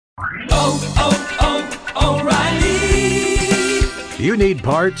O'Reilly. You need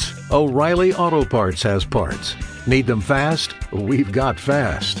parts? O'Reilly Auto Parts has parts. Need them fast? We've got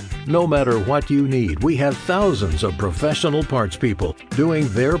fast. No matter what you need, we have thousands of professional parts people doing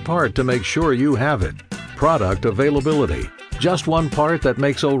their part to make sure you have it. Product availability. Just one part that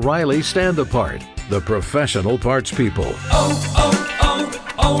makes O'Reilly stand apart. The professional parts people.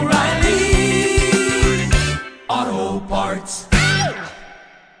 O'Reilly Auto Parts.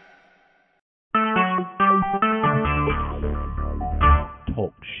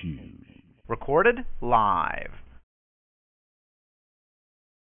 Talk shoes. Recorded live.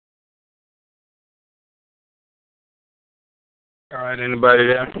 All right, anybody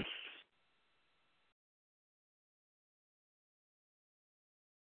there?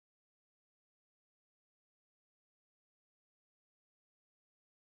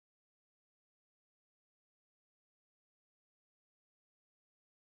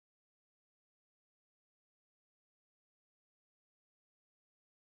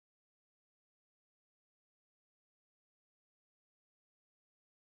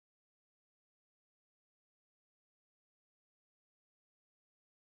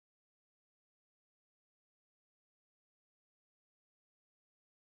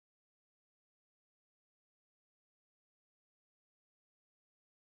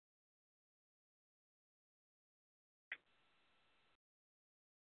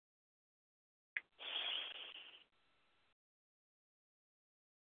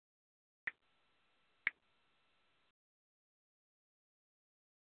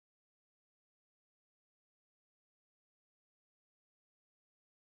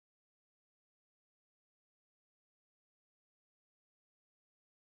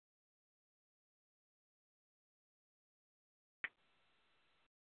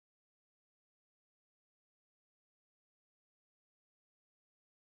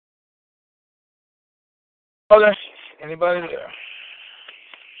 Okay, anybody there?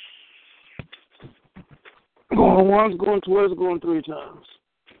 Going once, going twice, going three times.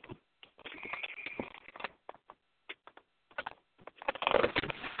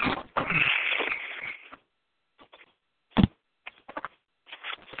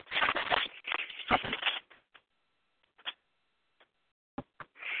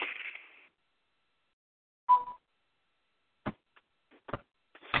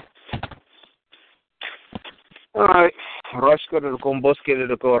 All right. Rashka de Comboske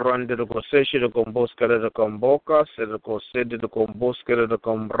de Corrande de Coseche de Comboska de Comboca, said the Cosede de Comboske de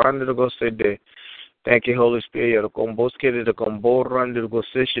Combrande de Gosede. Thank you, Holy Spirit. The Comboske de Combo, Rande de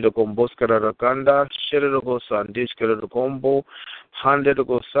Coseche de Comboska de Canda, Shed de Gosandiska de Combo, Hande de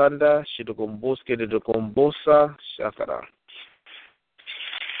Gosanda, Shed de Comboske de Combosa, Shakara.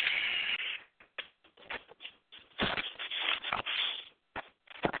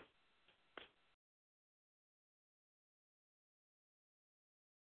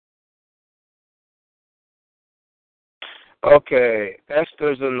 Okay,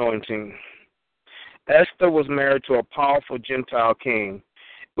 Esther's anointing. Esther was married to a powerful Gentile king.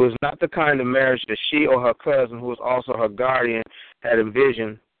 It was not the kind of marriage that she or her cousin, who was also her guardian, had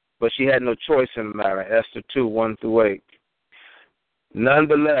envisioned, but she had no choice in the matter. Esther 2, 1-8.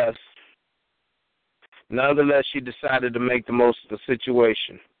 Nonetheless, she decided to make the most of the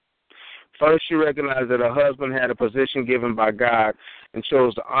situation. First, she recognized that her husband had a position given by God and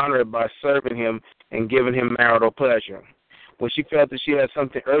chose to honor it by serving him and giving him marital pleasure. When she felt that she had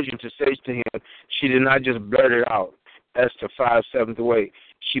something urgent to say to him, she did not just blurt it out. Esther 5, 7-8.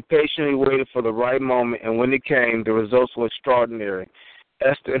 She patiently waited for the right moment, and when it came, the results were extraordinary.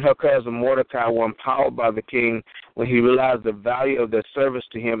 Esther and her cousin Mordecai were empowered by the king when he realized the value of their service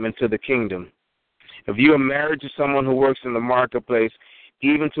to him and to the kingdom. If you are married to someone who works in the marketplace,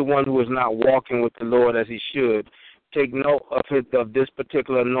 even to one who is not walking with the Lord as he should, take note of this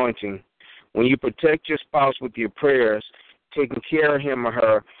particular anointing. When you protect your spouse with your prayers, taking care of him or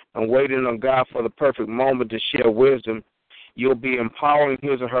her, and waiting on God for the perfect moment to share wisdom, you'll be empowering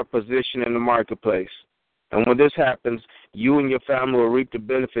his or her position in the marketplace. And when this happens, you and your family will reap the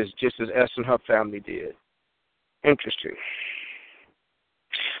benefits just as Esther and her family did. Interesting.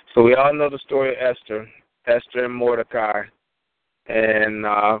 So we all know the story of Esther and Mordecai, and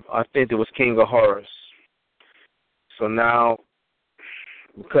I think it was King Ahasuerus. So now,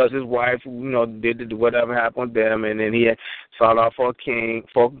 because his wife, did whatever happened with them, and then he had sought out for a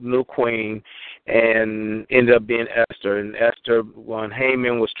new queen, and ended up being Esther. And Esther, when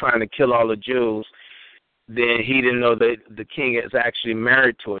Haman was trying to kill all the Jews, then he didn't know that the king is actually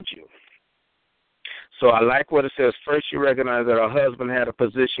married to a Jew. So I like what it says. First, she recognized that her husband had a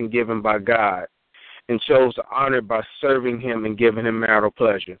position given by God and chose to honor it by serving him and giving him marital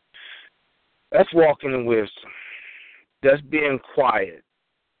pleasure. That's walking in wisdom. That's being quiet.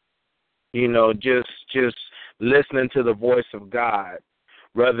 Just listening to the voice of God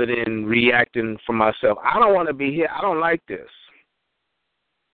rather than reacting for myself. I don't want to be here. I don't like this.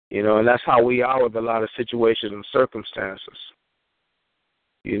 And that's how we are with a lot of situations and circumstances.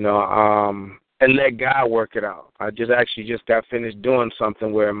 And let God work it out. I just got finished doing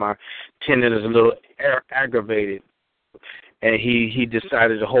something where my tenant is a little aggravated, and he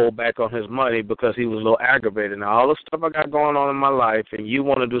decided to hold back on his money because he was a little aggravated. Now, all the stuff I got going on in my life, and you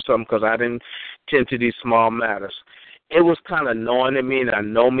want to do something because I didn't tend to these small matters. It was kind of annoying to me, and I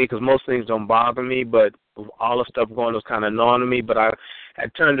know me because most things don't bother me, but all the stuff going on was kind of annoying to me, but I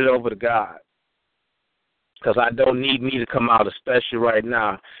turned it over to God because I don't need me to come out, especially right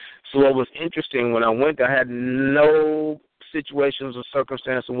now. So what was interesting, when I went there, I had no situations or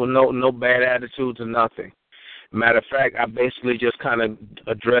circumstances with no bad attitudes or nothing. Matter of fact, I basically just kind of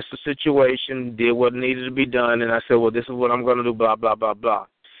addressed the situation, did what needed to be done, and I said, well, this is what I'm going to do, blah, blah, blah, blah.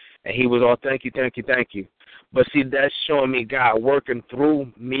 And he was all, thank you, thank you, thank you. But see, that's showing me God working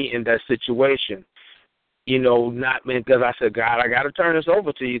through me in that situation. Not because I said, God, I got to turn this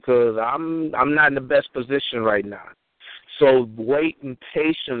over to you because I'm not in the best position right now. So waiting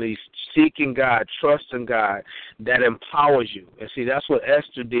patiently, seeking God, trusting God, that empowers you. And see, that's what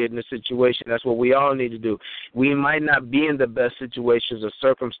Esther did in the situation. That's what we all need to do. We might not be in the best situations or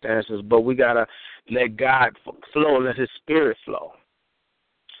circumstances, but we got to let God flow and let his spirit flow.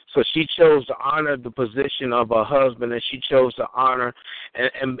 So she chose to honor the position of her husband, and she chose to honor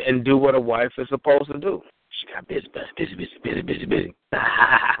and do what a wife is supposed to do. She got busy.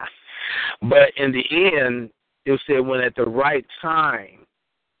 But in the end, it said when at the right time,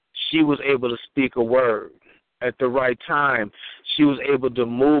 she was able to speak a word. At the right time, she was able to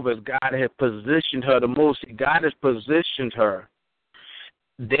move as God had positioned her to move. See, God has positioned her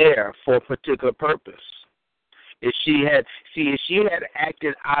there for a particular purpose. If she had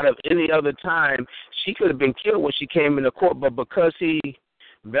acted out of any other time, she could have been killed when she came into court. But because he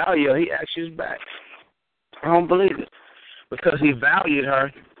valued her, he actually is back. I don't believe it. Because he valued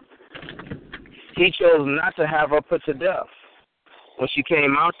her, he chose not to have her put to death when she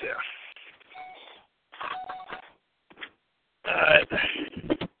came out there. All right.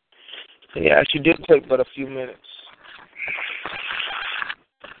 Yeah, she did take but a few minutes.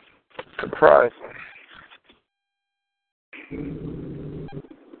 Surprising.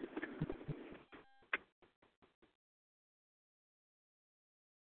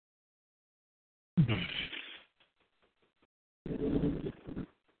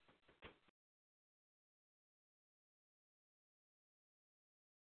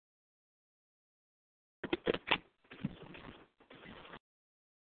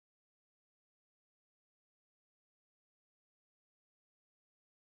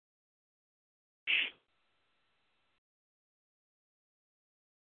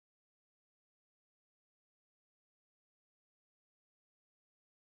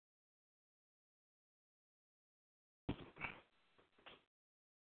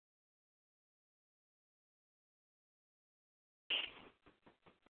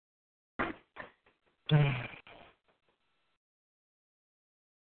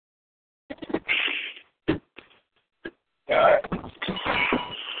 All right.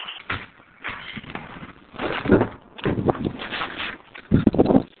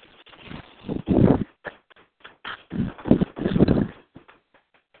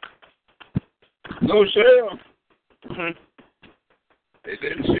 No, Sheriff. They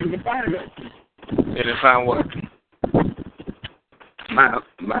didn't seem to find it. They didn't find what? My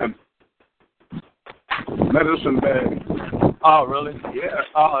medicine bag. Oh, really? Yeah.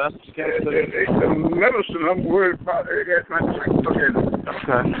 Oh, that's scary. The medicine, I'm worried about it. That's my checkbook.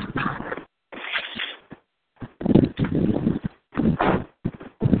 Okay.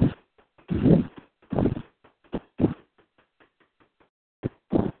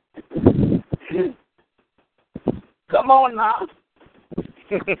 Come on now.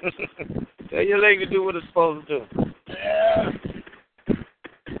 Tell your leg to do what it's supposed to do. Yeah.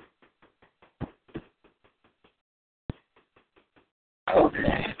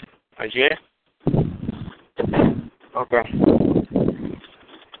 Okay. Are you here? Okay.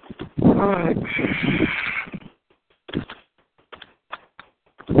 All right.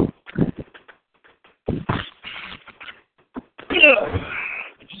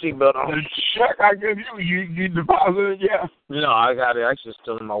 Seatbelt on. The check I give you deposited, yeah? No, I got it. Actually,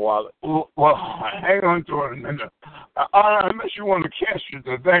 still in my wallet. Well, hang on to it a minute. Unless you want to cash it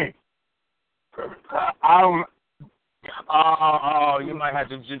today. I don't. You might have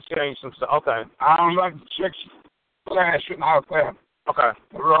to just change some stuff. Okay. I don't like to check flashing out there. Okay.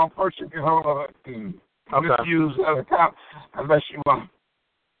 The wrong person can hold of it and misuse that account unless you want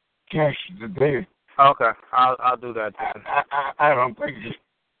cash today. Okay, I'll do that then. I don't think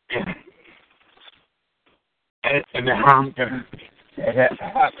and the harm can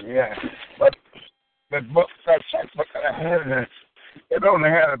happen, yeah. But the book, that checkbook that I had, it only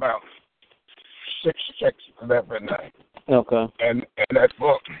had about 6 checks left in there. Okay. And that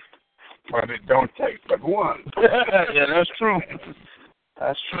book, but it don't take but one. Yeah, that's true.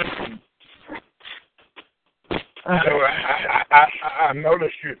 That's true. So I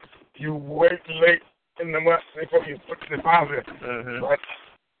noticed you wait late in the month before you put the deposit. Mm-hmm. But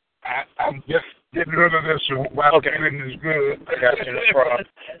I'm just getting rid of this while getting is good. I got you, no problem.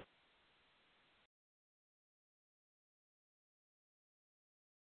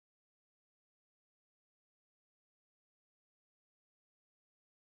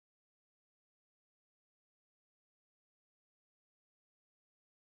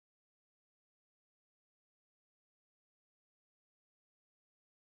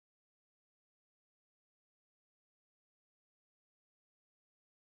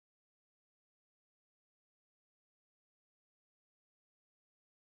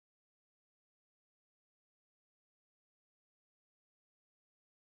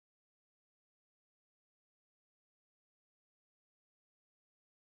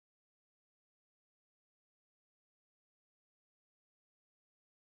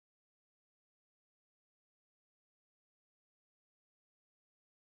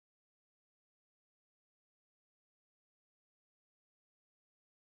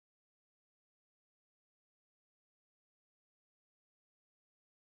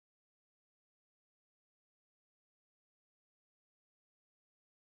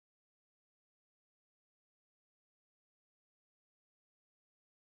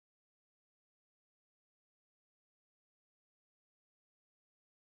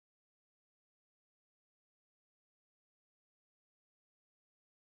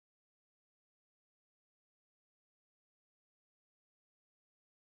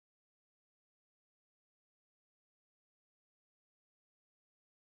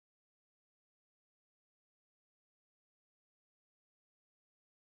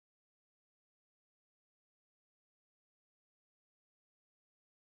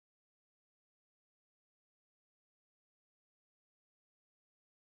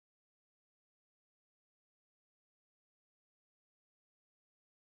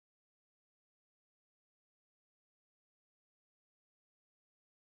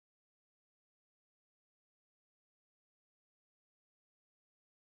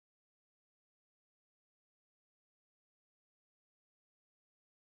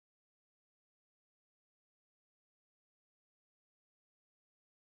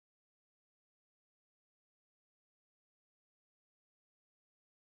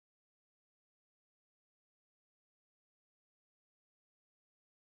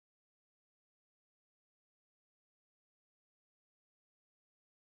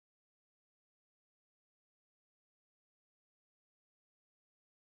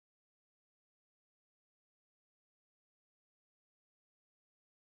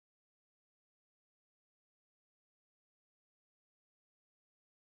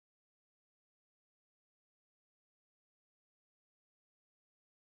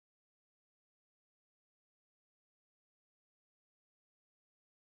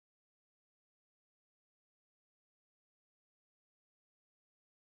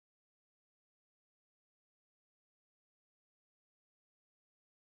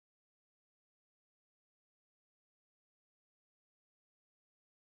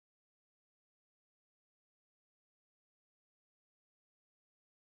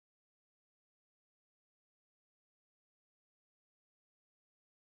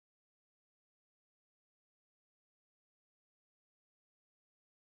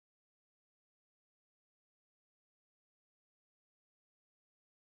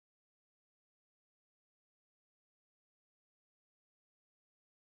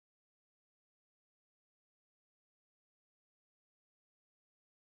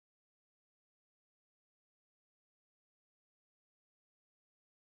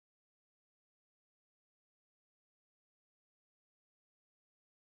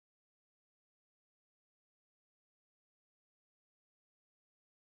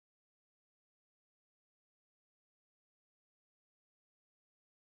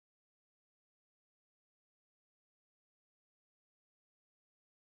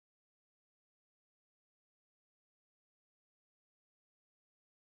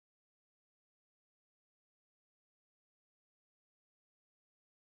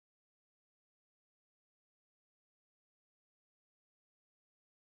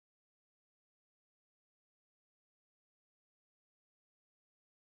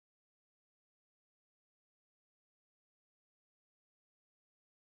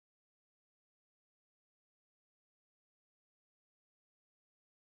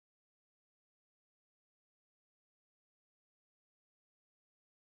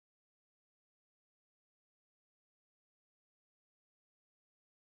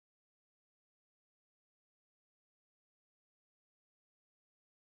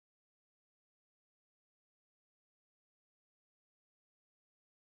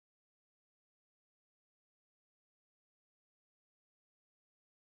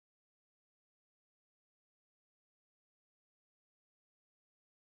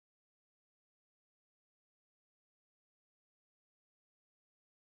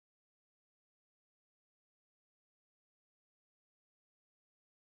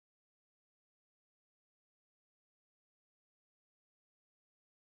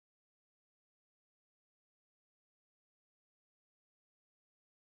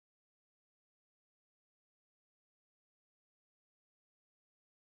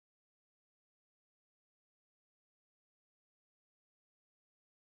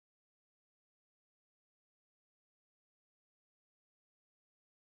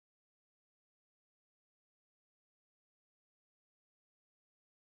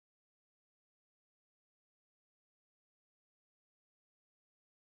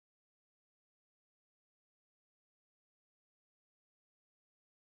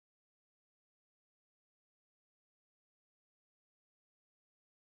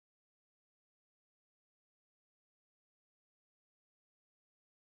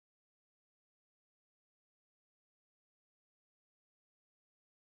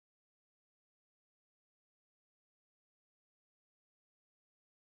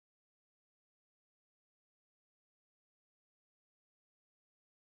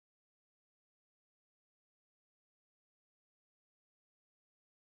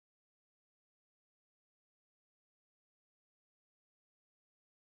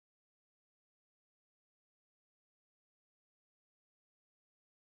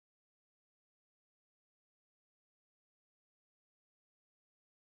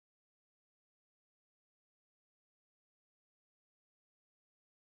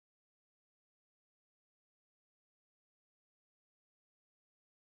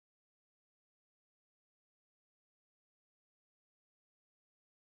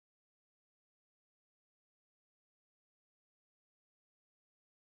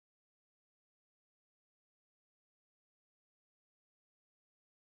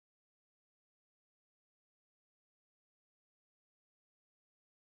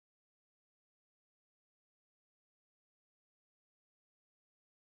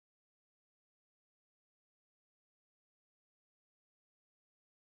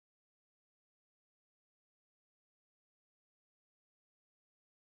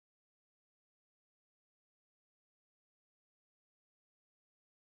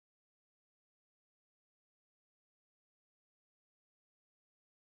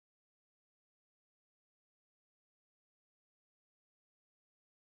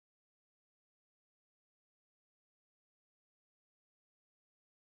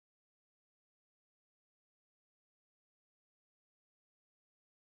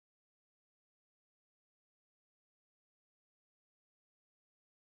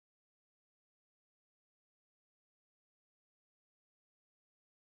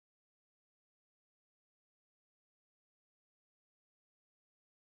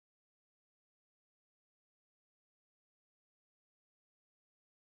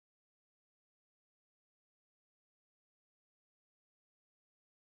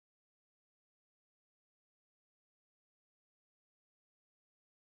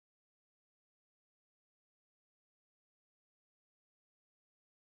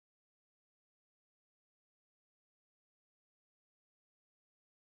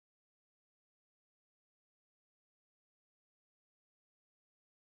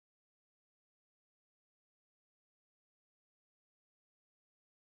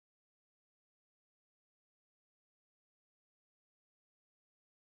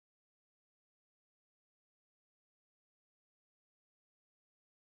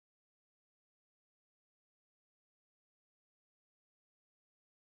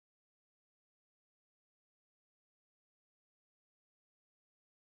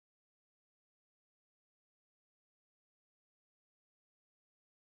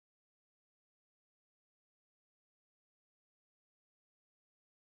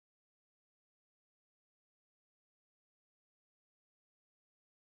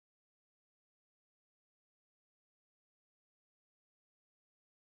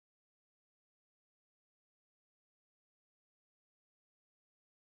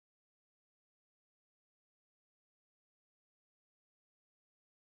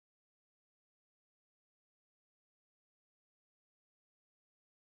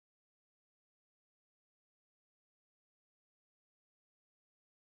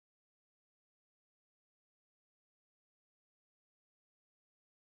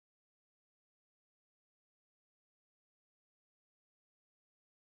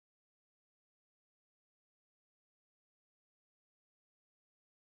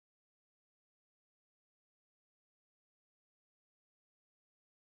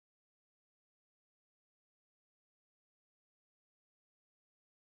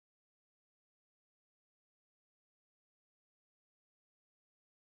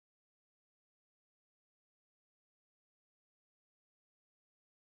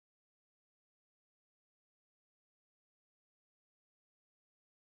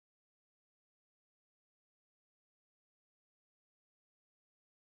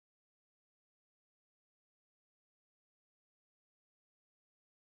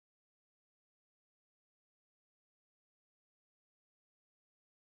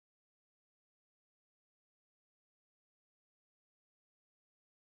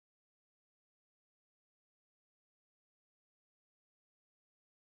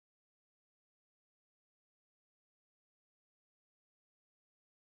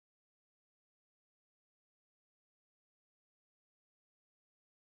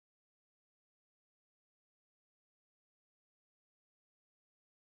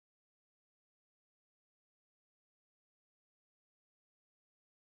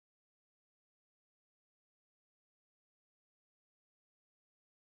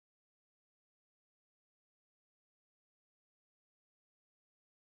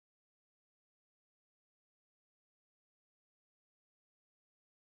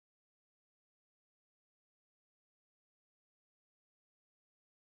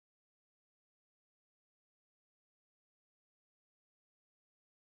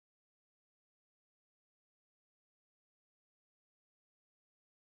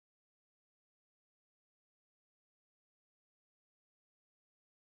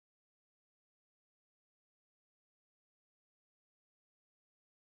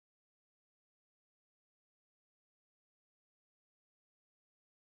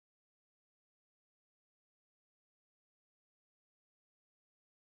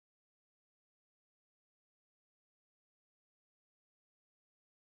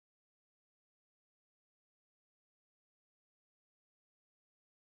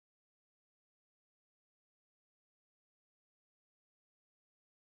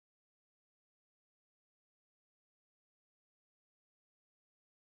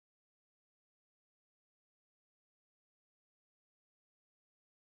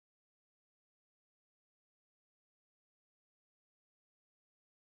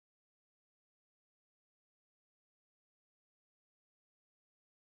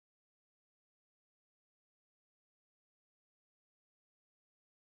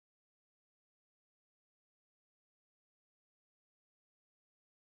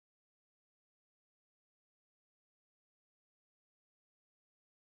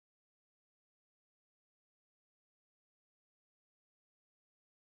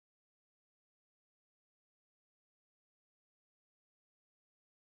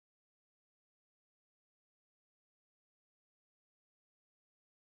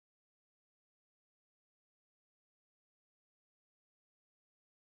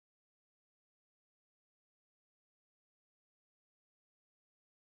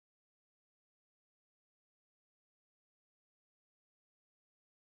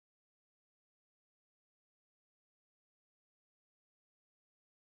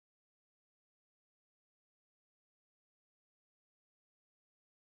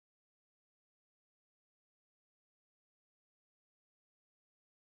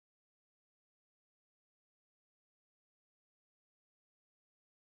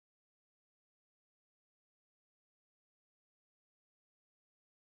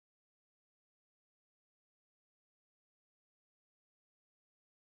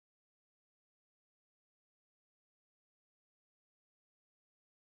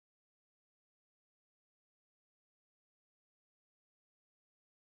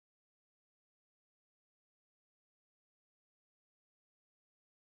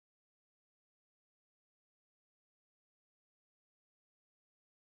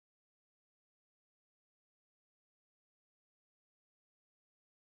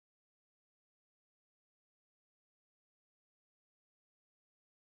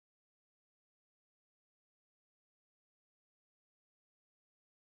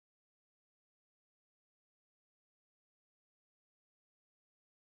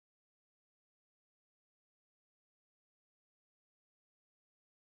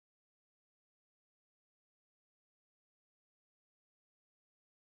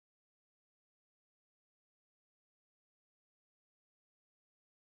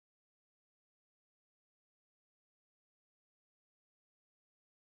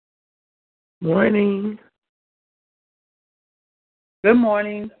 Morning. Good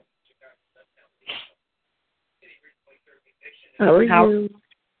morning. How are you?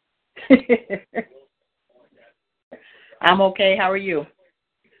 I'm okay. How are you?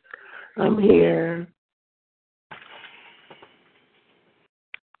 I'm here.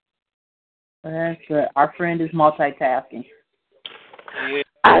 That's good. Our friend is multitasking. Yeah,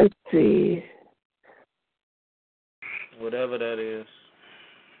 I see. whatever that is.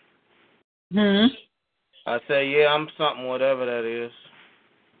 Hmm. I say, yeah, I'm something, whatever that is.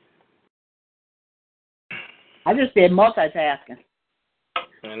 I just said multitasking.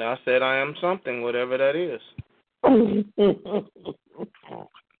 And I said I am something, whatever that is.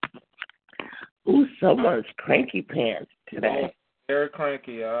 Ooh, someone's cranky pants today. Very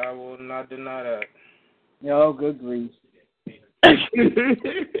cranky. I will not deny that. Oh, good grief.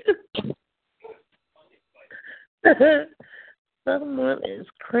 Someone is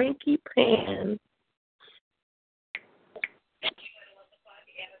cranky pants.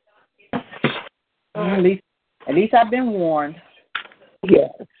 At least I've been warned.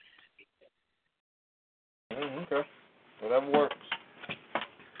 Yes. Okay. Whatever works.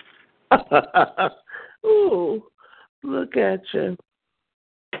 Ooh, look at you.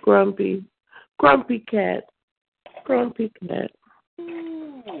 Grumpy cat. Grumpy cat.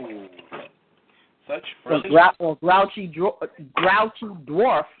 Ooh. Such Or friendly. grouchy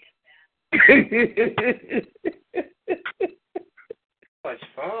dwarf. Much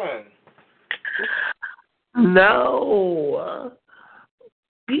fun. No.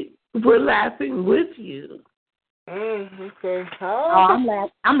 We're laughing with you. Okay. Oh,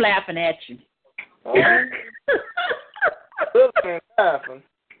 I'm laughing at you. Laughing.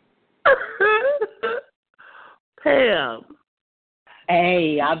 Pam.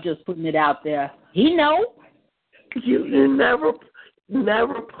 Hey, I'm just putting it out there. He know. You never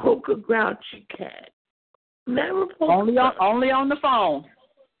poke a grouchy cat. Never poke Only on the phone.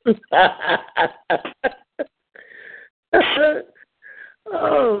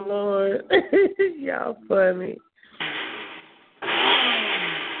 Oh Lord, y'all funny.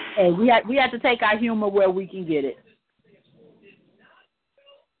 Hey, we have to take our humor where we can get it.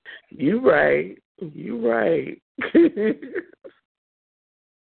 You right.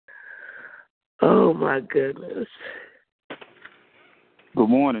 Oh my goodness. Good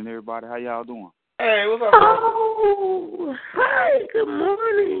morning, everybody. How y'all doing? Hey, what's up, bro? Oh, hi. Good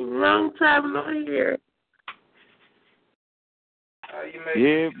morning. Long time no hear.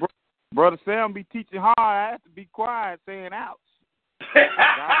 Yeah, Brother Sam be teaching hard. I have to be quiet, saying ouch.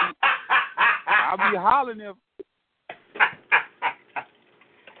 I'll be hollering if.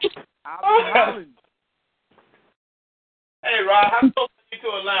 I'll be hollering. Hey, Rod, how close are you to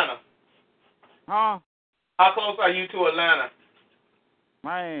Atlanta? Huh? How close are you to Atlanta?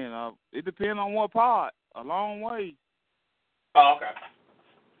 Man, it depends on what part. A long way. Oh, okay.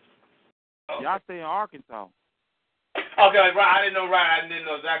 Y'all stay in Arkansas. Okay, right. I didn't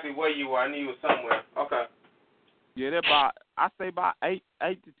know exactly where you were. I knew you were somewhere. Okay. Yeah, I stay about 8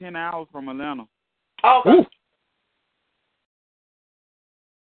 to 10 hours from Atlanta. Oh, okay. Ooh.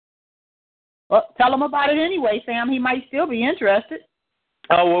 Well, tell him about it anyway, Sam. He might still be interested.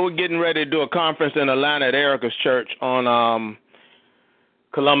 Oh, well, we're getting ready to do a conference in Atlanta at Erica's church on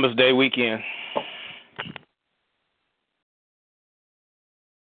Columbus Day weekend.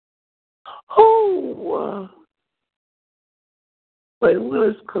 Oh. Wait, when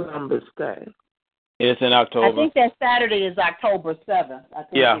is Columbus Day? It's in October. I think that Saturday is October 7th.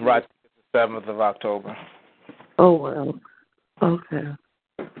 Yeah, right. It's the 7th of October. Oh, well. Okay.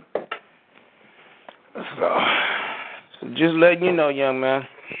 So just letting you know, young man.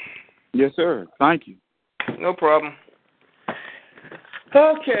 Yes, sir. Thank you. No problem.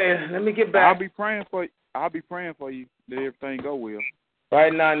 Okay, let me get back. I'll be praying for you that everything go well.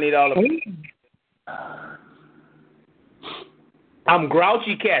 Right now, I need all the. I'm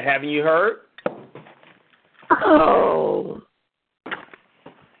Grouchy Cat. Haven't you heard? Oh.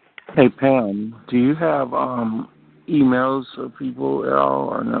 Hey, Pam, do you have emails of people at all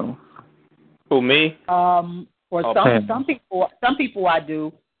or no? Who, me? For some people I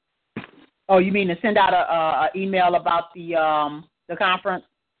do. Oh, you mean to send out a email about the conference?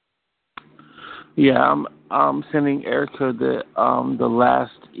 Yeah, I'm sending Erica the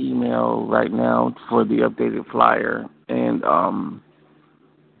last email right now for the updated flyer, and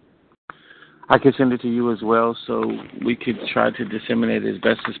I could send it to you as well, so we could try to disseminate it as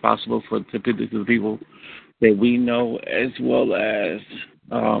best as possible to the people that we know as well as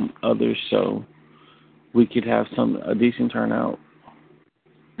others, so we could have a decent turnout.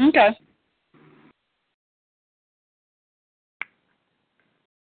 Okay.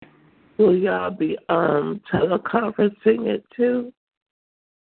 will y'all be teleconferencing it too?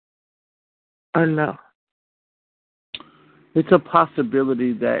 Or no? It's a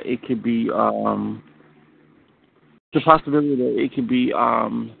possibility that it could be. It's a possibility that it could be.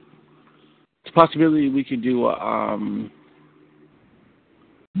 It's a possibility we could do a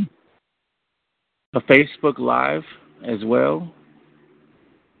Facebook Live as well.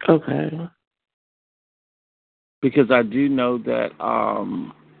 Okay. Because I do know that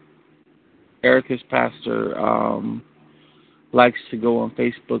Erica's pastor likes to go on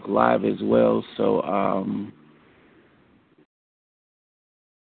Facebook Live as well, so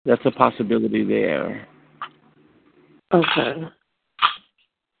that's a possibility there. Okay.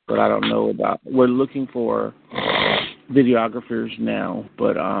 But I don't know about. We're looking for videographers now,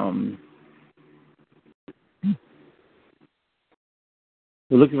 but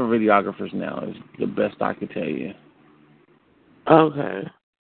we're looking for videographers now. Is the best I could tell you. Okay.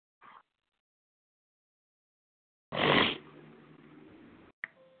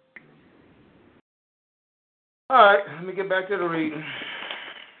 All right, let me get back to the reading.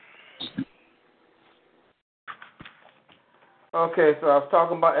 Okay, so I was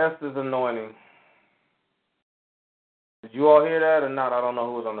talking about Esther's anointing. Did you all hear that or not? I don't know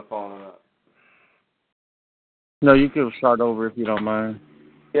who was on the phone or not. No, you can start over if you don't mind.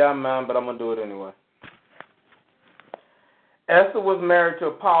 Yeah, man, but I'm going to do it anyway. Esther was married to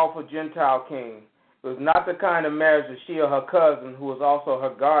a powerful Gentile king. It was not the kind of marriage that she or her cousin, who was also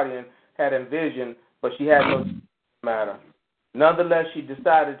her guardian, had envisioned, but she had no matter. Nonetheless, she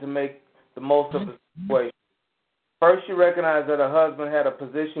decided to make the most of the situation. First, she recognized that her husband had a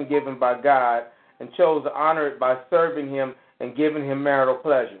position given by God and chose to honor it by serving him and giving him marital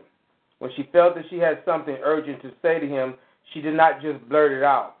pleasure. When she felt that she had something urgent to say to him, she did not just blurt it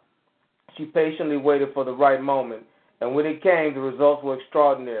out. She patiently waited for the right moment, and when it came, the results were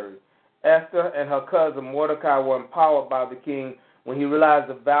extraordinary. Esther and her cousin Mordecai were empowered by the king when he realized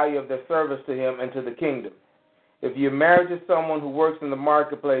the value of their service to him and to the kingdom. If you're married to someone who works in the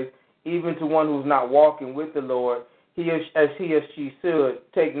marketplace, even to one who's not walking with the Lord, he or she should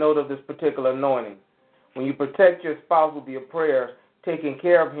take note of this particular anointing. When you protect your spouse with your prayers, taking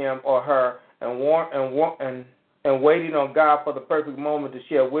care of him or her, and waiting on God for the perfect moment to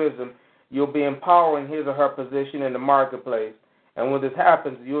share wisdom, you'll be empowering his or her position in the marketplace. And when this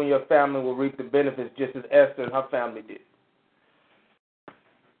happens, you and your family will reap the benefits just as Esther and her family did.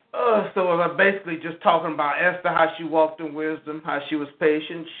 So I'm basically just talking about Esther, how she walked in wisdom, how she was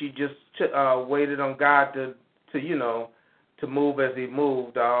patient. She just waited on God to move as he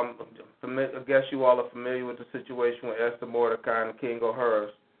moved. I guess you all are familiar with the situation with Esther, Mordecai, and King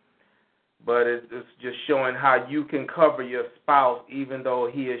Ahasuerus. But it's just showing how you can cover your spouse even though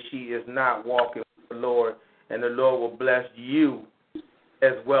he or she is not walking with the Lord, and the Lord will bless you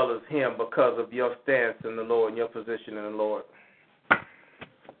as well as him because of your stance in the Lord and your position in the Lord.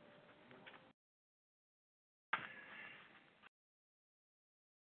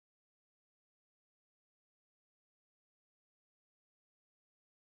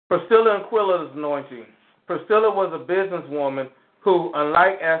 Priscilla and Aquila's anointing. Priscilla was a businesswoman who,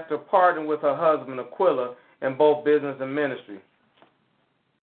 unlike Esther, partnered with her husband Aquila in both business and ministry.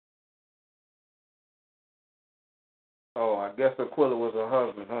 Oh, I guess Aquila was her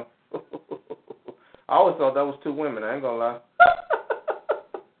husband, huh? I always thought that was two women. I ain't gonna lie.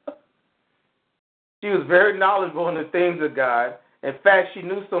 She was very knowledgeable in the things of God. In fact, she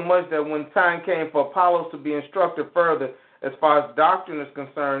knew so much that when time came for Apollos to be instructed further as far as doctrine is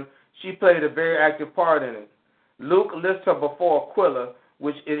concerned, she played a very active part in it. Luke lists her before Aquila,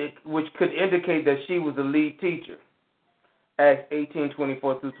 which could indicate that she was the lead teacher. Acts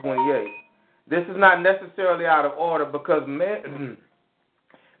 18:24 through 28. This is not necessarily out of order because man's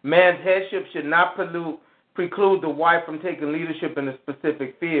headship should not preclude the wife from taking leadership in a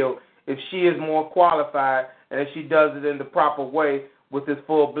specific field if she is more qualified and if she does it in the proper way with his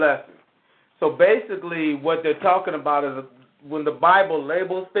full blessing. So basically what they're talking about is when the Bible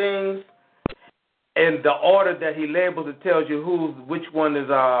labels things, and the order that he labels it tells you which one is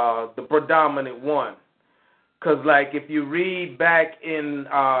the predominant one. Because, like, if you read back in,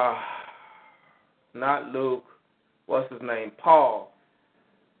 not Luke, what's his name, Paul.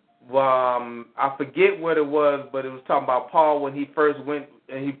 I forget what it was, but it was talking about Paul when he first went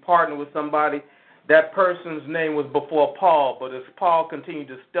and he partnered with somebody. That person's name was before Paul, but as Paul continued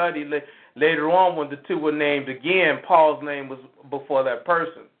to study later on when the two were named again, Paul's name was before that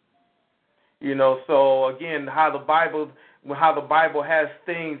person. So again, how the Bible has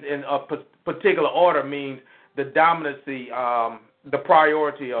things in a particular order means the dominancy, the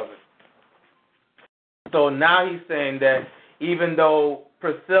priority of it. So now he's saying that even though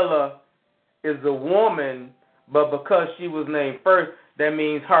Priscilla is the woman, but because she was named first, that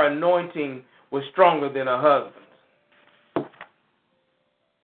means her anointing was stronger than her husband's.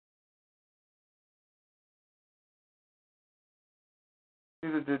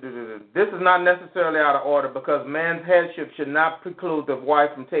 This is not necessarily out of order because man's headship should not preclude the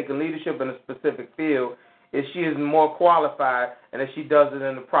wife from taking leadership in a specific field if she is more qualified and if she does it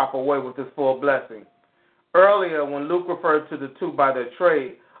in the proper way with his full blessing. Earlier, when Luke referred to the two by their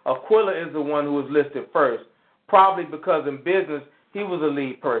trade, Aquila is the one who was listed first, probably because in business he was a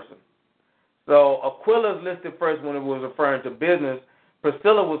lead person. So Aquila is listed first when it was referring to business.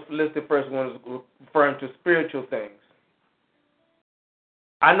 Priscilla was listed first when it was referring to spiritual things.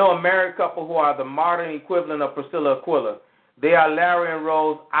 I know a married couple who are the modern equivalent of Priscilla Aquila. They are Larry and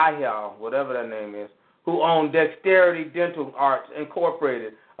Rose Ahel, whatever that name is, who own Dexterity Dental Arts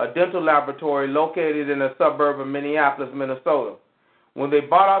Incorporated, a dental laboratory located in a suburb of Minneapolis, Minnesota. When they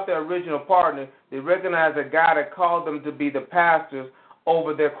bought out their original partner, they recognized a guy that called them to be the pastors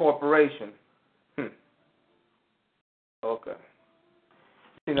over their corporation. Okay.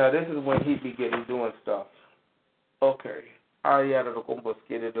 See, now this is when he be doing stuff. Okay. Rod,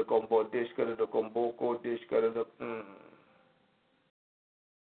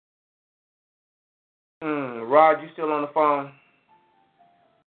 you still on the phone?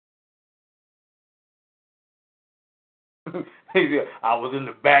 He said, I was in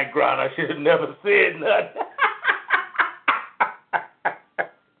the background. I should have never said nothing.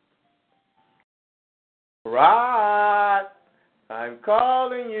 Rod, I'm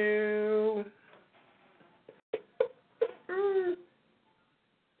calling you.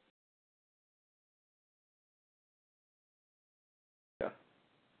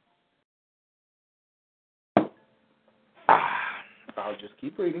 I'll just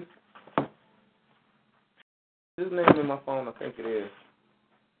keep reading. His name in my phone, I think it is.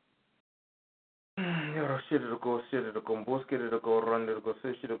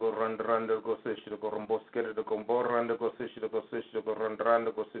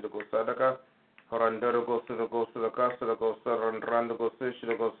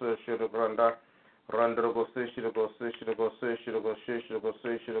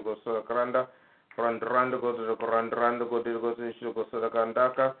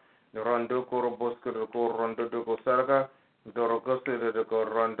 Rondo Koro Bosco Rondo de Gosarga, Dorogosi de Go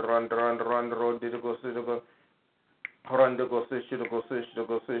Rondo de Gosigo, Rondo Gosi,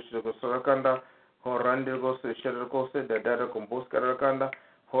 Gosarakanda, Horandi Gosi, Shadagose, the Dada Comboscarakanda,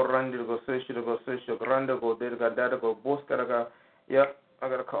 Horandi Gosi, Grande Go Delga Dada Go Boscaraga. Yep, I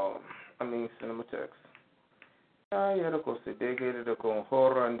got a call. I mean, cinema text. I had a Gosi, they get it a go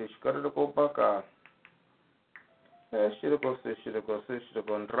Horandi, Shkarago Baka. Should go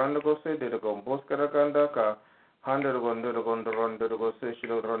run the go say the go Boscarakanda ka 100 run the go say should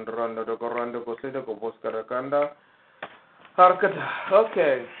run the go say the go Boscarakanda.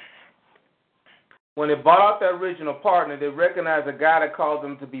 Okay. When they bought out their original partner, they recognized a guy that called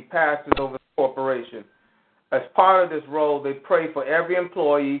them to be pastors over the corporation. As part of this role, they pray for every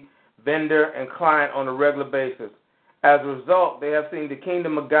employee, vendor, and client on a regular basis. As a result, they have seen the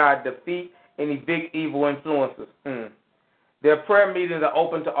kingdom of God defeat any big evil influences. Their prayer meetings are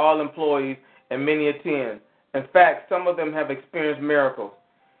open to all employees, and many attend. In fact, some of them have experienced miracles.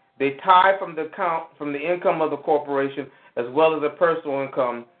 They tithe from the income of the corporation as well as their personal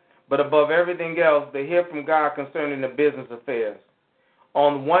income, but above everything else, they hear from God concerning their business affairs.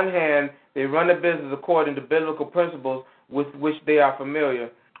 On one hand, they run the business according to biblical principles with which they are familiar.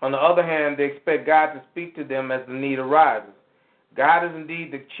 On the other hand, they expect God to speak to them as the need arises. God is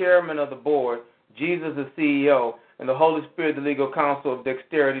indeed the chairman of the board, Jesus the CEO, and the Holy Spirit the legal counsel of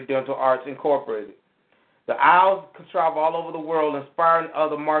Dexterity Dental Arts Incorporated. The Owls travel all over the world inspiring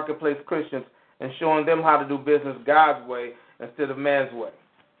other marketplace Christians and showing them how to do business God's way instead of man's way.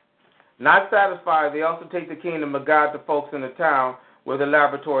 Not satisfied, they also take the kingdom of God to folks in the town where the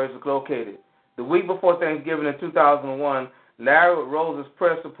laboratory is located. The week before Thanksgiving in 2001, Larry with Rose's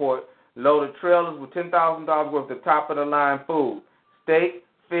prayer support loaded trailers with $10,000 worth of top-of-the-line food, steak,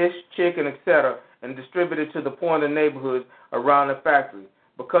 fish, chicken, etc., and distributed to the poor in the neighborhoods around the factory.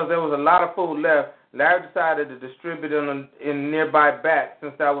 Because there was a lot of food left, Larry decided to distribute it in nearby Bat,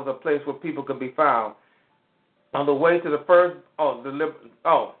 since that was a place where people could be found. On the way to the first,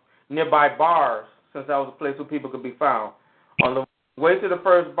 nearby bars, since that was a place where people could be found. On the way to the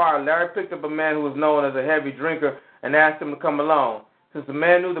first bar, Larry picked up a man who was known as a heavy drinker and asked him to come along. Since the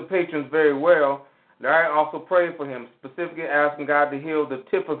man knew the patrons very well, Larry also prayed for him, specifically asking God to heal the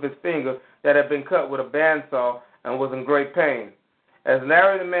tip of his finger that had been cut with a bandsaw and was in great pain. As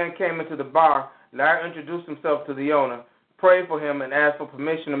Larry and the man came into the bar, Larry introduced himself to the owner, prayed for him and asked for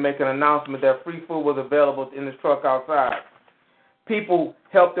permission to make an announcement that free food was available in his truck outside. People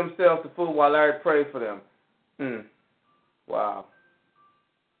helped themselves to food while Larry prayed for them. Wow.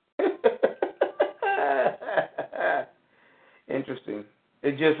 Interesting.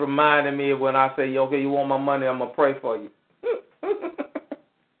 It just reminded me of when I say, okay, you want my money, I'm going to pray for you.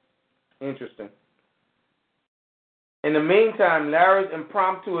 Interesting. In the meantime, Larry's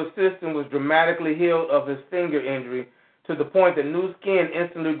impromptu assistant was dramatically healed of his finger injury to the point that new skin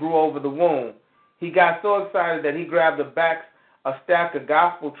instantly grew over the wound. He got so excited that he grabbed a stack of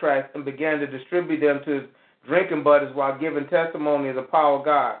gospel tracts and began to distribute them to his drinking buddies while giving testimony of the power of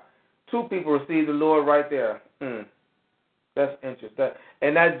God. 2 people received the Lord right there. That's interesting.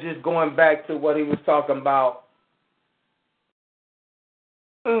 And that's just going back to what he was talking about.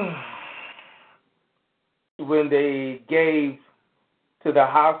 When they gave to the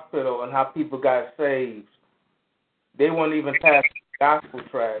hospital and how people got saved. They weren't even passing gospel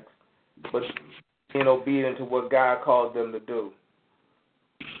tracts, but being obedient to what God called them to do.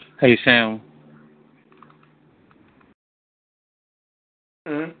 Hey, Sam.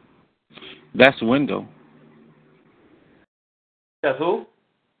 That's Wendell. That's who?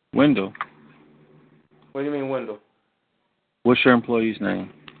 Wendell. What do you mean, Wendell? What's your employee's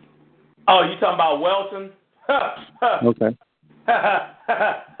name? Oh, you talking about Welton? Okay.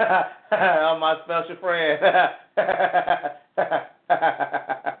 Oh, my special friend.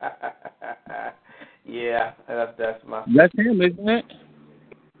 Yeah, that's my. That's him, isn't it?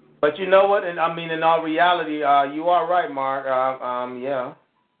 But you know what? And I mean, in all reality, you are right, Mark. Yeah.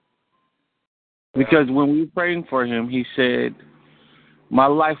 Because when we were praying for him, he said, "My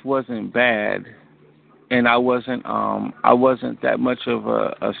life wasn't bad, and I wasn't that much of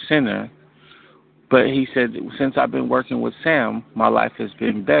a sinner." But he said, since I've been working with Sam, my life has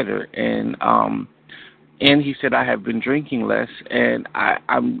been better. And he said, I have been drinking less, and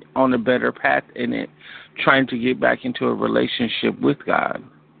I'm on a better path in it, trying to get back into a relationship with God.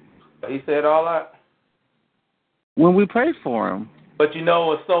 He said all that? When we prayed for him. But you know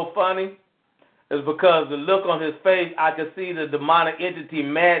what's so funny? Is because the look on his face, I could see the demonic entity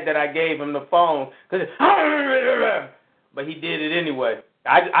mad that I gave him the phone. But he did it anyway.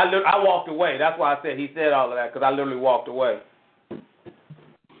 I walked away. That's why I said he said all of that, because I literally walked away.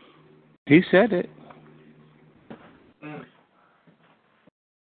 He said it.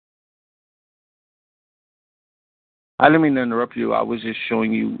 I didn't mean to interrupt you. I was just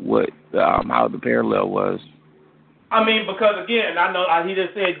showing you what how the parallel was. I mean, because, again, I know he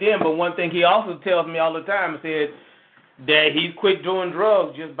just said then, but one thing he also tells me all the time is that he quit doing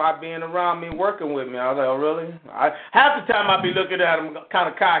drugs just by being around me and working with me. I was like, oh, really? Half the time I be looking at him kind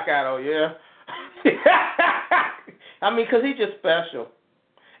of cockeyed, oh, yeah? I mean, because he's just special.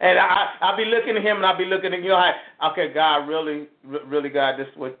 And I be looking at him and I be looking at, like, okay, God, really, God, this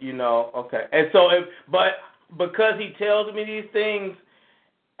is what, okay. And so, but because he tells me these things,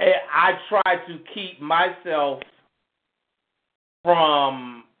 I try to keep myself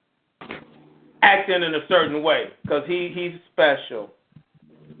from acting in a certain way, because he's special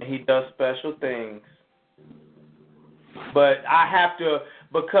and he does special things. But I have to,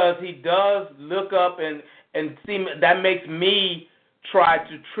 because he does look up and see me, that makes me try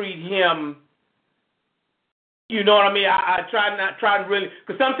to treat him. You know what I mean? I try to really,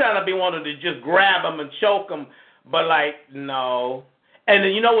 because sometimes I be wanting to just grab him and choke him, but like, no. And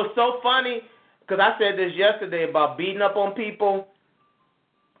then, you know what's so funny? Because I said this yesterday about beating up on people.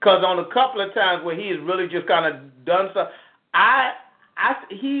 Because on a couple of times where he has really just kind of done stuff, I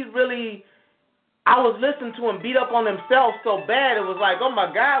was listening to him beat up on himself so bad, it was like, oh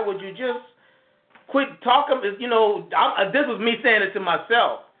my God, would you just quit talking? This was me saying it to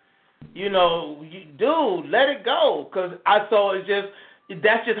myself. Dude, let it go. Because that's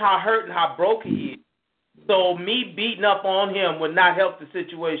just how hurt and how broke he is. So me beating up on him would not help the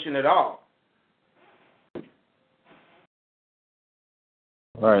situation at all.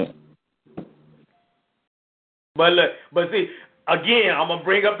 Right. But look, see, again, I'm gonna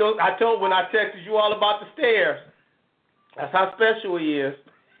bring up those. I told when I texted you all about the stairs. That's how special he is.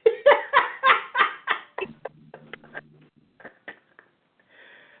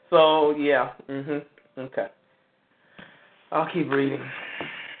 So yeah. Okay. I'll keep reading.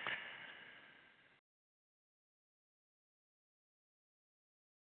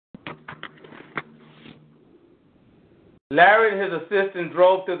 Larry and his assistant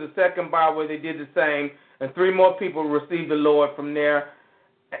drove to the second bar where they did the same, and 3 more people received the Lord from there.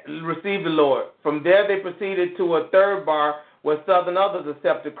 From there, they proceeded to a third bar where 7 others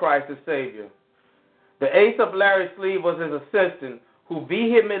accepted Christ as Savior. The ace up Larry's sleeve was his assistant, who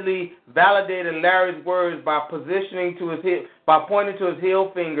vehemently validated Larry's words by pointing to his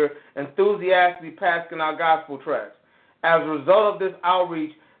heel finger, enthusiastically passing our gospel tracts. As a result of this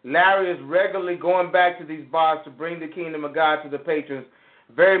outreach, Larry is regularly going back to these bars to bring the kingdom of God to the patrons,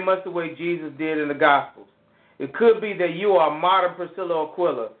 very much the way Jesus did in the Gospels. It could be that you are a modern Priscilla or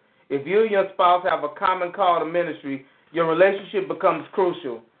Aquila. If you and your spouse have a common call to ministry, your relationship becomes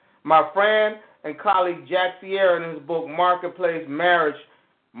crucial. My friend and colleague Jack Sierra, in his book Marketplace, Marriage,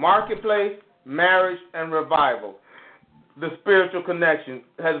 and Revival, The Spiritual Connection,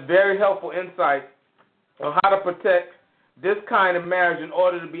 has very helpful insight on how to protect this kind of marriage in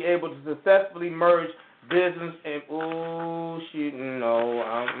order to be able to successfully merge business and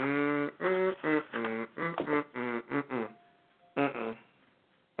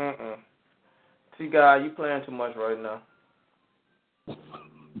See, guy, you playing too much right now.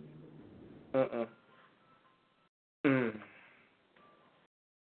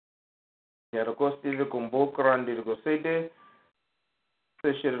 Ya da kosti da kumbo krandi da gosede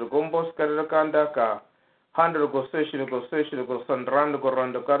se shiri da gombo skari da kanda ka handa da goseshi da gosandran da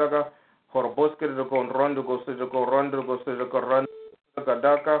goranda karaga horboskari da gonrondo gosede da goranda da gosede da goranda da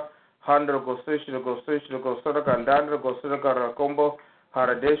daka handa da goseshi da gosada kanda da gosede da kombo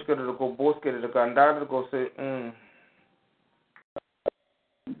haradeshka da goboskari da kanda da gose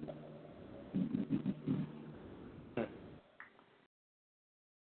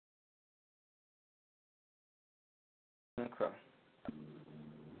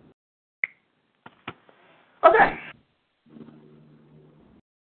Okay.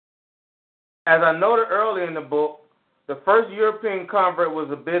 As I noted earlier in the book, the first European convert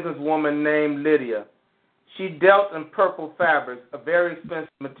was a businesswoman named Lydia. She dealt in purple fabrics, a very expensive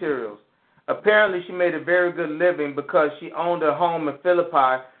materials. Apparently, she made a very good living because she owned a home in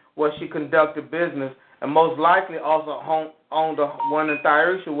Philippi where she conducted business, and most likely also owned one in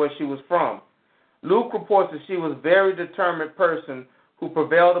Thyatira where she was from. Luke reports that she was a very determined person who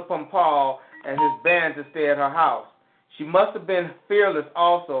prevailed upon Paul and his band to stay at her house. She must have been fearless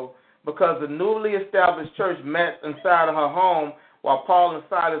also because the newly established church met inside of her home while Paul and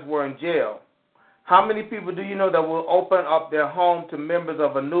Silas were in jail. How many people do you know that will open up their home to members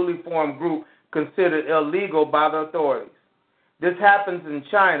of a newly formed group considered illegal by the authorities? This happens in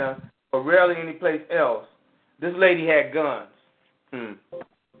China, but rarely anyplace else. This lady had guns.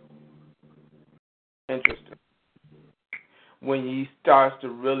 Interesting. When he starts to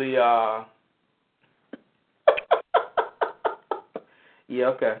really, yeah,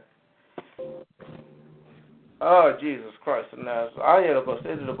 okay. Oh, Jesus Christ.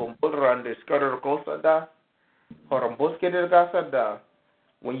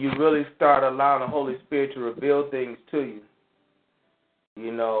 When you really start allowing the Holy Spirit to reveal things to you,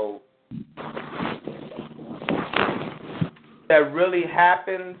 you know, that really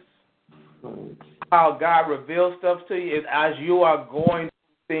happens, how God reveals stuff to you is as you are going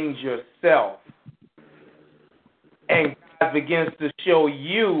through things yourself. And God begins to show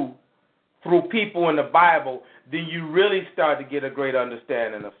you through people in the Bible, then you really start to get a great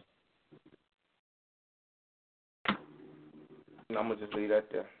understanding of. And I'm going to just leave that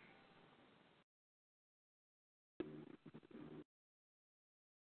there.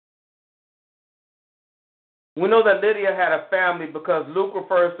 We know that Lydia had a family because Luke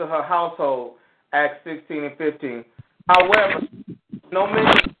refers to her household, Acts 16 and 15. However, no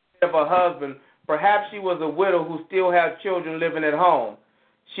mention of her husband. Perhaps she was a widow who still had children living at home.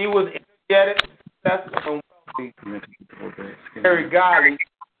 She was energetic, successful, and wealthy, very godly,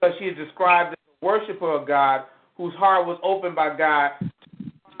 because she is described as a worshiper of God whose heart was opened by God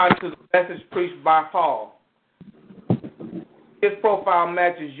to the message preached by Paul. His profile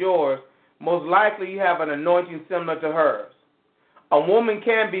matches yours. Most likely you have an anointing similar to hers. A woman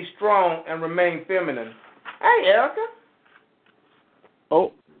can be strong and remain feminine. Hey, Erica.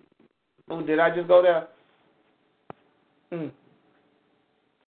 Oh, did I just go there?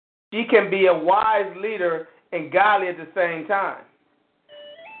 She can be a wise leader and godly at the same time.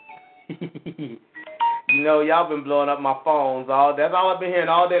 You know, y'all been blowing up my phones. That's all I've been hearing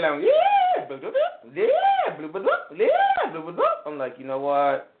all day long. Yeah, I'm like, you know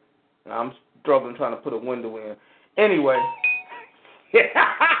what? I'm struggling trying to put a window in. Anyway.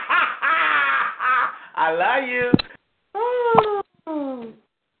 I love you.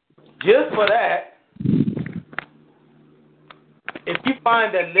 Just for that, if you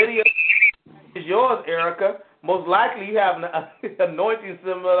find that Lydia is yours, Erica, most likely you have an anointing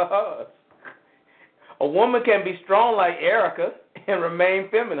similar to hers. A woman can be strong like Erica and remain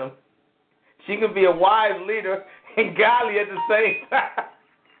feminine. She can be a wise leader and godly at the same time.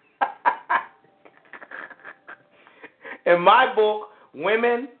 In my book,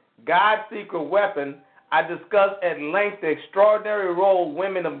 Women, God's Secret Weapon, I discussed at length the extraordinary role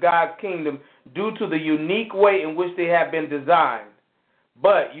women of God's kingdom due to the unique way in which they have been designed.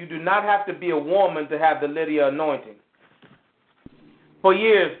 But you do not have to be a woman to have the Lydia anointing. For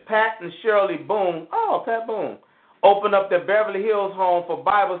years, Pat and Shirley Boone, Pat Boone, opened up their Beverly Hills home for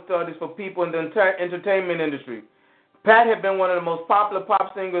Bible studies for people in the entertainment industry. Pat had been one of the most popular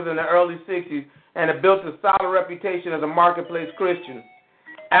pop singers in the early 60s and had built a solid reputation as a marketplace Christian.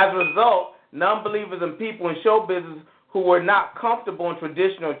 As a result, non-believers and people in show business who were not comfortable in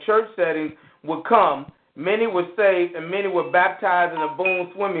traditional church settings would come. Many were saved, and many were baptized in a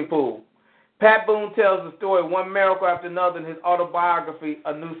Boone swimming pool. Pat Boone tells the story one miracle after another in his autobiography,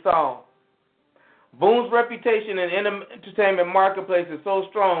 A New Song. Boone's reputation in the entertainment marketplace is so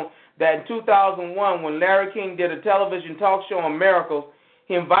strong that in 2001, when Larry King did a television talk show on miracles,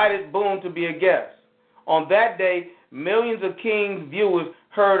 he invited Boone to be a guest. On that day, millions of King's viewers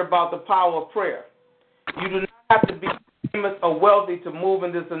heard about the power of prayer. You do not have to be famous or wealthy to move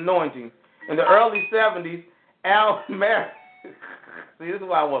in this anointing. In the early 70s, Al Merrick, see, this is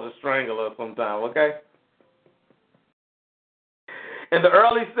why I want to strangle her sometime, okay? In the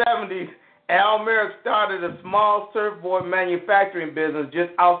early 70s, Al Merrick started a small surfboard manufacturing business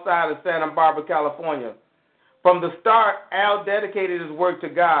just outside of Santa Barbara, California. From the start, Al dedicated his work to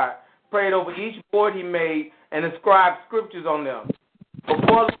God, prayed over each board he made, and inscribed scriptures on them.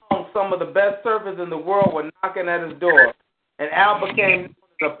 Before long, some of the best surfers in the world were knocking at his door, and Al became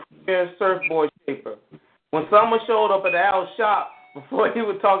the premier surfboard shaper. When someone showed up at Al's shop, before he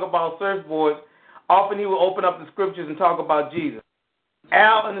would talk about surfboards, often he would open up the scriptures and talk about Jesus.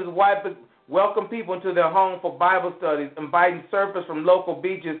 Al and his wife welcomed people into their home for Bible studies, inviting surfers from local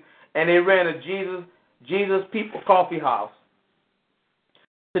beaches, and they ran a Jesus People Coffee House.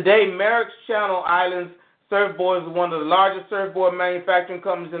 Today, Merrick's Channel Islands Surfboards is one of the largest surfboard manufacturing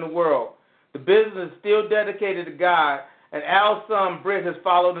companies in the world. The business is still dedicated to God, and Al's son, Britt, has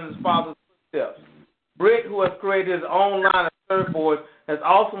followed in his father's footsteps. Britt, who has created his own line of surfboards, has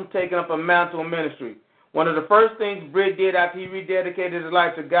also taken up a mantle in ministry. One of the first things Britt did after he rededicated his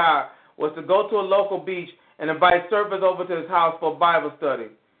life to God was to go to a local beach and invite surfers over to his house for a Bible study.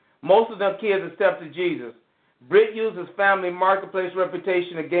 Most of them kids accepted Jesus. Britt used his family marketplace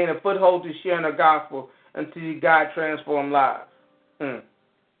reputation to gain a foothold to sharing the gospel until God transformed lives.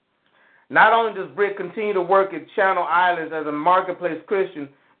 Not only does Britt continue to work at Channel Islands as a marketplace Christian,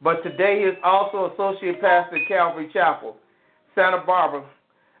 but today he is also associate pastor at Calvary Chapel, Santa Barbara,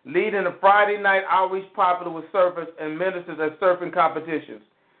 leading a Friday night outreach popular with surfers and ministers at surfing competitions.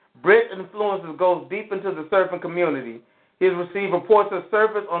 Britt's influences goes deep into the surfing community. He has received reports of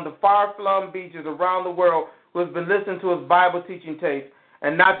surfers on the far-flung beaches around the world who has been listening to his Bible teaching tapes.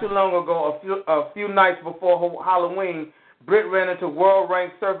 And not too long ago, a few nights before Halloween, Britt ran into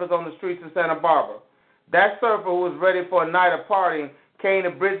world-ranked surfers on the streets of Santa Barbara. That surfer who was ready for a night of partying came to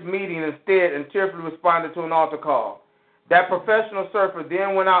Britt's meeting instead and tearfully responded to an altar call. That professional surfer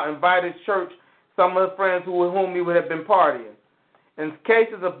then went out and invited church some of his friends with whom he would have been partying. In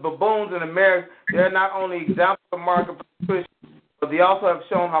cases of baboons and Americans, they are not only examples of marketplace Christians, but they also have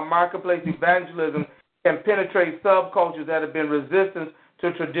shown how marketplace evangelism can penetrate subcultures that have been resistant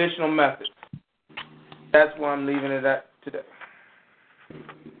to traditional methods. That's where I'm leaving it at today.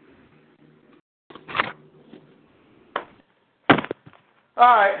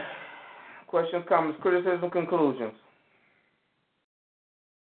 All right. Questions, comments, criticism, conclusions.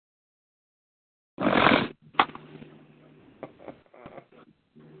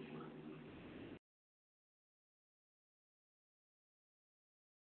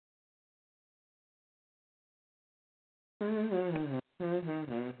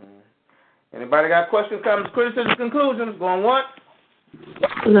 Anybody got questions, comments, criticisms, conclusions? Going once?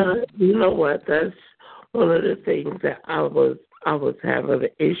 No, you know what? That's one of the things that I was having an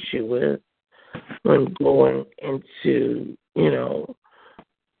issue with when going into,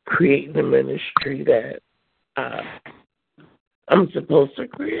 creating the ministry that I'm supposed to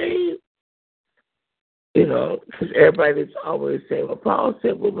create. Because everybody's always saying, well, Paul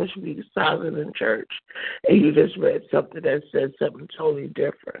said women should be silent in church. And you just read something that said something totally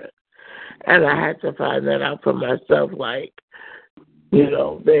different. And I had to find that out for myself,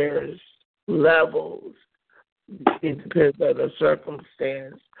 there's levels. It depends on the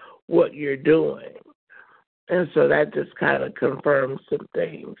circumstance, what you're doing. And so that just kind of confirms some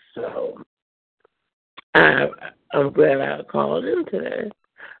things. So I'm glad I called in today.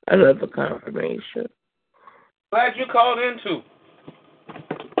 Another confirmation. Glad you called in, too.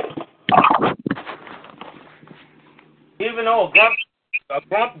 Even though a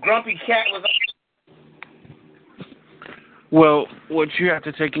grumpy cat was Well, what you have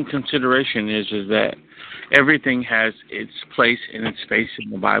to take in consideration is that everything has its place and its space in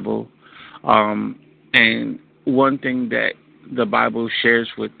the Bible. And one thing that the Bible shares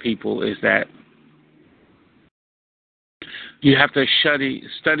with people is that you have to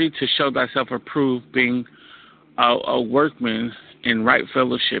study to show thyself approved, being a workman in right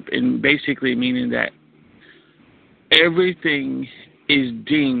fellowship, and basically meaning that everything is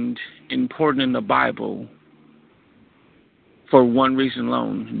deemed important in the Bible for one reason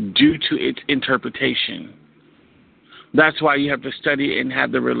alone, due to its interpretation. That's why you have to study and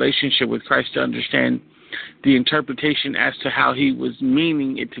have the relationship with Christ to understand the interpretation as to how he was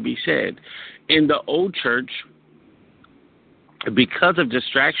meaning it to be said. In the old church, because of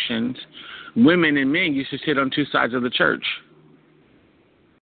distractions, women and men used to sit on two sides of the church.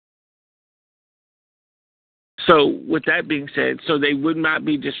 So with that being said, so they would not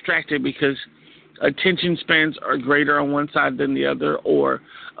be distracted because attention spans are greater on one side than the other, or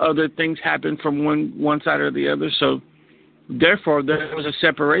other things happen from one side or the other. So therefore, there was a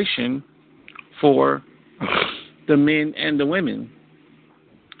separation for the men and the women.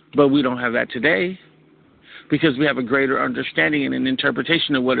 But we don't have that today because we have a greater understanding and an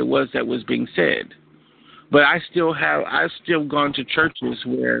interpretation of what it was that was being said. But I've still gone to churches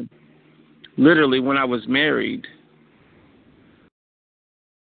where literally when I was married,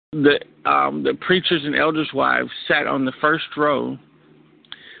 the preachers and elders' wives sat on the first row,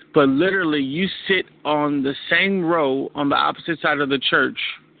 but literally you sit on the same row on the opposite side of the church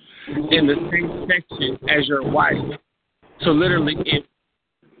in the same section as your wife. So literally, if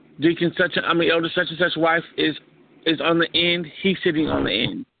elder such and such wife is on the end, he's sitting on the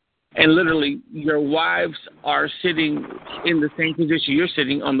end. And literally, your wives are sitting in the same position you're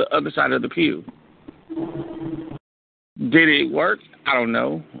sitting on the other side of the pew. Did it work? I don't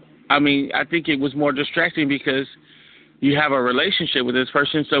know. I mean, I think it was more distracting because you have a relationship with this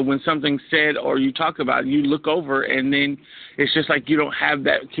person. So when something's said or you talk about it, you look over and then it's just like you don't have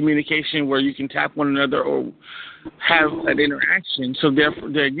that communication where you can tap one another or have that interaction. So therefore,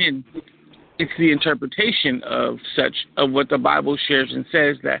 again, it's the interpretation of what the Bible shares and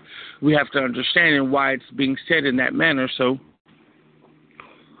says that we have to understand and why it's being said in that manner. So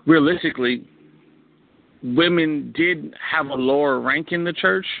realistically, women did have a lower rank in the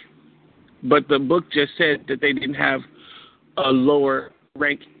church, but the book just said that they didn't have a lower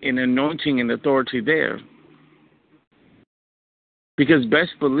rank in anointing and authority there. Because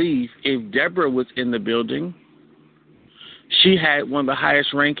best believe if Deborah was in the building, she had one of the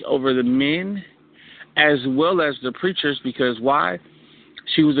highest rank over the men as well as the preachers. Because why?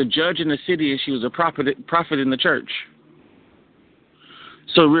 She was a judge in the city and she was a prophet in the church.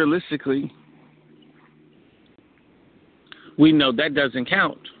 So realistically, we know that doesn't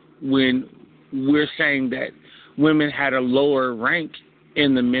count when we're saying that women had a lower rank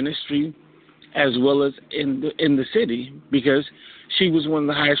in the ministry as well as in the city, because she was one of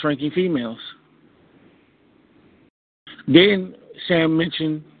the highest ranking females. Then Sam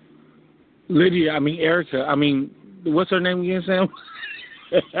mentioned Erica. What's her name again, Sam?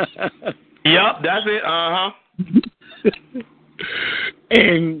 Yep, that's it. Uh-huh.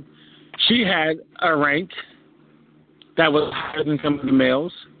 And she had a rank that was higher than some of the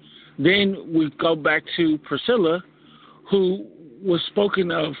males. Then we go back to Priscilla, who was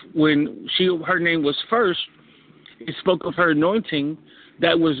spoken of when her name was first. It spoke of her anointing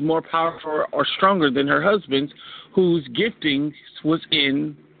that was more powerful or stronger than her husband's, whose gifting was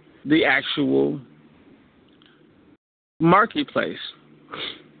in the actual marketplace.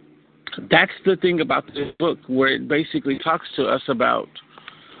 That's the thing about this book, where it basically talks to us about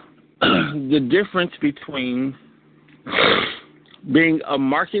the difference between being a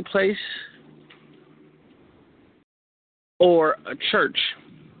marketplace or a church.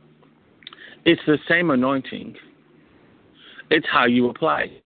 It's the same anointing. It's how you apply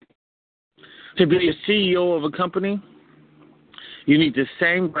it. To be a CEO of a company, you need the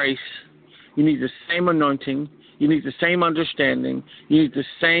same grace, you need the same anointing, you need the same understanding, you need the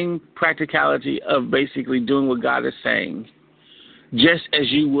same practicality of basically doing what God is saying, just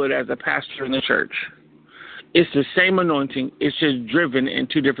as you would as a pastor in the church. It's the same anointing, it's just driven in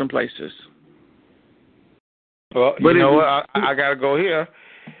two different places. Well, you know what? I got to go here.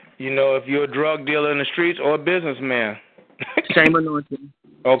 You know, if you're a drug dealer in the streets or a businessman. Same anointing.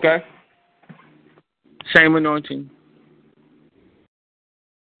 Okay. Same anointing.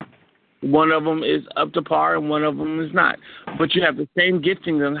 One of them is up to par and one of them is not. But you have the same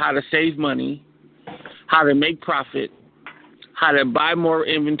gifting on how to save money, how to make profit, how to buy more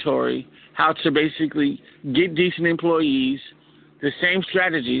inventory, how to basically get decent employees, the same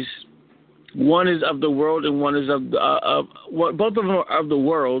strategies One is of the world and one is of both of them are of the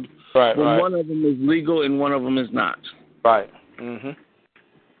world. Right, but right. One of them is legal and one of them is not. Right. Mhm.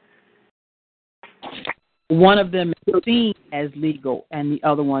 One of them is seen as legal and the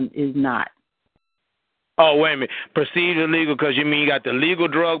other one is not. Oh, wait a minute. Perceived illegal because you mean you got the legal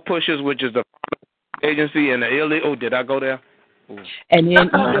drug pushers, which is the agency, and the illegal. Oh, did I go there? Ooh. And then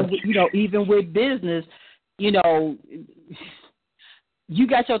even with business, you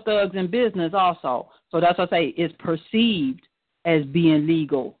got your thugs in business also. So that's what I say. It's perceived as being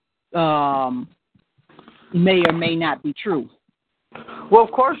legal. May or may not be true. Well,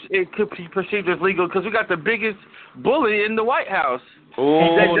 of course it could be perceived as legal because we got the biggest bully in the White House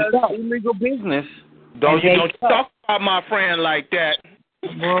that does illegal business. Don't talk about my friend like that.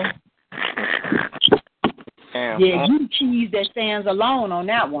 Well, yeah, you the cheese that stands alone on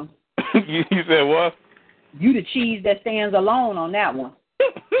that one. You said what? You the cheese that stands alone on that one.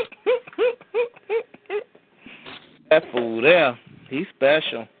 That fool there, he's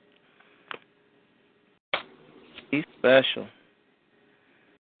special. He's special.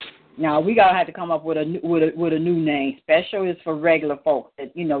 Now we gotta have to come up with a new name. Special is for regular folks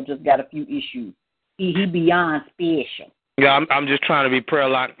that just got a few issues. He beyond special. Yeah, I'm just trying to be prayer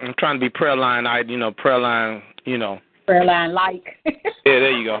line. I'm trying to be prayer line. Prayer line. Prayer line like. Yeah,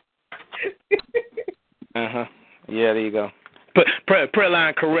 there you go. Yeah, there you go. Prayer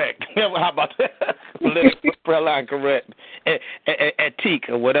line correct. How about that? Prayer line correct. Etique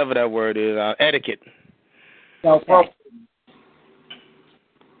or whatever that word is. Etiquette. Okay.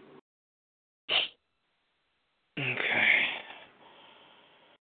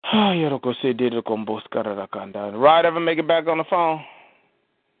 Rod ever make it back on the phone?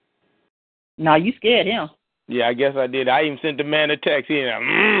 No, you scared him. Yeah, I guess I did. I even sent the man a text.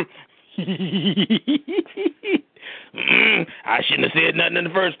 I shouldn't have said nothing in the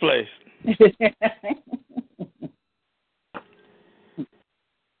first place.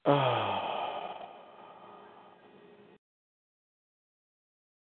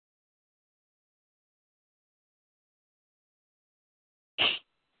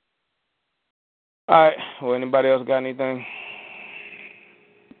 All right. Well, anybody else got anything?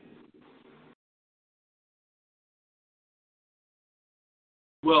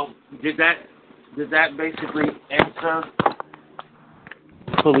 Well, did that basically answer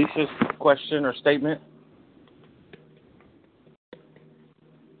Felicia's question or statement?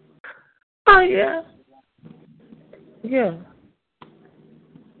 Oh yeah. Yeah.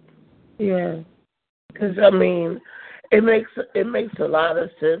 Yeah. Because it makes a lot of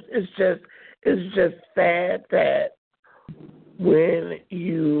sense. It's just sad that when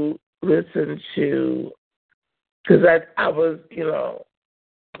you listen to, because I was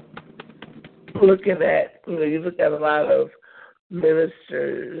looking at you look at a lot of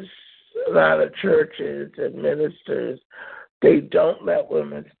ministers, a lot of churches and ministers, they don't let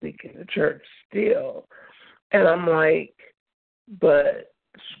women speak in the church still, and I'm like, but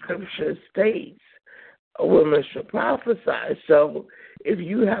Scripture states a woman should prophesy. So if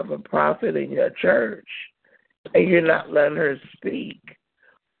you have a prophet in your church and you're not letting her speak,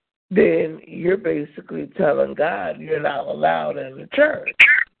 then you're basically telling God you're not allowed in the church.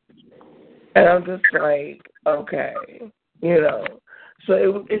 And I'm just like, okay, So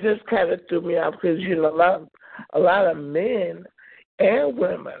it just kind of threw me off because a lot of men and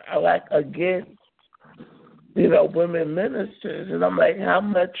women are like against women ministers, and I'm like, how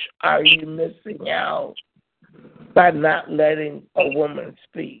much are you missing out by not letting a woman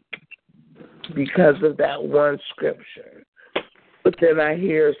speak because of that one scripture? But then I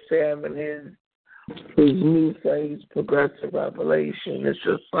hear Sam and his new phrase, progressive revelation. It's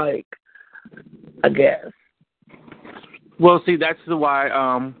just like, I guess. Well, see, that's why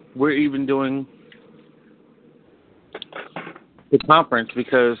we're even doing the conference,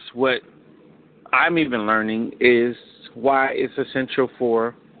 because what I'm even learning is why it's essential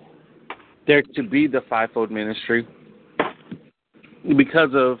for there to be the fivefold ministry,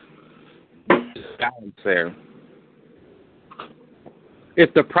 because of balance there.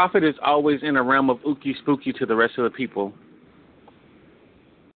 If the prophet is always in a realm of ookie spooky to the rest of the people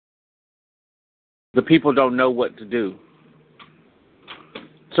don't know what to do.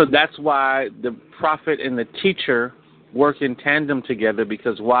 So that's why the prophet and the teacher work in tandem together,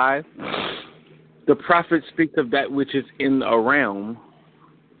 because why? The prophet speaks of that which is in a realm,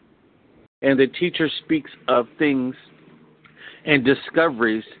 and the teacher speaks of things and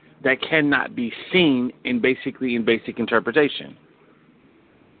discoveries that cannot be seen in basic interpretation.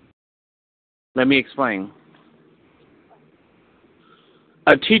 Let me explain.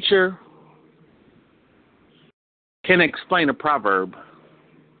 A teacher can explain a proverb,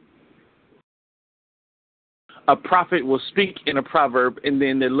 a prophet will speak in a proverb, and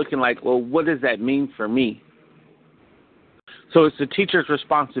then they're looking like, well, what does that mean for me? So it's the teacher's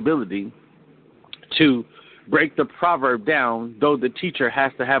responsibility to break the proverb down, though the teacher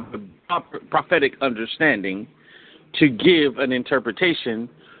has to have a prophetic understanding to give an interpretation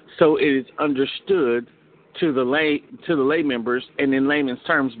so it is understood to the lay members and in layman's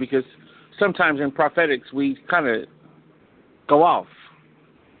terms, because sometimes in prophetics we kind of go off.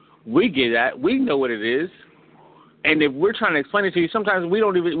 We get that. We know what it is. And if we're trying to explain it to you, sometimes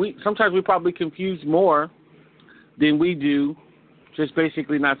sometimes we probably confuse more than we do just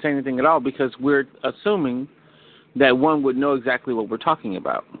basically not saying anything at all, because we're assuming that one would know exactly what we're talking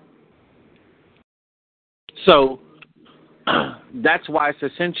about. So that's why it's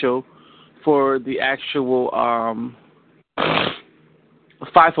essential for the actual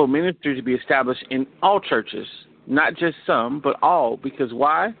fivefold ministry to be established in all churches, not just some, but all. Because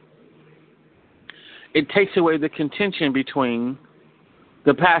why? It takes away the contention between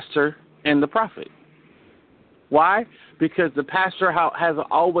the pastor and the prophet. Why? Because the pastor has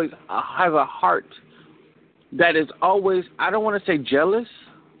a heart that is always, I don't want to say jealous,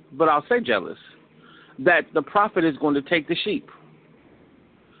 but I'll say jealous, that the prophet is going to take the sheep.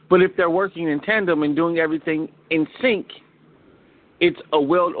 But if they're working in tandem and doing everything in sync, it's a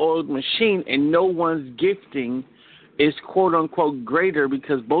well-oiled machine, and no one's gifting is quote-unquote greater,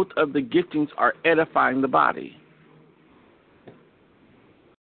 because both of the giftings are edifying the body.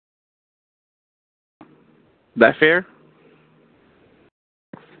 That fair?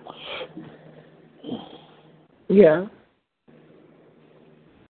 Yeah.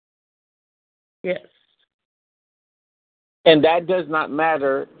 Yes. And that does not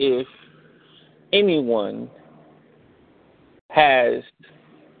matter if anyone has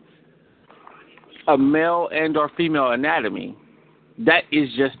a male and or female anatomy. That is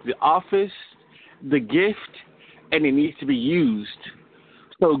just the office, the gift, and it needs to be used.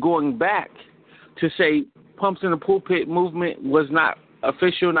 So going back to say pumps in the pulpit movement was not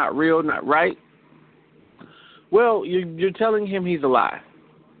official, not real, not right, well, you're telling him he's a lie.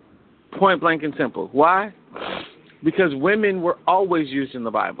 Point blank and simple. Why? Because women were always used in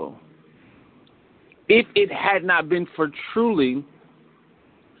the Bible. If it had not been for truly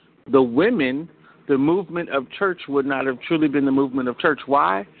the women, the movement of church would not have truly been the movement of church.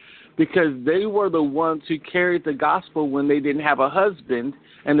 Why? Because they were the ones who carried the gospel when they didn't have a husband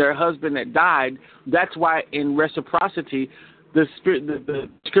and their husband had died. That's why in reciprocity, the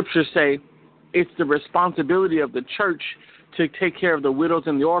scriptures say it's the responsibility of the church to take care of the widows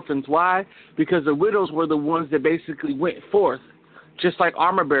and the orphans. Why? Because the widows were the ones that basically went forth, just like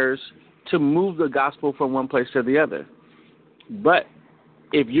armor bearers, to move the gospel from one place to the other. But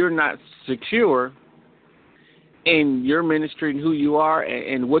if you're not secure in your ministry and who you are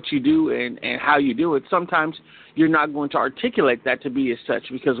and what you do and how you do it, sometimes you're not going to articulate that to be as such.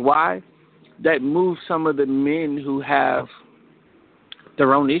 Because why? That moves some of the men who have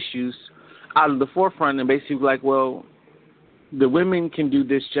their own issues out of the forefront and basically like, well, the women can do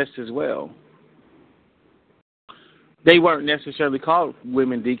this just as well. They weren't necessarily called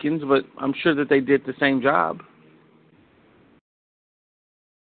women deacons, but I'm sure that they did the same job.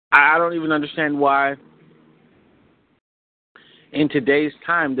 I don't even understand why in today's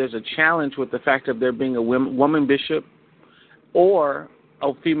time there's a challenge with the fact of there being a woman bishop or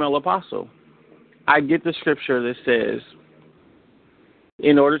a female apostle. I get the scripture that says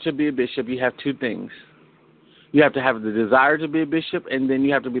in order to be a bishop, you have two things. You have to have the desire to be a bishop, and then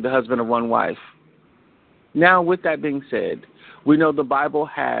you have to be the husband of one wife. Now, with that being said, we know the Bible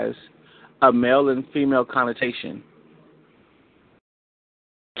has a male and female connotation.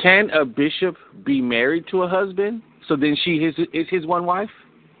 Can a bishop be married to a husband, so then she is his one wife?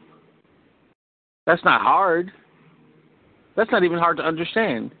 That's not hard. That's not even hard to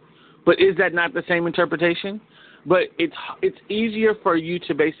understand. But is that not the same interpretation? But it's easier for you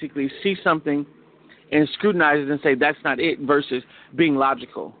to basically see something and scrutinize it and say that's not it versus being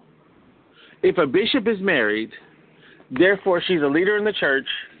logical. If a bishop is married, therefore she's a leader in the church,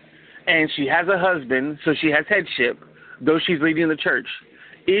 and she has a husband, so she has headship, though she's leading the church.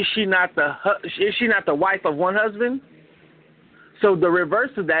 Is she not the wife of one husband? So the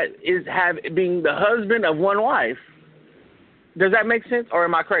reverse of that is being the husband of one wife. Does that make sense, or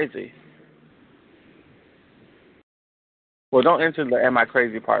am I crazy? Well, don't answer the "am I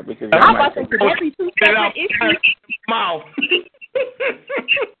crazy" part because I'm about to say that be two separate issues. Mouth.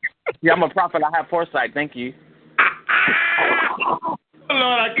 Yeah, I'm a prophet. I have foresight. Thank you. Oh,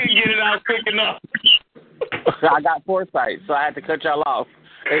 Lord, I couldn't get it out quick enough. I got foresight, so I had to cut y'all off.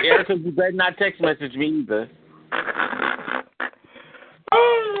 Hey, Erica, you better not text message me either.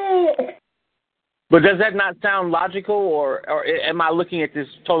 But does that not sound logical, or am I looking at this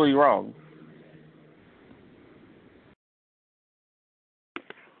totally wrong?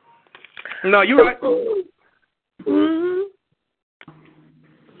 No, you're right.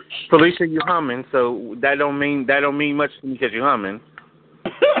 Felicia, you're humming, so that don't mean much to me because you're humming.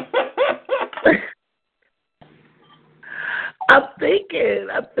 I'm thinking.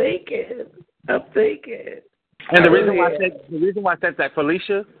 And the reason why I said that,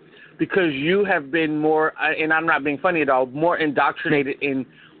 Felicia, because you have been more, and I'm not being funny at all, more indoctrinated in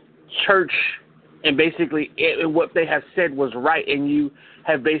church, and basically what they have said was right, and you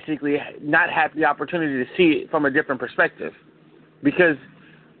have basically not had the opportunity to see it from a different perspective. Because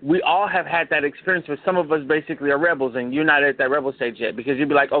we all have had that experience where some of us basically are rebels, and you're not at that rebel stage yet, because you'd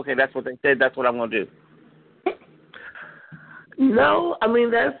be like, okay, that's what they said, that's what I'm going to do. No, I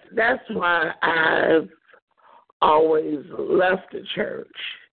mean, that's why I've always left the church,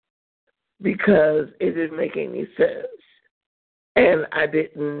 because it didn't make any sense. And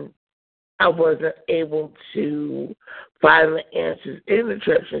I wasn't able to find the answers in the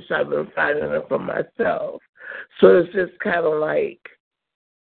church, and so I've been finding them for myself. So it's just kind of like,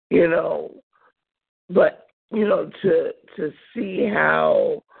 but, to see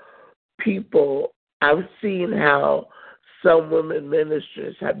how people, I've seen how some women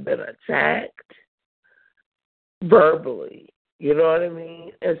ministers have been attacked verbally, you know what I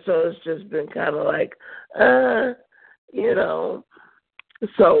mean? And so it's just been kind of like,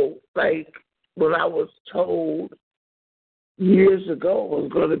 So, like, when I was told years ago I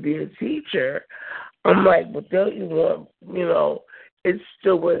was going to be a teacher, I'm like, but don't you want, it's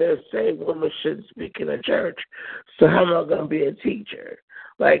still where they're saying women shouldn't speak in a church. So how am I going to be a teacher?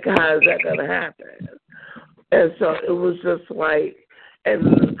 Like, how is that going to happen? And so it was just like,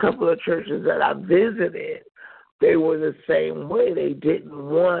 and a couple of churches that I visited, they were the same way. They didn't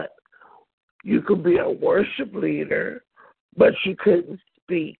want, you could be a worship leader, but you couldn't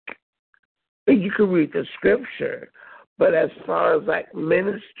speak. You could read the scripture, but as far as like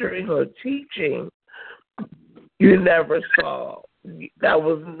ministering or teaching, you never saw. That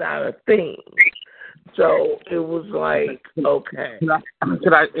was not a thing. So it was like, okay.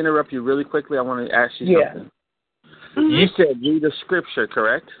 Could I interrupt you really quickly? I want to ask you something. Mm-hmm. You said read a scripture,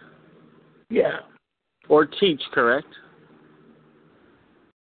 correct? Yeah. Or teach, correct?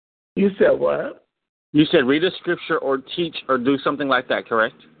 You said what? You said read a scripture or teach or do something like that,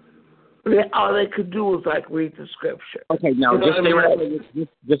 correct? All they could do was like read the scripture. Okay, now just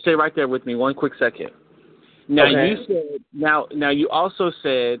stay right there with me 1 quick second. Now you said now you also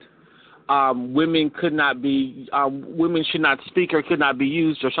said women could not be women should not speak or could not be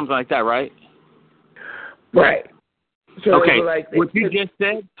used or something like that, right? Right. So okay, like what you just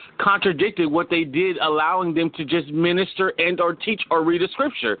said contradicted what they did, allowing them to just minister and or teach or read a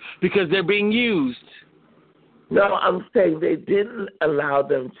scripture because they're being used. No, I'm saying they didn't allow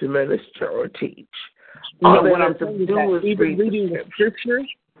them to minister or teach. No, what I'm saying is that even reading the scripture,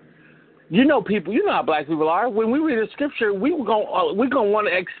 people, how black people are. When we read a scripture, we're gonna want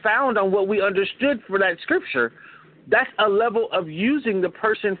to expound on what we understood for that scripture. That's a level of using the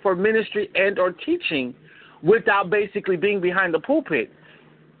person for ministry and or teaching, without basically being behind the pulpit.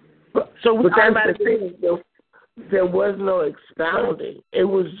 So we automatically there was no expounding. It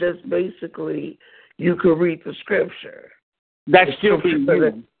was just basically you could read the scripture. That's still being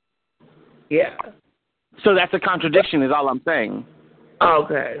used. Yeah. So that's a contradiction, is all I'm saying.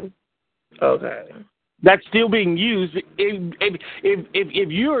 Okay. That's still being used. If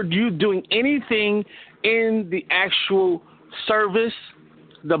you're doing anything in the actual service,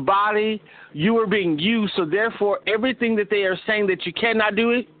 the body, you are being used. So therefore, everything that they are saying that you cannot do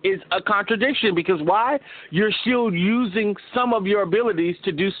it is a contradiction. Because why? You're still using some of your abilities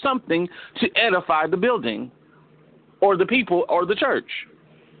to do something to edify the building or the people or the church.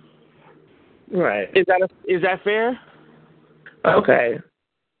 Right. Is that fair? Okay.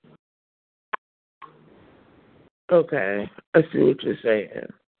 I see what you're saying.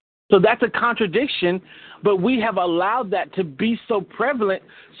 So that's a contradiction, but we have allowed that to be so prevalent,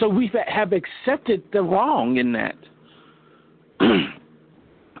 so we have accepted the wrong in that.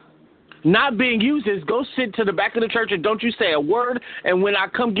 Not being used is go sit to the back of the church and don't you say a word, and when I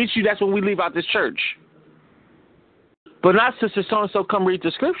come get you, that's when we leave out this church. But not Sister So-and-so come read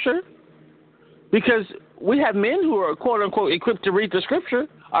the scripture, because we have men who are, quote-unquote, equipped to read the scripture,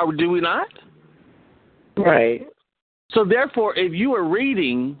 or do we not? Right. So therefore, if you are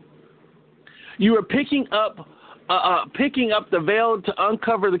reading, you are picking up the veil to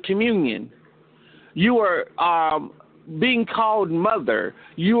uncover the communion. You are being called mother.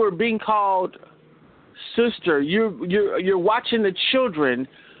 You are being called sister. You're watching the children.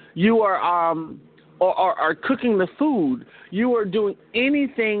 You are or are cooking the food, you are doing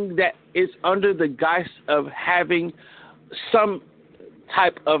anything that is under the guise of having some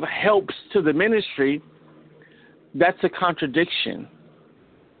type of helps to the ministry, that's a contradiction.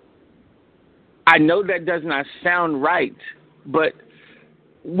 I know that does not sound right, but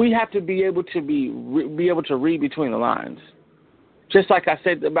we have to be able to be able to read between the lines. Just like I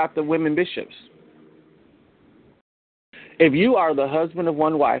said about the women bishops. If you are the husband of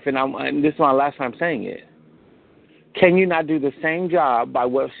one wife, and this is my last time saying it, can you not do the same job by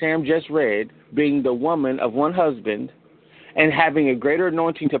what Sam just read, being the woman of one husband and having a greater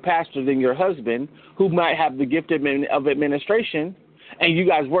anointing to pastor than your husband, who might have the gift of administration, and you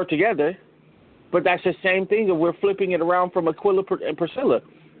guys work together? But that's the same thing if we're flipping it around from Aquila and Priscilla.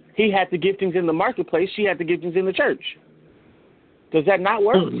 He had the giftings in the marketplace. She had the giftings in the church. Does that not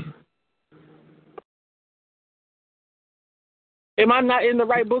work? Am I not in the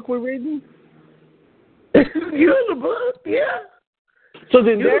right book we're reading? You're in the book, yeah. So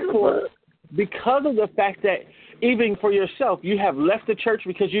then, therefore, because of the fact that even for yourself, you have left the church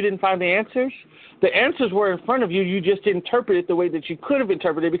because you didn't find the answers were in front of you. You just interpreted it the way that you could have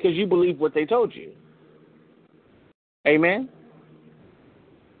interpreted it because you believed what they told you. Amen?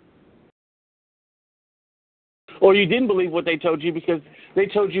 Or you didn't believe what they told you because they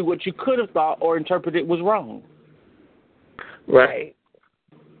told you what you could have thought or interpreted was wrong. Right.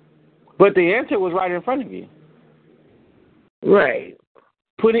 But the answer was right in front of you. Right.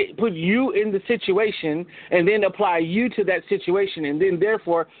 Put you in the situation and then apply you to that situation, and then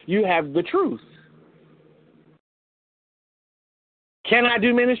therefore you have the truth. Can I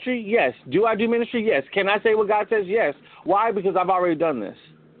do ministry? Yes. Do I do ministry? Yes. Can I say what God says? Yes. Why? Because I've already done this.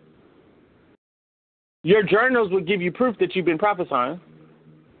 Your journals will give you proof that you've been prophesying.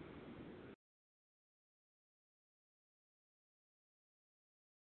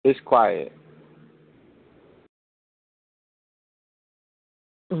 It's quiet.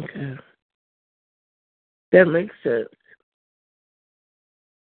 Okay. That makes sense.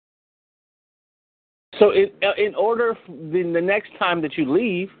 So in order, then the next time that you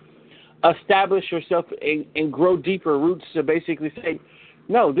leave, establish yourself and grow deeper roots to basically say,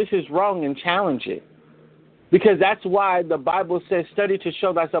 no, this is wrong, and challenge it. Because that's why the Bible says, study to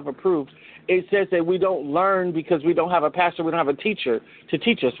show thyself approved. It says that we don't learn because we don't have a pastor, we don't have a teacher to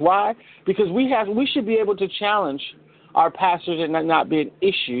teach us. Why? Because we should be able to challenge our pastors and not be an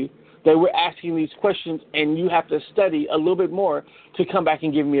issue that we're asking these questions, and you have to study a little bit more to come back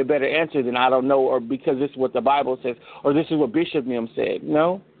and give me a better answer than I don't know, or because this is what the Bible says, or this is what Bishop Nim said.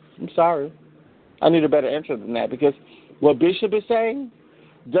 No, I'm sorry. I need a better answer than that, because what Bishop is saying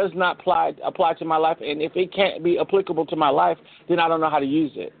does not apply to my life, and if it can't be applicable to my life, then I don't know how to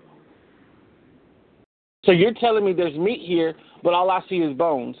use it. So you're telling me there's meat here, but all I see is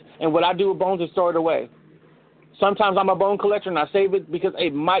bones, and what I do with bones is throw it away. Sometimes I'm a bone collector and I save it because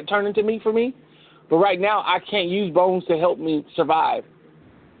it might turn into meat for me, but right now I can't use bones to help me survive.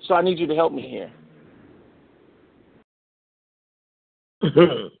 So I need you to help me here.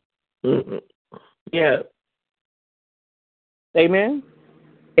 Yeah. Amen?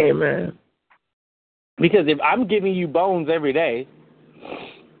 Amen. Because if I'm giving you bones every day,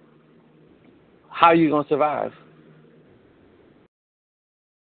 how are you going to survive?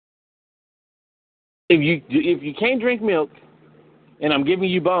 If you can't drink milk and I'm giving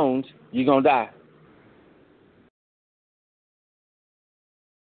you bones, you're going to die.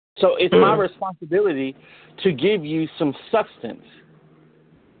 So it's my responsibility to give you some substance.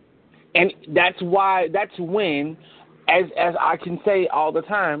 And that's when, as I can say all the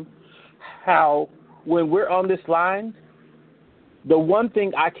time, how when we're on this line, the one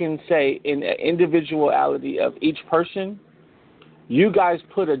thing I can say in the individuality of each person, you guys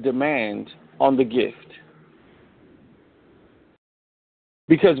put a demand on the gift.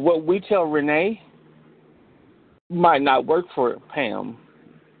 Because what we tell Renee might not work for Pam.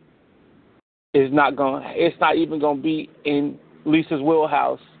 It's not even going to be in Lisa's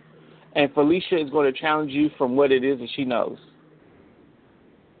wheelhouse. And Felicia is going to challenge you from what it is that she knows.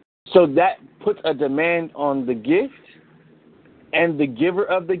 So that puts a demand on the gift and the giver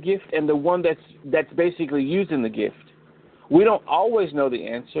of the gift and the one that's basically using the gift. We don't always know the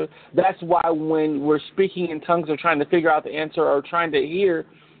answer. That's why when we're speaking in tongues or trying to figure out the answer or trying to hear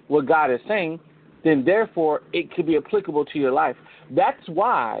what God is saying, then therefore it could be applicable to your life. That's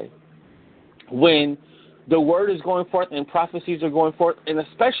why when the word is going forth and prophecies are going forth, and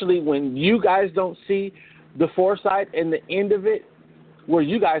especially when you guys don't see the foresight and the end of it, where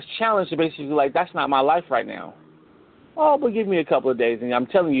you guys challenge it basically like, that's not my life right now. Oh, but give me a couple of days, and I'm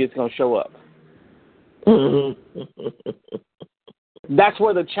telling you it's going to show up. That's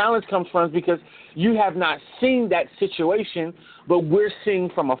where the challenge comes from, because you have not seen that situation, but we're seeing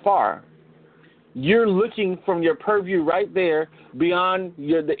from afar. You're looking from your purview right there beyond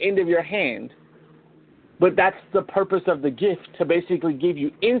the end of your hand. But that's the purpose of the gift, to basically give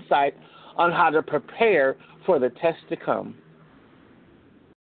you insight on how to prepare for the test to come.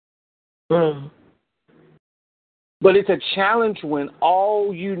 But it's a challenge when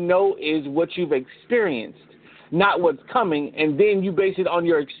all you know is what you've experienced, not what's coming, and then you base it on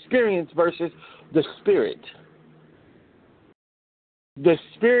your experience versus the Spirit. The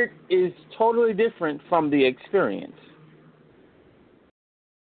Spirit is totally different from the experience.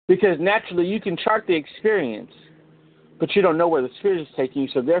 Because naturally you can chart the experience, but you don't know where the Spirit is taking you.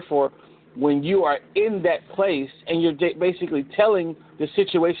 So therefore, when you are in that place and you're basically telling the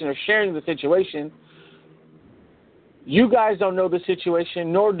situation or sharing the situation, you guys don't know the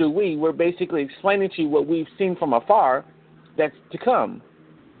situation, nor do we. We're basically explaining to you what we've seen from afar that's to come.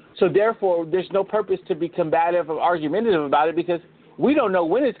 So therefore, there's no purpose to be combative or argumentative about it, because we don't know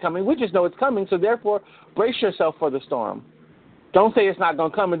when it's coming. We just know it's coming. So therefore, brace yourself for the storm. Don't say it's not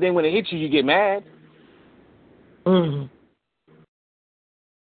going to come, and then when it hits you, you get mad. And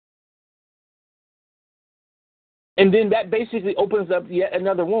then that basically opens up yet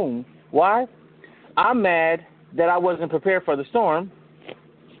another wound. Why? I'm mad that I wasn't prepared for the storm.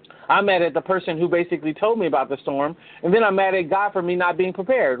 I'm mad at the person who basically told me about the storm, and then I'm mad at God for me not being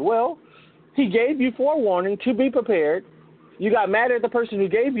prepared. Well, He gave you forewarning to be prepared. You got mad at the person who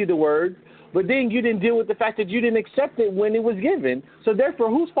gave you the word, but then you didn't deal with the fact that you didn't accept it when it was given. So therefore,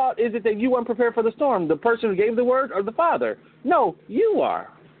 whose fault is it that you weren't prepared for the storm? The person who gave the word or the Father? No, you are.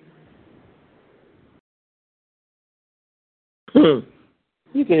 You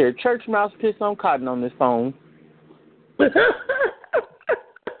can hear church mouse piss on cotton on this phone. I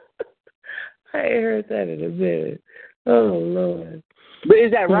ain't heard that in a minute. Oh, Lord. But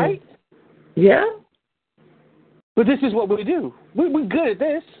is that right? Yeah. But this is what we do. We're good at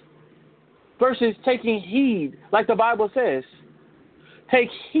this. Versus taking heed, like the Bible says. Take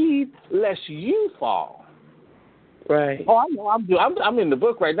heed lest you fall. Right. Oh, I know. I'm in the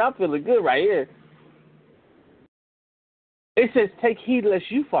book right now. I'm feeling good right here. It says, take heed lest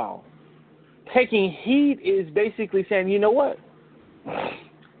you fall. Taking heed is basically saying, you know what?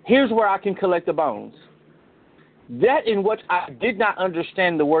 Here's where I can collect the bones. That in what I did not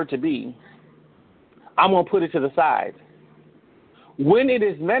understand the word to be, I'm going to put it to the side. When it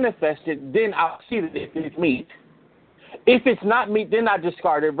is manifested, then I'll see that if it's meat. If it's not meat, then I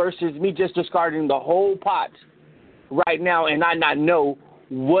discard it, versus me just discarding the whole pot right now and I not know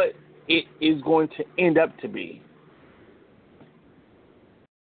what it is going to end up to be.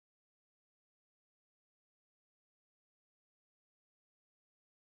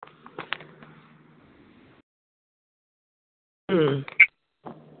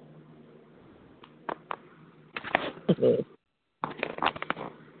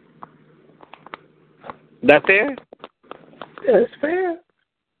 That fair? That's fair.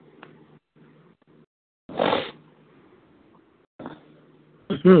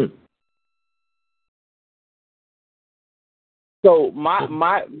 So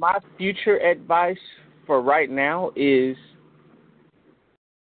my future advice for right now is,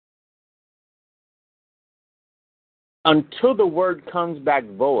 until the word comes back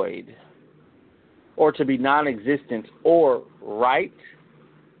void, or to be non-existent, or right,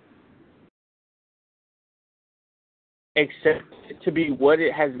 accept it to be what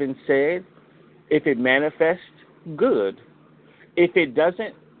it has been said. If it manifests, good. If it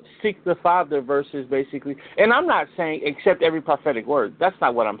doesn't, seek the Father versus basically, and I'm not saying accept every prophetic word. That's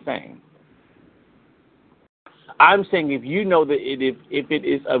not what I'm saying. I'm saying if you know that if it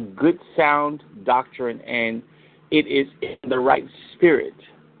is of good sound doctrine and it is in the right spirit,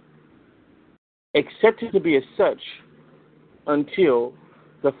 accept it to be as such until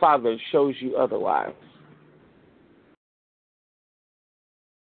the Father shows you otherwise.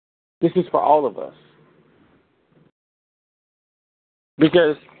 This is for all of us.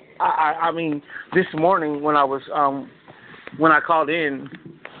 Because I mean, this morning when I was when I called in,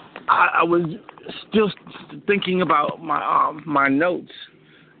 I was still thinking about my notes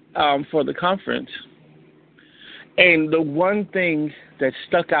for the conference, and the one thing that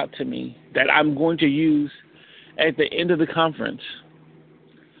stuck out to me that I'm going to use at the end of the conference,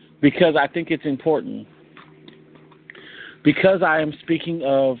 because I think it's important, because I am speaking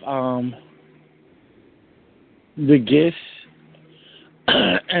of the gifts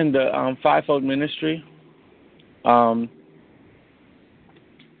and the fivefold ministry.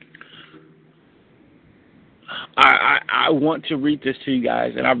 I want to read this to you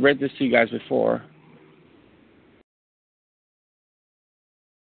guys, and I've read this to you guys before.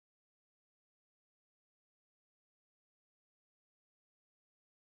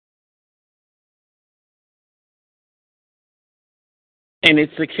 And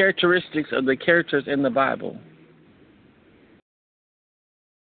it's the characteristics of the characters in the Bible.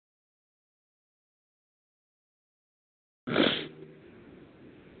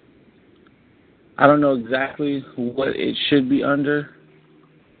 I don't know exactly what it should be under,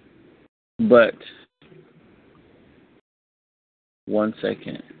 but one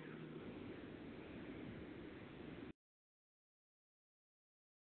second.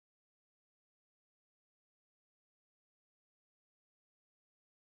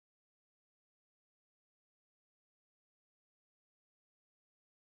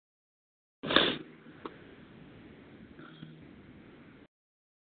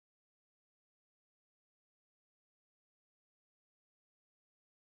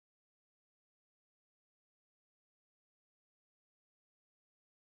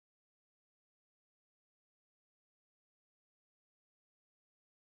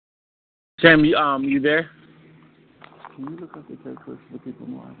 Sam, you there? Can you look up the characteristics of people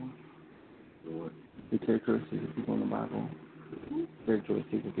in the Bible? The characteristics of people in the Bible.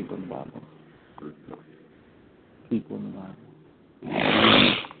 Characteristics of people in the Bible. People in the Bible.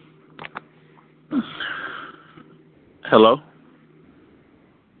 Hello?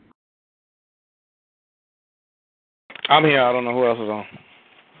 I'm here. I don't know who else is on.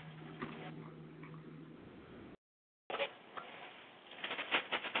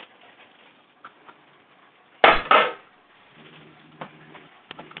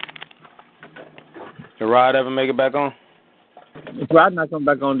 Did Rod ever make it back on? Rod not coming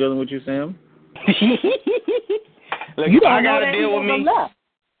back on dealing with you, Sam. Look, You don't I know gotta that deal he with ever me. left.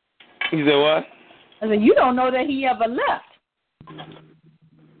 You said what? I said, you don't know that he ever left.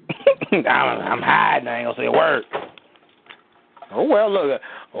 I'm hiding. I ain't gonna say a word. Oh well, look.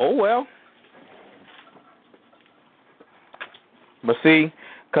 Oh well. But see,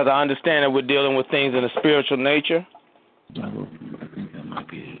 because I understand that we're dealing with things in a spiritual nature. I think that might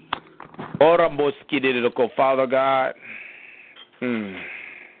be it. Father God.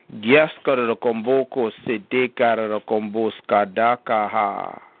 Yes, God, komboko sedeka komboska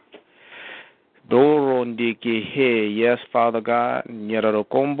dakaha. Yes, Father God.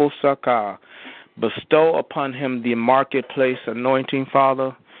 Bestow upon him the marketplace anointing,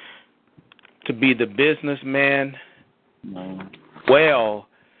 Father, to be the businessman, well,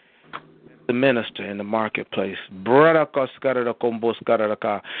 the minister in the marketplace. For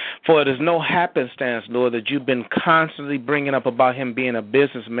it is no happenstance, Lord, that you've been constantly bringing up about him being a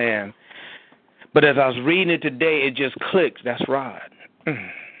businessman. But as I was reading it today, it just clicked. That's right.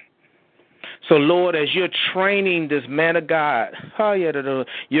 So, Lord, as you're training this man of God,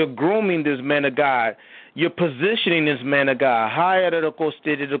 you're grooming this man of God, you're positioning this man of God,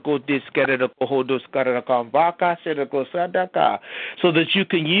 so that you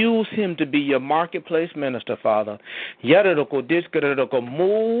can use him to be your marketplace minister, Father.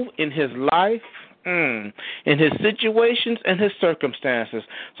 Move in his life, in his situations and his circumstances,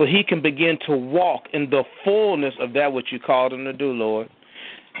 so he can begin to walk in the fullness of that which you called him to do, Lord.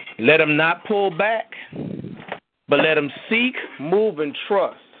 Let him not pull back, but let him seek, move, and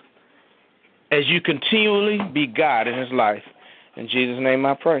trust as you continually be God in his life. In Jesus' name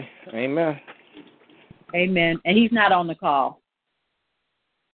I pray. Amen. Amen. And he's not on the call.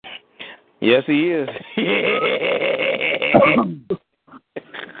 Yes, he is.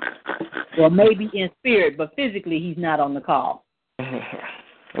 Well, maybe in spirit, but physically he's not on the call.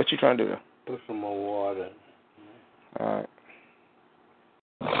 What you trying to do? Put some more water. All right.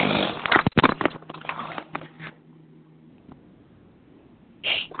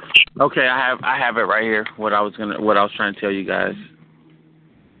 Okay, I have it right here. What I was trying to tell you guys.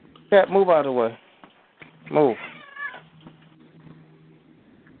 Yeah, move out of the way. Move.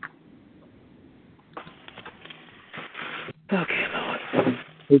 Okay, Lord.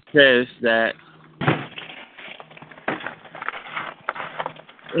 It says that,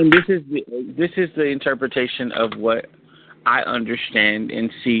 and this is the interpretation of what I understand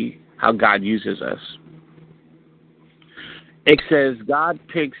and see how God uses us. It says God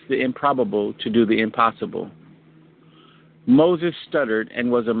picks the improbable to do the impossible. Moses stuttered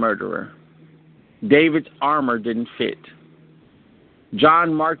and was a murderer. David's armor didn't fit.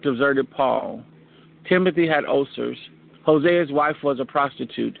 John Mark deserted Paul. Timothy had ulcers. Hosea's wife was a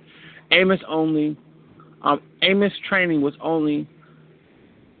prostitute. Amos training was only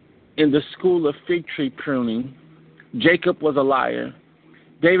in the school of fig tree pruning. Jacob was a liar.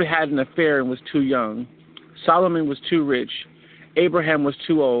 David had an affair and was too young. Solomon was too rich. Abraham was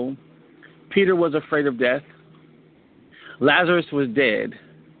too old. Peter was afraid of death. Lazarus was dead.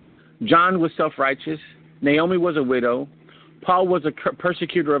 John was self-righteous. Naomi was a widow. Paul was a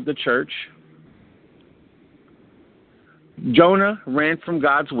persecutor of the church. Jonah ran from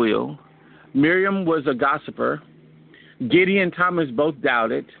God's will. Miriam was a gossiper. Gideon and Thomas both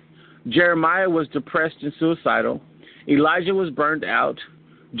doubted. Jeremiah was depressed and suicidal. Elijah was burned out.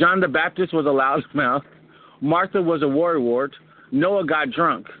 John the Baptist was a loudmouth. Martha was a worrywart. Noah got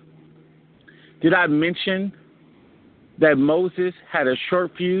drunk. Did I mention that Moses had a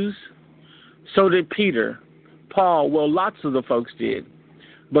short fuse? So did Peter, Paul, well, lots of the folks did.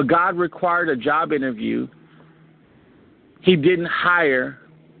 But God required a job interview. He didn't hire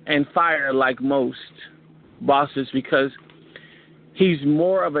and fire like most bosses because he's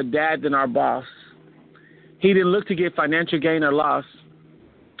more of a dad than our boss. He didn't look to get financial gain or loss.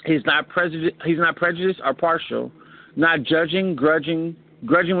 He's not prejudiced or partial, not judging,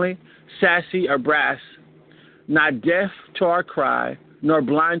 grudgingly, sassy or brass, not deaf to our cry, nor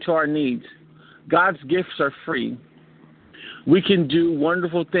blind to our needs. God's gifts are free. We can do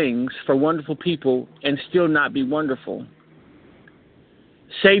wonderful things for wonderful people and still not be wonderful.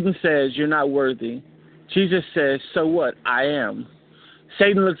 Satan says, you're not worthy. Jesus says, so what? I am.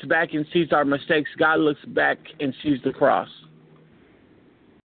 Satan looks back and sees our mistakes. God looks back and sees the cross.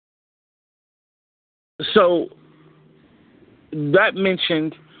 So that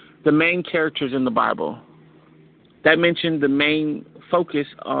mentioned the main characters in the Bible. That mentioned the main focus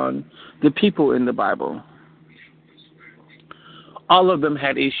on the people in the Bible. All of them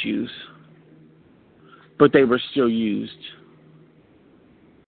had issues, but they were still used.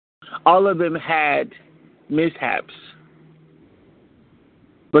 All of them had mishaps,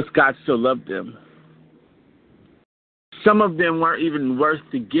 but God still loved them. Some of them weren't even worth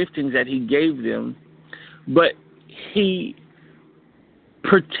the giftings that he gave them, but he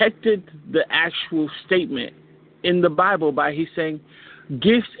protected the actual statement in the Bible by he saying,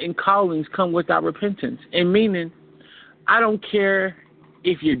 gifts and callings come without repentance. And meaning, I don't care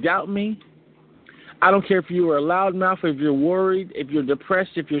if you doubt me. I don't care if you are a loudmouth, if you're worried, if you're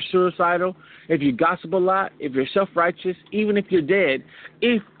depressed, if you're suicidal, if you gossip a lot, if you're self-righteous, even if you're dead.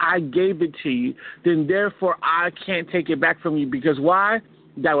 If I gave it to you, then therefore I can't take it back from you. Because why?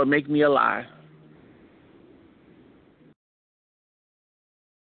 That would make me a lie.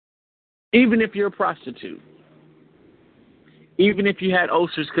 Even if you're a prostitute. Even if you had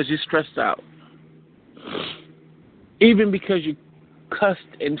ulcers because you're stressed out. Even because you cussed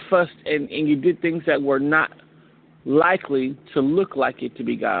and fussed and you did things that were not likely to look like it to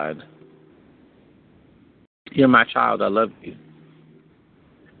be God. You're my child. I love you.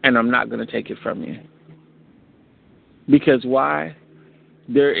 And I'm not going to take it from you. Because why?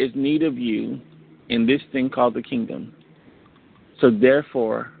 There is need of you in this thing called the kingdom. So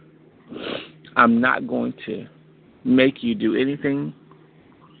therefore, I'm not going to make you do anything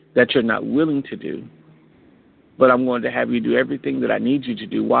that you're not willing to do. But I'm going to have you do everything that I need you to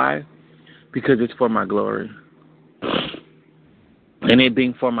do. Why? Because it's for my glory. And it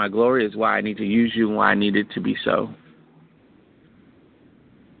being for my glory is why I need to use you and why I need it to be so.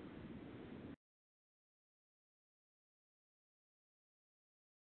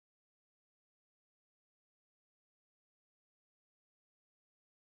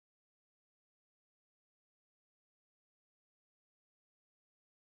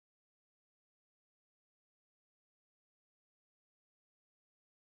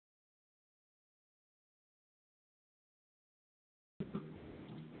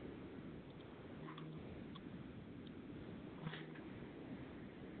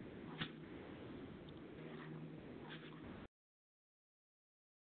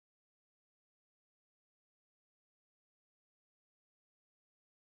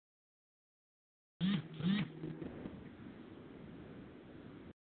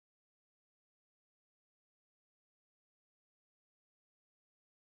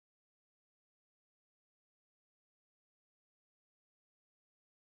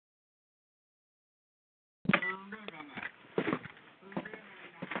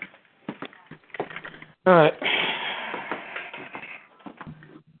 All right.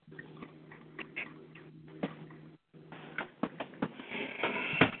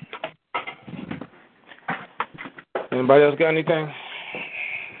 Anybody else got anything?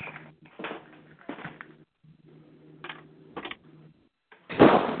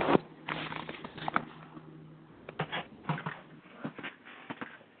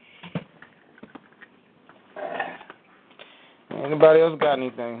 Anybody else got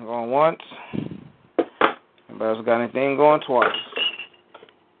anything? Going once? Anybody else got anything going twice?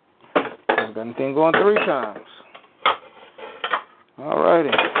 Anybody else got anything going 3 times? All righty.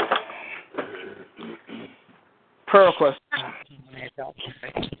 Prayer question.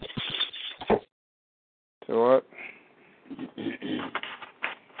 So what?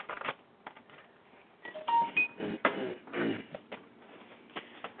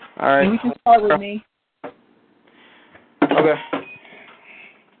 All right. And we can start with me. Okay.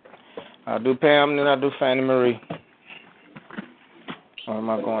 I'll do Pam, then I'll do Fannie Marie. Or am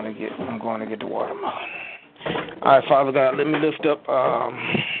I going to get? I'm going to get the watermelon. All right, Father God, let me lift up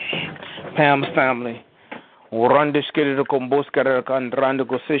Pam's family. Rande skere ko boskara kan rande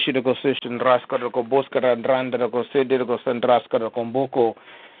ko seshi de ko session raskara ko boskara rande ko sede ko sandraskara ko boko.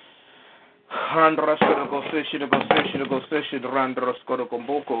 Randraskara ko seshi de ko seshi rande raskara ko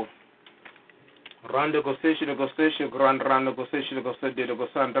boko. Rande ko seshi grand rande ko seshi ko sede ko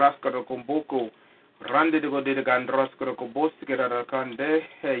sandraskara ko boko. Rande de ko de gandraskara ko boskara kan de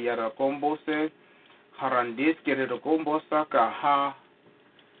he yara kombose. Harandis kere de kombosa ka ha.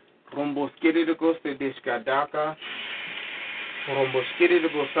 Rombos kiri de go se deskadaka. Rombos kiri de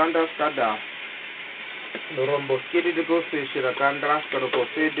go sandas kada. Rombos kiri de go se shirakandras kada go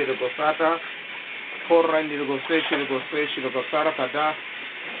se de go sata. Korandi de go se go sarakada.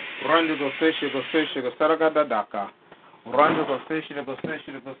 Randi go se go sarakada daka. Randi go se go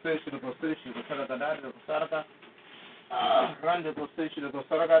sarakada go saraka. Randi go se go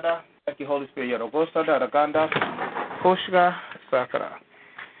sarakada. Thank you, Holy Spirit. Yaro go sada rakanda. Koshga sakara.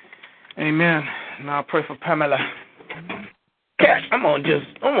 Amen. Now I pray for Pamela. Cash, I'm on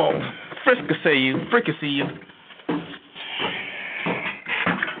fricassee you.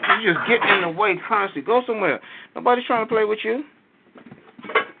 You just get in the way constantly. Go somewhere. Nobody's trying to play with you.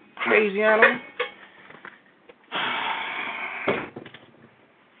 Crazy animal.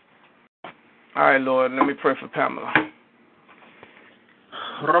 All right, Lord, let me pray for Pamela.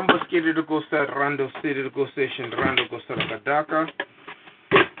 Rumbo skiddy to go set, Rando city to go station, Rando go set Kadaka.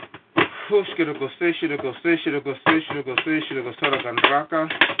 Hushka go station to go Saragandraka.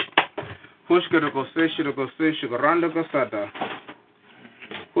 Hushka go station, Rando go Sada.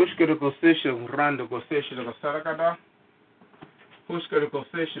 Hushka go station, Rando go station to go Saragada. Hushka go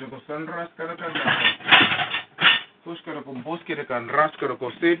station to go Sandras Karakada. Hushka go Boski to Gandraska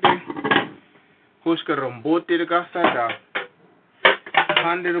go City. Hushka Romboti to Gasada.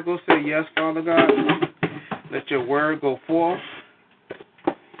 Hande to go say, yes, Father God. Let your word go forth.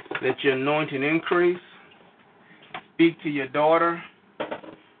 Let your anointing increase. Speak to your daughter.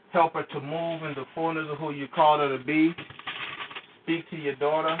 Help her to move in the fullness of who you called her to be. Speak to your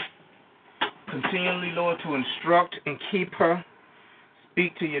daughter. Continually, Lord, to instruct and keep her.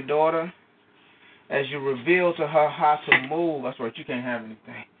 Speak to your daughter as you reveal to her how to move. That's right, you can't have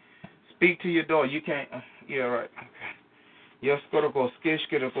anything. Speak to your daughter. You can't. Yeah, right. Okay. Yes, go to go skish,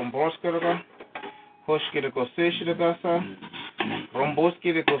 get a comboskaraga. Hush, get a go fish, the gasa.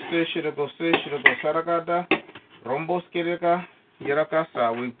 Romboski, the go fish, the go saragada. Romboskirika,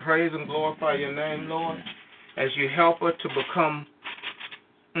 Yarakasa. We praise and glorify your name, Lord, as you help her to become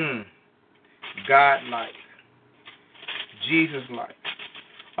God-like, Jesus-like,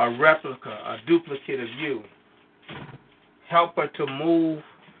 a replica, a duplicate of you. Help her to move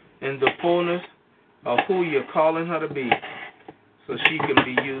in the fullness of who you're calling her to be, so she can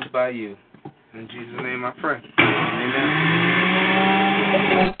be used by you. In Jesus' name I pray. Amen.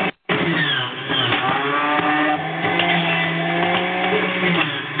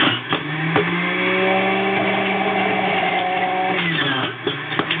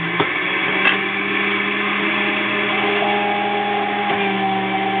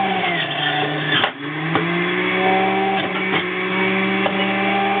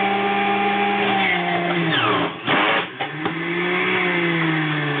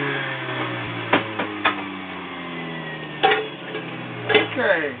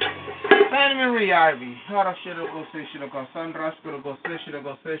 Ivy. Hara should go say should go Sandra should go say should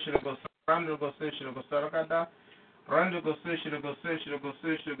go say should go Randall go say should go Sarakada. Randall go say should go say should go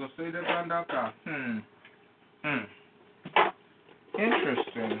say should go say the Gandaka.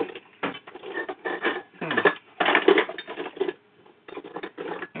 Interesting.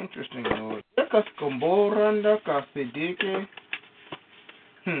 Interesting, Lord. Yakas Komboranda Kasidike.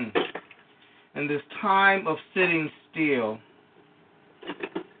 In this time of sitting still.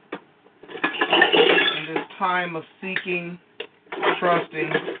 Time of seeking,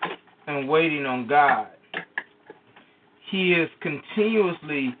 trusting, and waiting on God. He is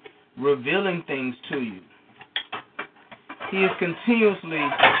continuously revealing things to you. He is continuously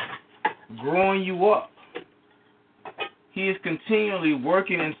growing you up. He is continually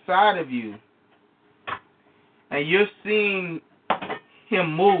working inside of you. And you're seeing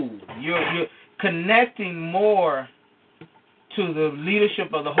him move. You're connecting more to the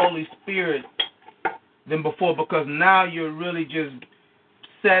leadership of the Holy Spirit than before, because now you're really just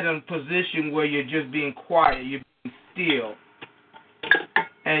set in a position where you're just being quiet, you're being still,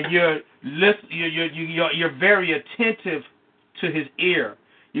 and you're very attentive to his ear.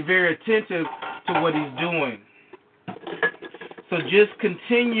 You're very attentive to what he's doing. So just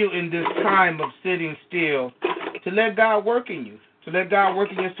continue in this time of sitting still to let God work in you, to let God work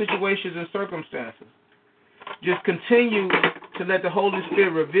in your situations and circumstances. Just continue to let the Holy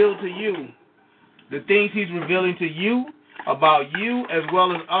Spirit reveal to you the things he's revealing to you about you as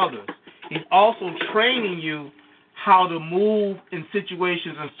well as others. He's also training you how to move in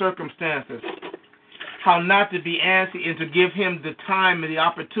situations and circumstances, how not to be antsy and to give him the time and the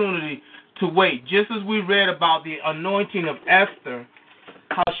opportunity to wait. Just as we read about the anointing of Esther,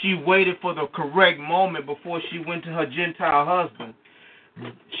 how she waited for the correct moment before she went to her Gentile husband.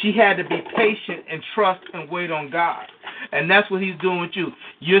 She had to be patient and trust and wait on God. And that's what he's doing with you.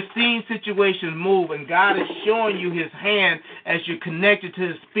 You're seeing situations move, and God is showing you his hand as you're connected to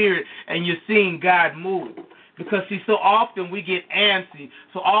his spirit, and you're seeing God move. Because, see, so often we get antsy,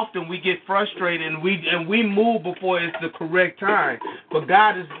 so often we get frustrated, and we move before it's the correct time. But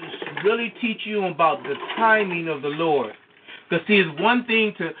God is really teaching you about the timing of the Lord. Because, see, it's one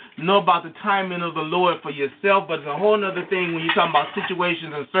thing to know about the timing of the Lord for yourself, but it's a whole other thing when you're talking about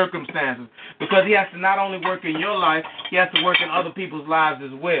situations and circumstances. Because he has to not only work in your life, he has to work in other people's lives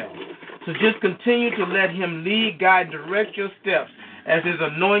as well. So just continue to let him lead, guide, and direct your steps as his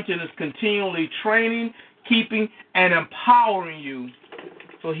anointing is continually training, keeping, and empowering you.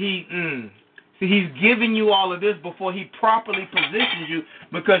 So he's giving you all of this before he properly positions you,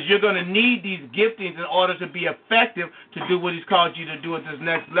 because you're going to need these giftings in order to be effective to do what he's called you to do at this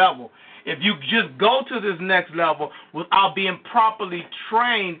next level. If you just go to this next level without being properly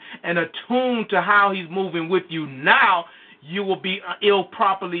trained and attuned to how he's moving with you now, you will be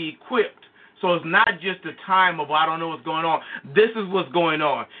properly equipped. So it's not just a time of, I don't know what's going on. This is what's going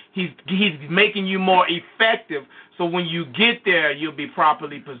on. He's making you more effective, so when you get there, you'll be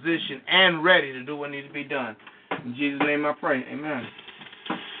properly positioned and ready to do what needs to be done. In Jesus' name I pray. Amen.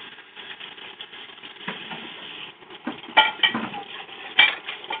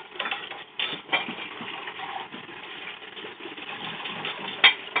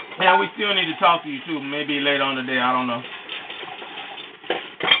 Yeah, we still need to talk to you, too. Maybe later on today. I don't know.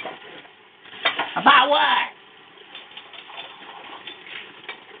 About what?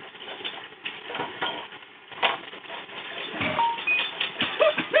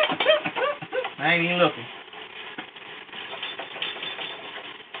 I ain't even looking.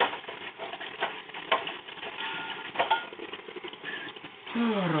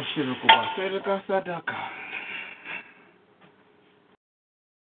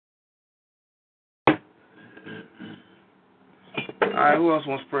 All right, who else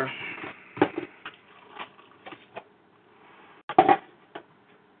wants prayer?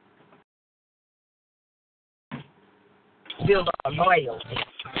 Build our loyalty.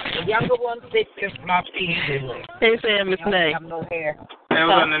 The younger one sits just my feet. Hey, Sam, Miss Nay. I have no hair.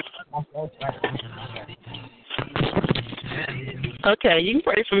 Okay, you can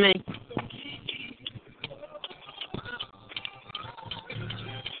pray for me.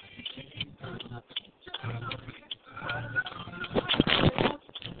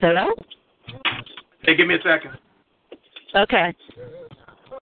 Hello? Hey, give me a second. Okay.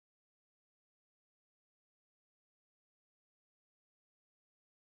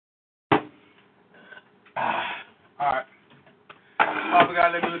 All right. Father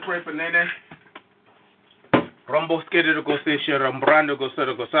God, let me pray for Nene. Rombo skede go session, Rambrando go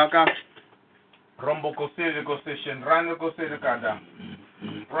sede go saka. Rombo go sede go session, Rando go sede kada.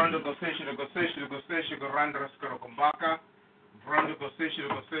 Brando go session, go Randra skoro kumbaka. Brando go session,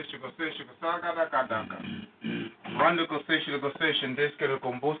 go saka da kada. Brando go session, deskero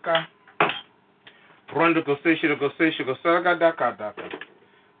kumbuska. Brando go session, go saka da kada.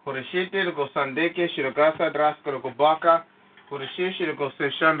 Horeshite go sandeke shirogasa draskoro go baka. Horeshe go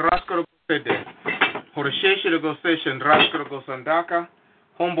session raskoro go sede. Horeshe go session raskoro go sandaka.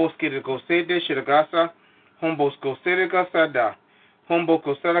 Hombos kid go sede shirogasa. Hombos go sede gasa da. Hombo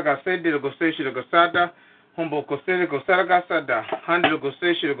go saraga sede go session go sada. Hombo go sede go saraga sada. Handle go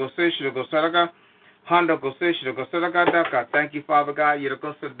session go saraga. Handle go session go saraga daka. Thank you, Father God. You're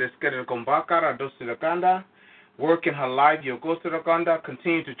go sede deskere go baka ra dosile kanda. Work in her life, you'll go to the Ganda,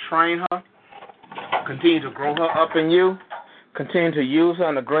 continue to train her, continue to grow her up in you, continue to use her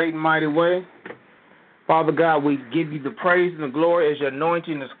in a great and mighty way. Father God, we give you the praise and the glory as your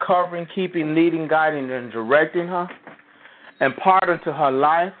anointing is covering, keeping, leading, guiding, and directing her. Impart into her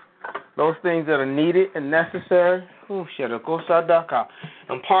life those things that are needed and necessary. Impart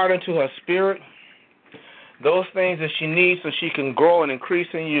into her spirit those things that she needs so she can grow and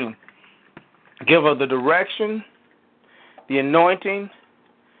increase in you. Give her the direction, the anointing,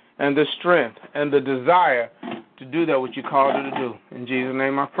 and the strength, and the desire to do that which you called her to do. In Jesus'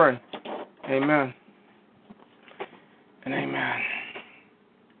 name I pray. Amen. And amen.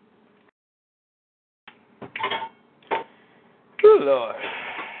 Good Lord.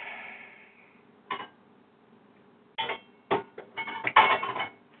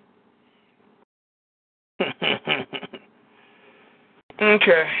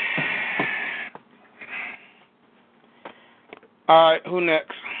 Okay. All right, who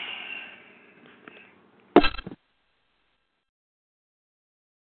next?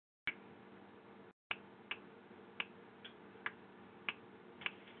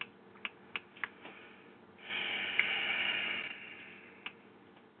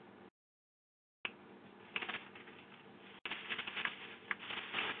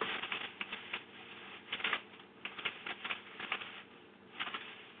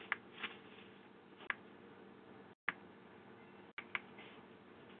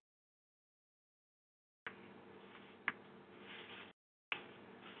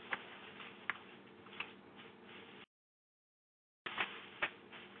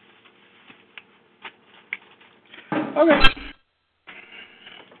 Okay.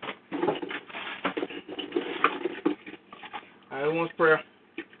 All right, who wants prayer?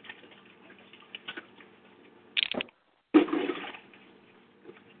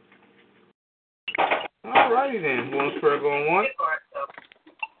 All righty then. Who wants prayer going once?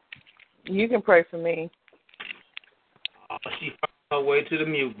 You can pray for me. She found her way to the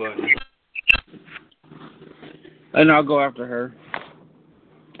mute button. And I'll go after her.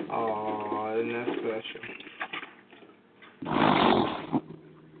 Oh, isn't that special?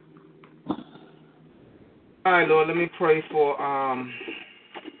 All right, Lord, let me pray for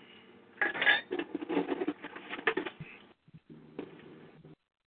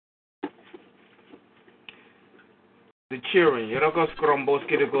the children. Yerogos Grombos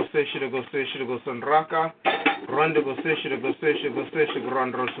Kidego Seshigo Sanraka, Rondigo Seshigo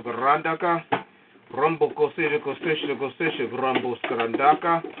Grandros Grandaka, Rombo Cosirigo Seshigo Grambos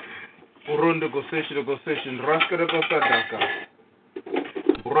Grandaka, Urundigo Seshigo Raskarigo Sadaka,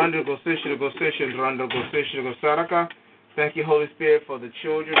 Randigo Seshigo Randigo Seshigo Saraka. Thank you, Holy Spirit, for the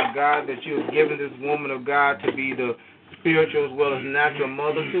children of God that you have given this woman of God to be the spiritual as well as natural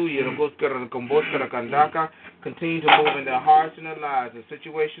mother to. Continue to move in their hearts and their lives, their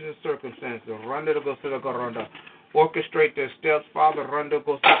situations and circumstances. Orchestrate their steps, Father.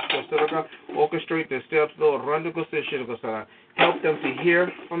 Orchestrate their steps, Lord. Help them to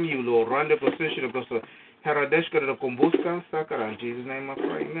hear from you, Lord. In Jesus' name I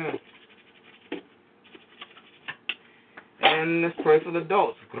pray, amen. And let's pray for the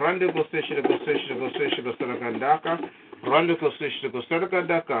adults. Grande Gosisha Gosandaka, Grande Gosisha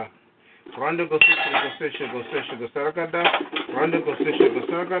Gosandaka, Grande Gosisha Gosandaka, Grande Gosisha Gosandaka, Grande Gosisha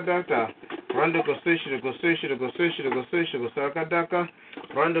Gosandaka, Grande Gosisha Gosandaka,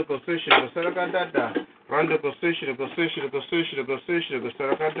 Grande Gosisha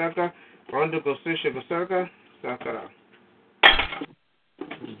Gosandaka, Grande Gosisha Gosandaka.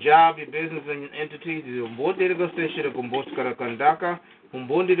 Job, your business, and your entities. Umbondi de Gosesha de Gomboskara Kandaka,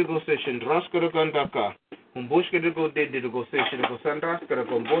 Umbondi de Gosesha Raskara Kandaka, Umboska de Goded de Gosesha de Gosandraskara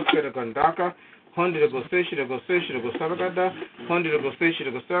Gomboska de Kandaka, Hondi de Gosesha de Gosaragada, Hondi de Gosesha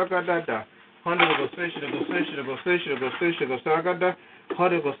de Gosaragada, Hondi de Gosesha de Gosaragada,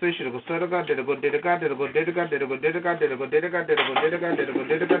 Hondi de Gosesha de Gosaragada, de Godedica, de Godedica, de Godedica, de Godedica, de Godedica, de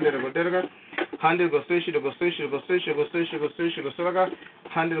Godedica, de Godedica, Hondi de Gosesha de Gosesha Gosaraga,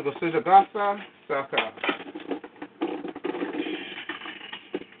 Hondi de Gosesha Gasa, Saka.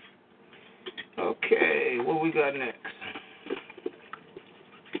 Okay, what we got next?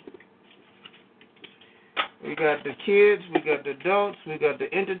 We got the kids, we got the adults, we got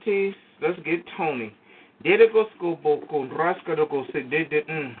the entities. Let's get Tony. Did it go school book? Raska to go say did it?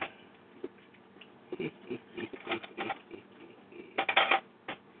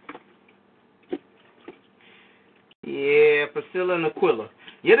 Yeah, Priscilla and Aquila.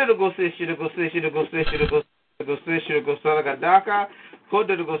 Yeah, to go say she to go say she to go say she to go go say she to go Salagadaka. Who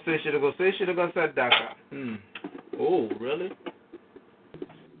did go say she to go say she to go Sadaka? Oh, really?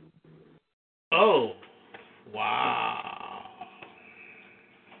 Oh. Wow.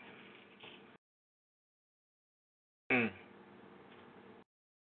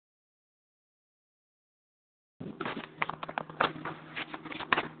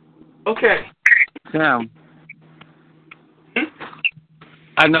 Okay. Sam.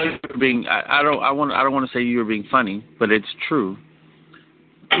 I know you're being. I don't want to say you were being funny, but it's true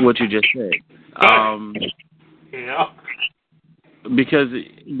what you just said. Yeah. Because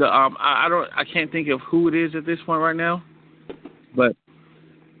the I can't think of who it is at this point right now, but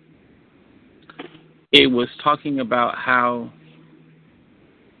it was talking about how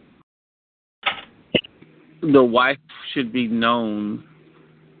the wife should be known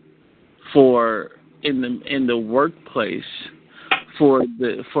for in the workplace for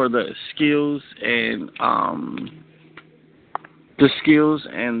the skills and the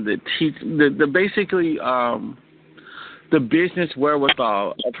basically the business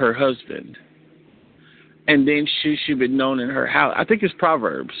wherewithal of her husband, and then she should be known in her house. I think it's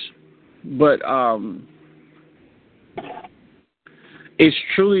Proverbs, but it's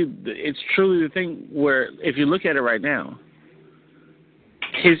truly the thing where if you look at it right now,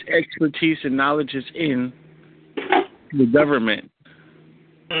 his expertise and knowledge is in the government,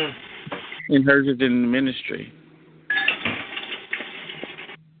 and hers is in the ministry.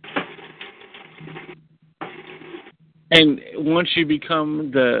 And once you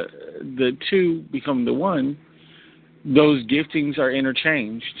become the two become the one, those giftings are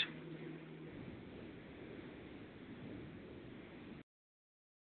interchanged.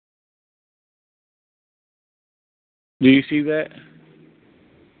 Do you see that?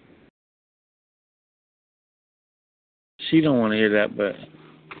 She don't want to hear that, but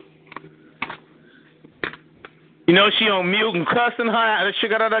you know she on mute and cussing her out. She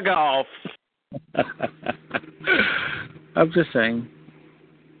got to go off. I'm just saying.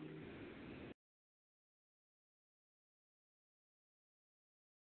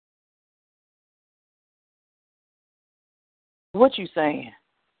 What you saying?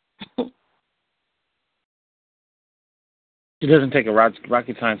 It doesn't take a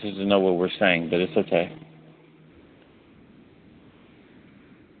rocket scientist to know what we're saying, but it's okay.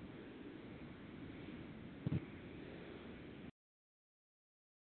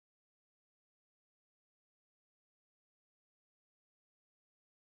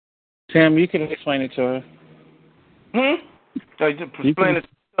 Sam, you can explain it to her. So you explain it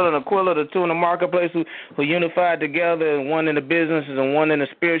to Aquila, the two in the marketplace who unified together, and one in the businesses and one in the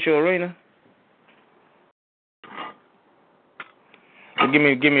spiritual arena. Give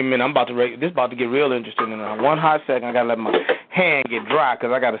me a minute. I'm about to this is about to get real interesting in one hot second. I gotta let my hand get dry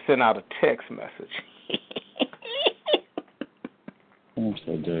because I gotta send out a text message. I'm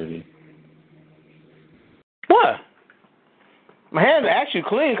so dirty. What? My hands are actually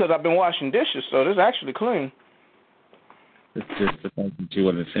clean because I've been washing dishes, so this is actually clean. It's just the fact that you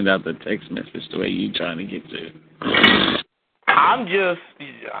want to send out the text message the way you're trying to get to. I'm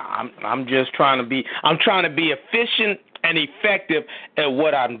just trying to be efficient and effective at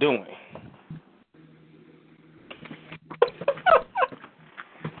what I'm doing.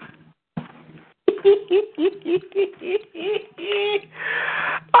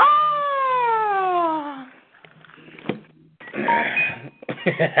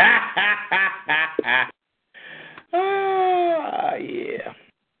 Yeah.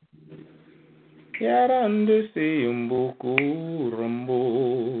 Yarande se umboku rambo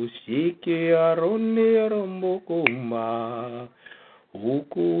shike aronde rambo kumba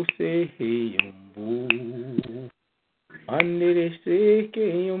uku se yumbu andere se ke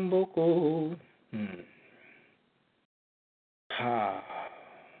yumboko.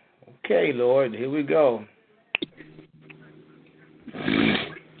 Okay, Lord, here we go.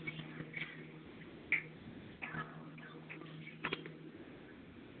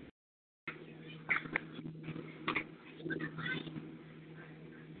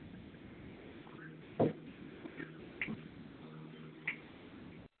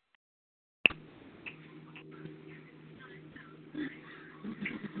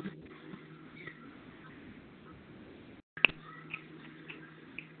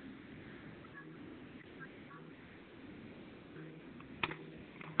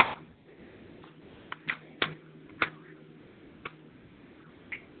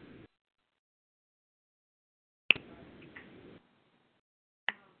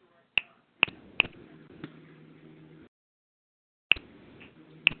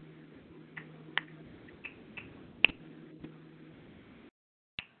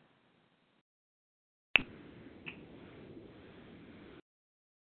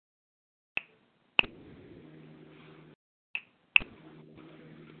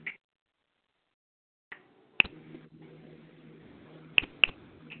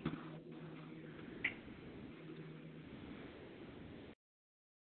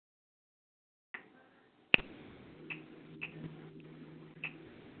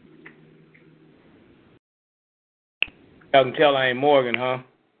 Y'all can tell I ain't Morgan, huh?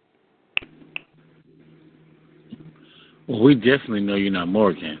 Well, we definitely know you're not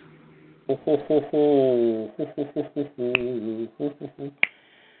Morgan.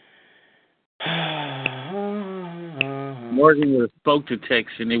 Morgan would have spoke to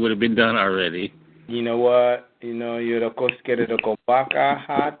text and it would have been done already. You know what? You know, you're the koskere the kombaka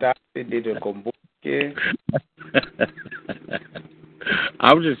hata did the kombuke.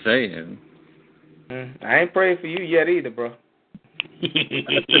 I'm just saying. I ain't prayed for you yet either, bro.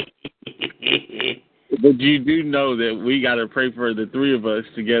 But you do know that we got to pray for the three of us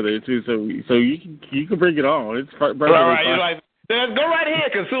together too. So you can bring it on. It's perfectly right. fine. You're like, go right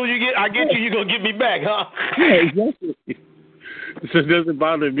ahead, because as soon as I get you, you're gonna get me back, huh? Yeah, exactly. So it doesn't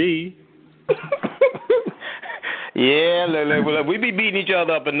bother me. Yeah, look, we be beating each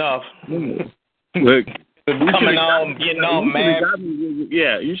other up enough. Look. Coming on, getting all mad.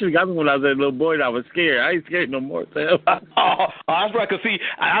 You should have got me when I was a little boy and I was scared. I ain't scared no more, Sam. That's right, because see,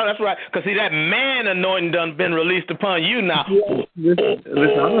 that man anointing done been released upon you now. Listen,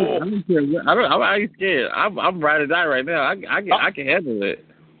 I ain't scared. I'm ride or die right now. I can handle it.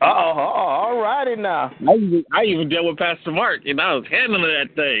 All righty now. I even dealt with Pastor Mark, and I was handling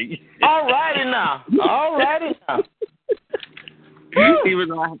that thing. All righty now.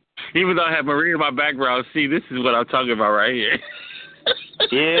 Even though I have Maria in my background, see, this is what I'm talking about right here.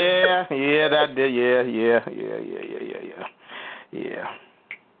 Yeah.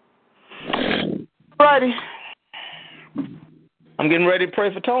 Righty. I'm getting ready to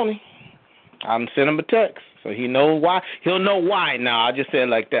pray for Tony. I'm sending him a text, so he knows why. He'll know why now. I just said it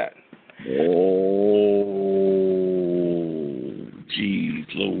like that. Oh,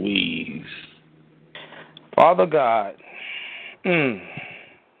 jeez Louise. Father God.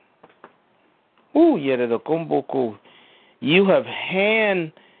 You have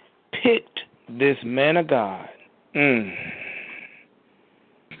hand-picked this man of God.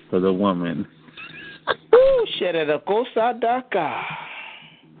 For the woman.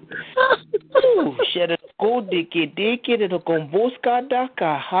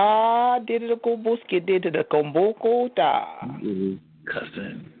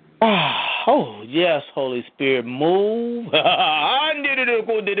 Cousin. Oh, yes, Holy Spirit, move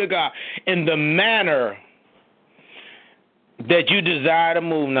in the manner that you desire to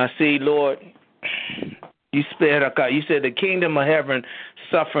move. Now, see, Lord, you said the kingdom of heaven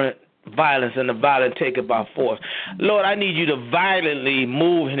suffered violence, and the violent take it by force. Lord, I need you to violently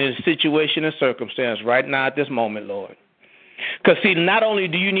move in his situation and circumstance right now at this moment, Lord. Because, see, not only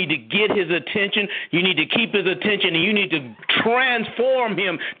do you need to get his attention, you need to keep his attention, and you need to transform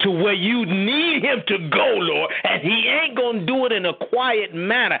him to where you need him to go, Lord. And he ain't going to do it in a quiet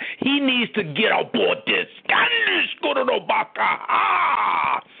manner. He needs to get aboard this.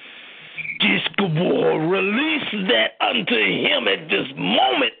 Release that unto him at this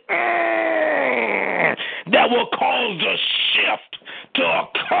moment that will cause a shift to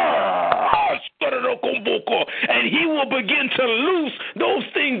occur, and he will begin to loose those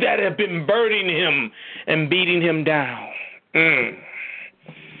things that have been burdening him and beating him down.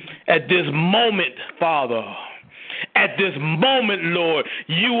 At this moment, Father, at this moment, Lord,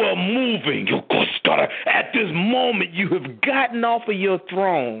 you are moving. At this moment, you have gotten off of your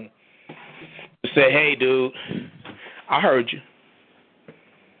throne to say, hey, dude, I heard you.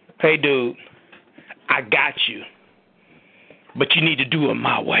 Hey, dude, I got you. But you need to do it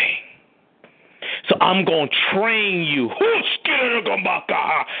my way. So I'm going to train you.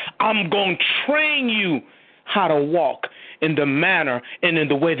 I'm going to train you how to walk in the manner and in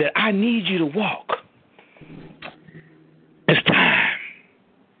the way that I need you to walk. It's time.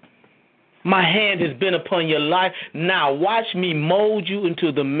 My hand has been upon your life. Now watch me mold you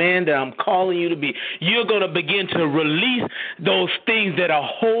into the man that I'm calling you to be. You're going to begin to release those things that are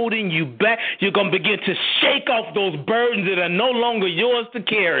holding you back. You're going to begin to shake off those burdens that are no longer yours to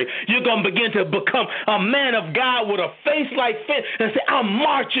carry. You're going to begin to become a man of God with a face like flint and say, I'm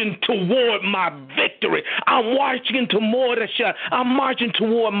marching toward my victory. I'm marching toward a shot. I'm marching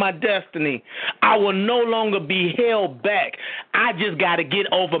toward my destiny. I will no longer be held back. I just got to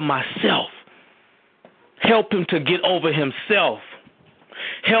get over myself. Help him to get over himself.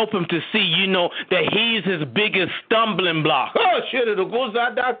 Help him to see, that he's his biggest stumbling block.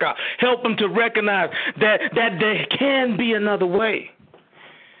 Help him to recognize that there can be another way.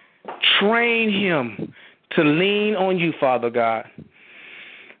 Train him to lean on you, Father God,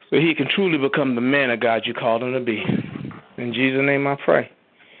 so he can truly become the man of God you called him to be. In Jesus' name I pray.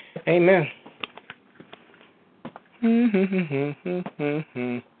 Amen.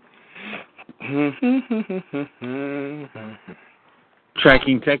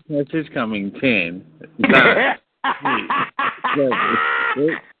 Tracking text message coming 10, 9, 8, 7,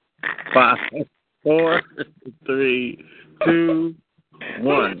 6, 5, 4, 3, 2,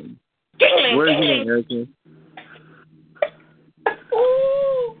 1. Where's it, Erica?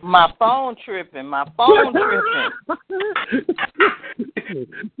 My phone tripping.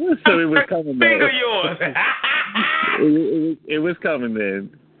 So it was coming then. Finger yours. It was coming then.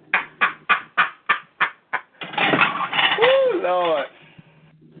 Oh, Lord.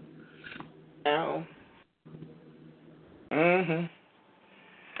 Ow.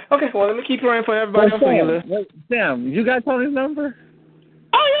 Okay, well, let me keep praying for everybody else on your list. Sam, you got Tony's number?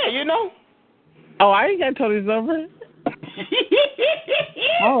 Oh, yeah, you know. Oh, I ain't got Tony's number.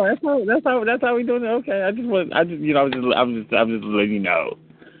 Oh, that's how we doing it. Okay, I was just letting you know.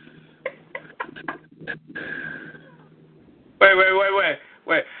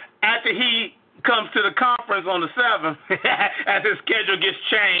 Wait. After he comes to the conference on the 7th, as his schedule gets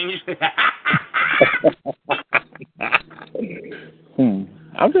changed.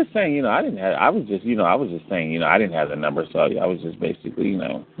 I'm just saying, I didn't have. I was just saying, I didn't have the number, so I was just basically,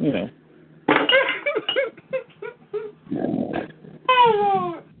 Oh,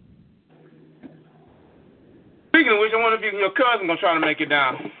 Lord. Speaking of which, I wonder if your cousin gonna try to make it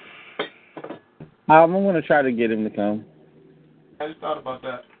down. I'm gonna try to get him to come. I just thought about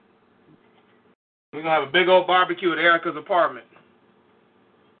that. We're gonna have a big old barbecue at Erica's apartment.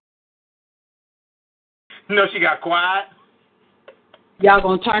 She got quiet. Y'all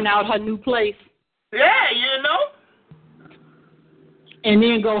gonna turn out her new place. Yeah, And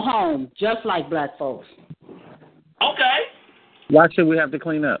then go home, just like black folks. Okay. Why should we have to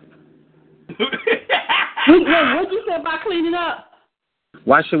clean up? What'd you say about cleaning up?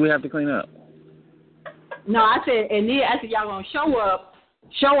 Why should we have to clean up? No, I said y'all gonna show up,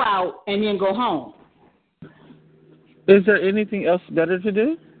 show out, and then go home. Is there anything else better to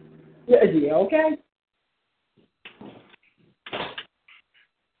do? Yeah, okay.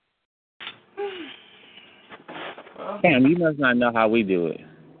 Cam, you must not know how we do it.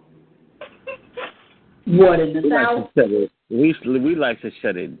 What, in the South? We like to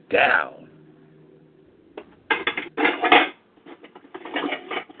shut it down.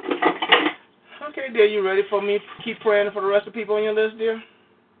 Okay, dear, you ready for me to keep praying for the rest of the people on your list, dear?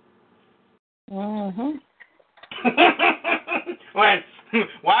 Wait,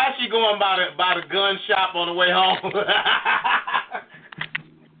 why is she going by the gun shop on the way home?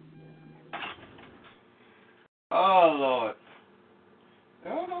 Oh, Lord.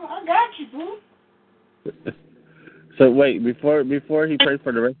 Oh, I got you, boo. So wait, before he prays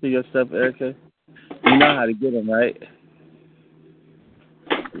for the rest of your stuff, Erica, you know how to get him, right?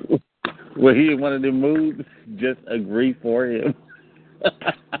 When he in one of them moods, just agree for him.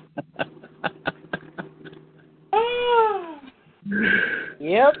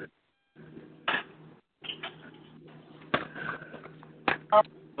 Yep. Oh,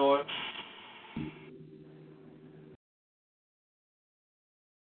 Lord.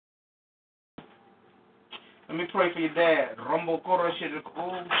 Let me pray for your dad. Rumble Koro shit.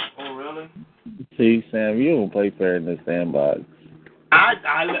 Oh, really? See, Sam, you don't play fair in the sandbox. Hey,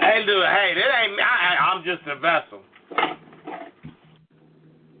 that ain't me. I'm just a vessel.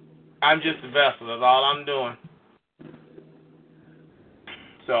 I'm just a vessel. That's all I'm doing.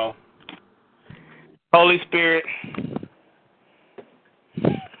 So, Holy Spirit,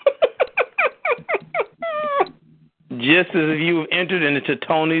 just as you have entered into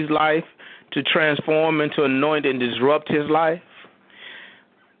Tony's life to transform and to anoint and disrupt his life,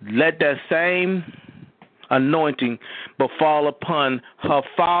 let that same anointing befall upon her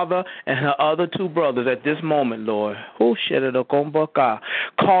father and her other two brothers at this moment, Lord.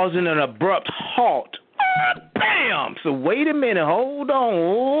 Causing an abrupt halt. Bam! So wait a minute. Hold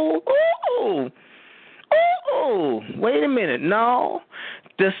on. Wait a minute. No,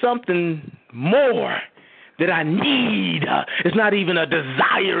 there's something more that I need. It's not even a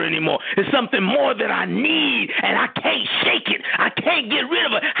desire anymore. It's something more that I need, and I can't shake it. I can't get rid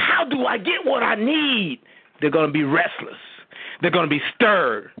of it. How do I get what I need? They're going to be restless. They're going to be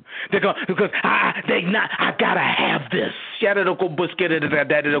stirred. Because I gotta have this. And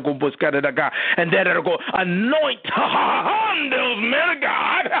then it'll go anoint those men of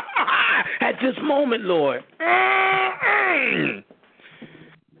God at this moment, Lord.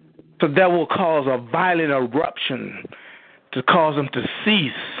 So that will cause a violent eruption to cause them to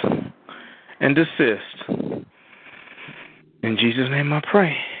cease and desist. In Jesus' name I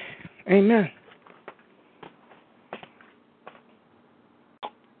pray. Amen.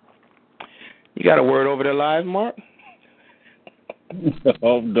 You got a word over their lives, Mark?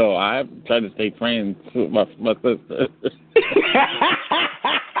 Oh, no. I'm trying to stay friends with my sister.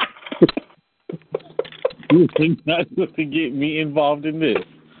 You think not supposed to get me involved in this?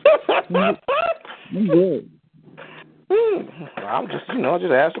 I'm good. I'm just,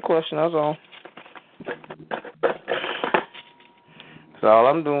 just ask the question. That's all. That's all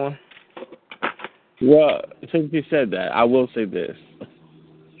I'm doing. Well, since you said that, I will say this.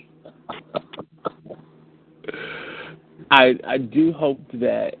 I do hope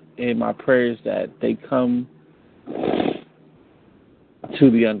that in my prayers that they come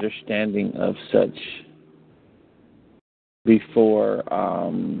to the understanding of such before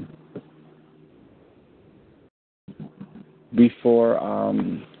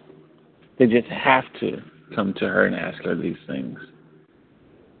they just have to come to her and ask her these things.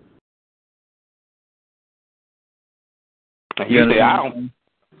 You say I don't.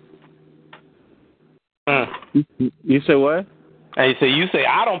 You say what? Hey, so you say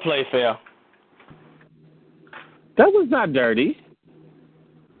I don't play fair. That was not dirty.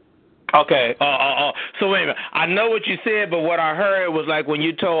 Okay. So wait a minute. I know what you said, but what I heard was like when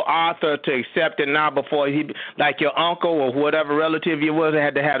you told Arthur to accept it now before he, like your uncle or whatever relative you was,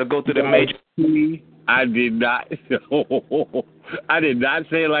 had to go through the major. I did not. I did not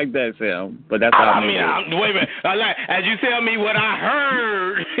say it like that, Sam. But that's how I mean. Wait a minute. As you tell me what I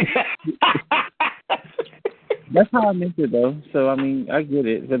heard. That's how I meant it, though. So I mean, I get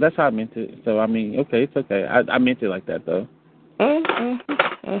it. But that's how I meant it. So I mean, okay, it's okay. I meant it like that, though. I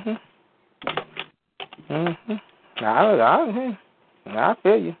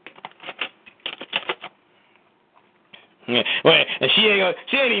feel you. Yeah. Wait, and she ain't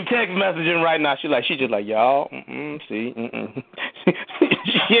even text messaging right now. She just like y'all. See,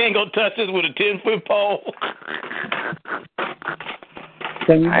 she ain't gonna touch this with a 10-foot pole.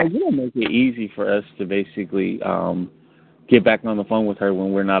 So you don't make it easy for us to basically get back on the phone with her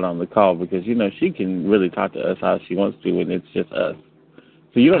when we're not on the call because she can really talk to us how she wants to, and it's just us.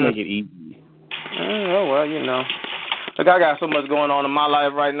 So you don't make it easy. Oh well, look, I got so much going on in my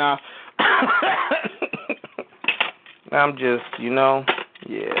life right now. I'm just,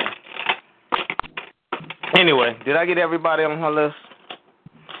 yeah. Anyway, did I get everybody on her list?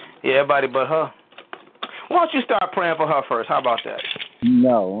 Yeah, everybody but her. Why don't you start praying for her first? How about that?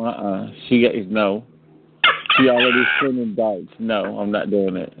 No, no. She already sending darts. No, I'm not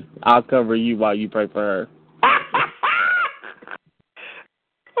doing it. I'll cover you while you pray for her.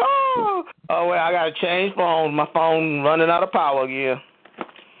 Oh, well, I got to change phones. My phone running out of power again.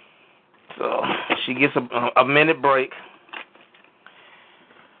 So she gets a minute break.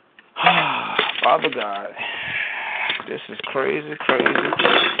 Father God, this is crazy.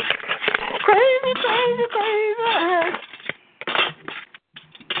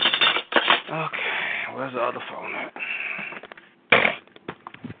 Okay, where's the other phone at?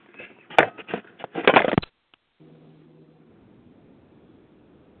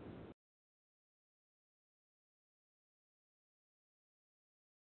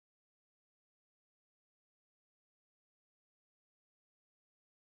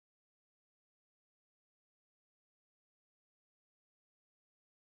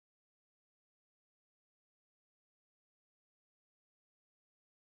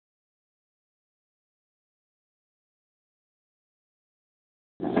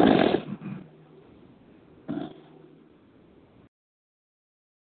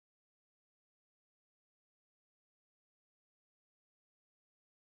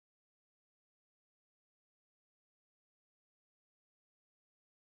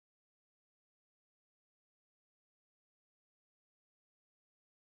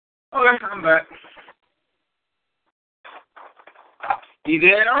 Okay, I'm back. You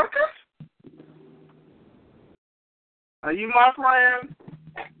there, Erica? Are you my friend?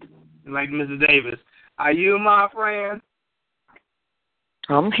 Like Mrs. Davis. Are you my friend?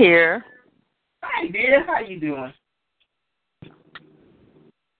 I'm here. Hi, dear. How you doing?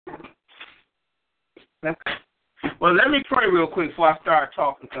 Well, let me pray real quick before I start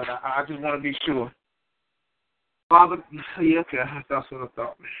talking, because I just want to be sure. Father, yeah, okay, that's what I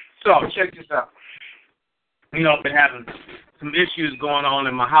thought. So, check this out. I've been having some issues going on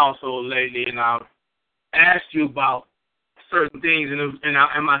in my household lately, and I've asked you about certain things, and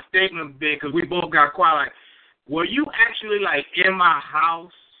my statement big, because we both got quiet, like, were you actually, like, in my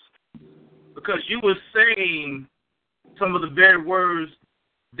house? Because you were saying some of the very words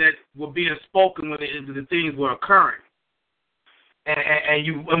that were being spoken when the things were occurring.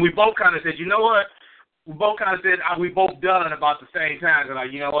 And we both kind of said, you know what? We both kind of said, we both done about the same time. They're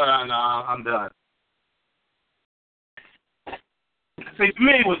like, you know what? I'm done. So you're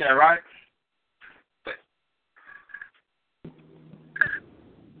familiar with that, right?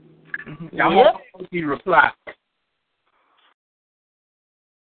 Mm-hmm. I'm going to you to reply.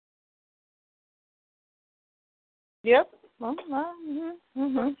 Yep.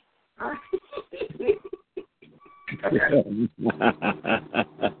 Mm-hmm.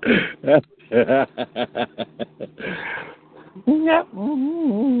 Yep.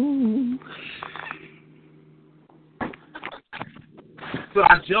 So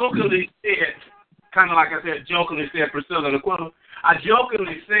I jokingly said kind of like I said, jokingly said, Priscilla and Aquila, I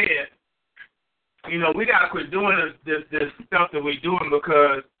jokingly said, you know, we got to quit doing this stuff that we're doing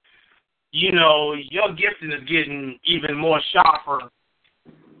because, you know, your gifting is getting even more sharper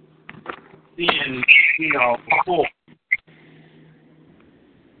than, you know, before.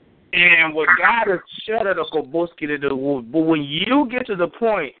 And what God has shut at Koboski to do, but when you get to the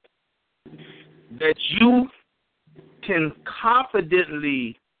point that you can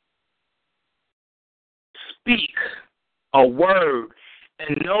confidently speak a word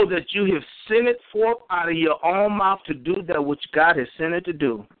and know that you have sent it forth out of your own mouth to do that which God has sent it to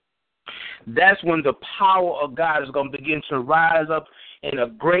do, that's when the power of God is going to begin to rise up in a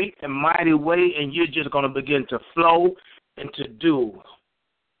great and mighty way, and you're just going to begin to flow and to do,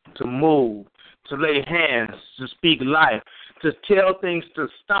 to move, to lay hands, to speak life, to tell things to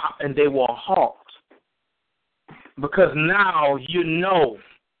stop, and they will halt. Because now you know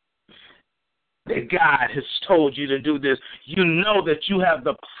that God has told you to do this. You know that you have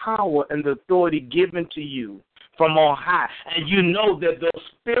the power and the authority given to you from on high. And you know that those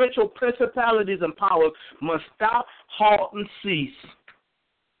spiritual principalities and powers must stop, halt, and cease,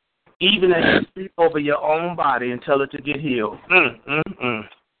 even as you speak over your own body and tell it to get healed.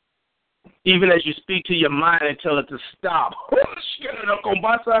 Even as you speak to your mind and tell it to stop.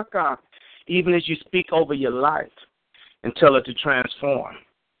 Even as you speak over your life and tell it to transform.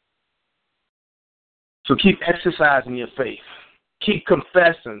 So keep exercising your faith. Keep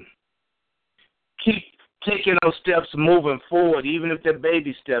confessing. Keep taking those steps moving forward, even if they're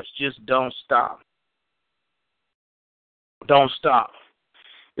baby steps. Just don't stop. Don't stop.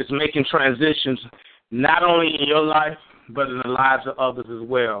 It's making transitions not only in your life, but in the lives of others as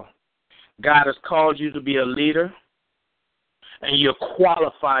well. God has called you to be a leader, and you're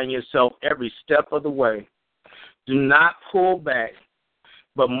qualifying yourself every step of the way. Do not pull back,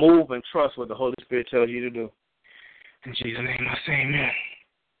 but move and trust what the Holy Spirit tells you to do. In Jesus' name I say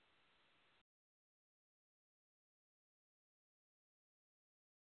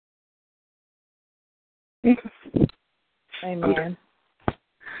amen. Amen.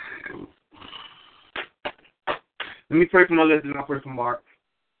 Let me pray for my listeners and I'll pray for Mark.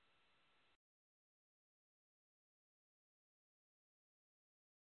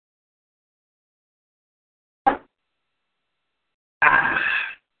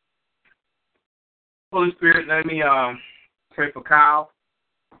 Holy Spirit, let me pray for Kyle.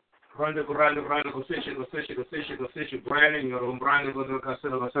 Brandon, Brandon, Brandon, go fish, Brandon, you're Brandon, go to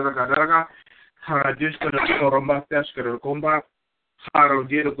Casella, Haradish, go Romba, Tashka, Comba, Haro,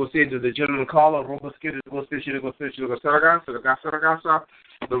 Dito, go say to the gentleman caller, Robert Skid, go fish, go Sarga, so the Gasaragasa,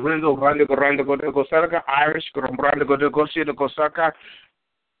 the Rindo, Brandon, go Sarga, Irish, go Brandon, go see the Gosaka.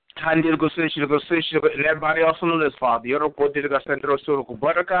 Handle go station, and everybody else on the list, Father. You're going to the Centro Suru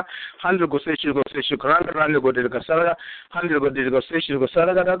Baraka, Handle go station, Grand, go to the Casala, Handle go to the station, go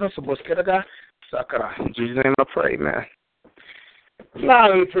Salaga, Boskeraga, Sakara. In Jesus' name I pray, man. Now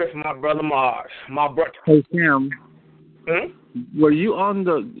let me pray for my brother Mark. My brother. Hey, Sam. Were you on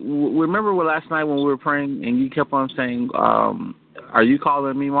the? Remember last night when we were praying and you kept on saying, "Are you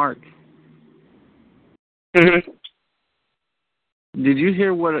calling me Mark?" Did you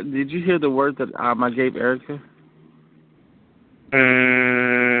hear the word that I gave Erica?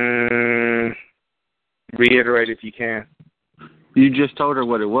 Reiterate if you can. You just told her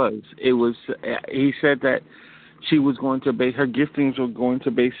what it was. It was. He said that she was going to her giftings were going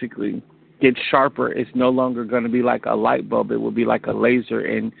to basically get sharper. It's no longer going to be like a light bulb. It will be like a laser,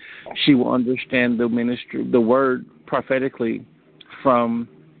 and she will understand the ministry, the word prophetically, from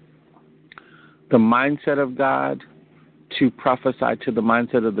the mindset of God to prophesy to the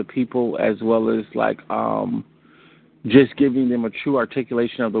mindset of the people, as well as like just giving them a true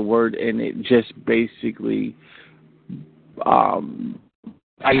articulation of the word, and it just basically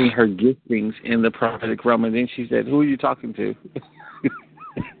her giftings in the prophetic realm. And then she said, "Who are you talking to?"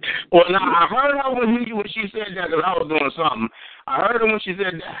 Well, now I heard her when she said that because I was doing something. I heard her when she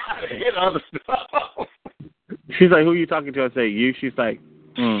said that. I hit other stuff. She's like, "Who are you talking to?" I say, "You." She's like,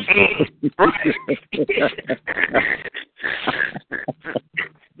 Right.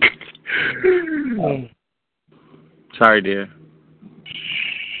 Sorry, dear.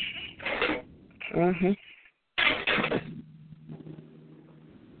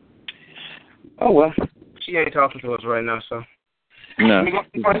 Oh well, she ain't talking to us right now, so. No.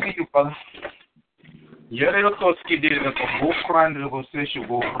 Continue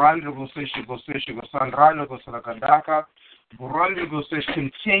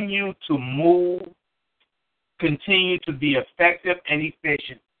to move, continue to be effective and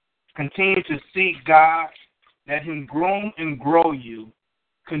efficient. Continue to seek God, let Him groom and grow you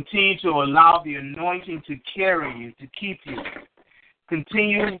Continue to allow the anointing to carry you, to keep you.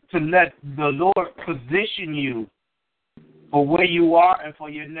 Continue to let the Lord position you for where you are and for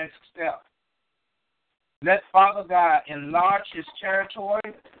your next step. Let Father God enlarge his territory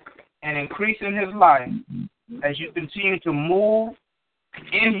and increase in his life as you continue to move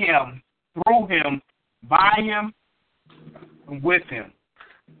in him, through him, by him, and with him.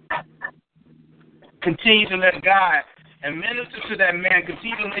 Continue to let God and minister to that man.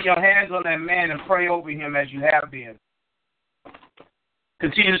 Continue to lay your hands on that man and pray over him as you have been.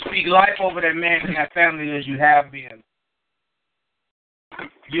 Continue to speak life over that man and that family as you have been.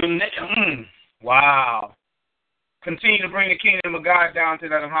 Wow. Continue to bring the kingdom of God down to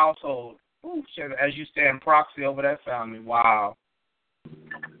that household as you stand proxy over that family. Wow.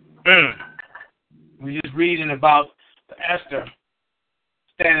 We're just reading about Esther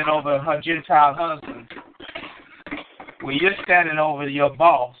standing over her Gentile husband. Well, you're standing over your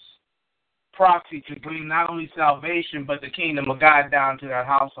boss, proxy to bring not only salvation but the kingdom of God down to that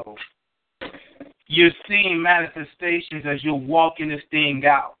household. You're seeing manifestations as you're walking this thing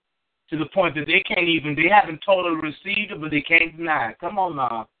out to the point that they haven't totally received it, but they can't deny it. Come on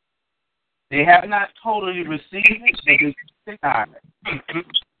now. They have not totally received it, they can deny it.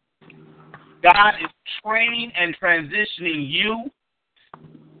 God is training and transitioning you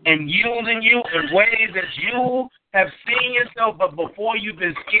and yielding you in ways that you have seen yourself, but before you've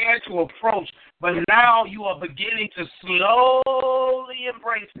been scared to approach. But now you are beginning to slowly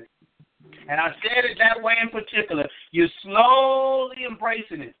embrace it. And I said it that way in particular. You're slowly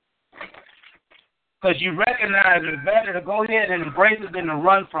embracing it. Because you recognize it's better to go ahead and embrace it than to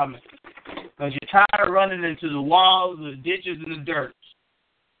run from it. Because you're tired of running into the walls, the ditches, and the dirt.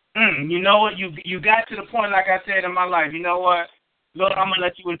 You know what? You got to the point, like I said in my life, you know what? Lord, I'm going to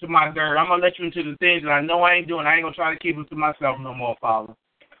let you into my dirt. I'm going to let you into the things that I know I ain't doing. I ain't going to try to keep them to myself no more, Father.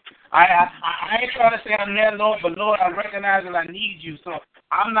 I ain't trying to say I'm there, Lord, but, Lord, I recognize that I need you. So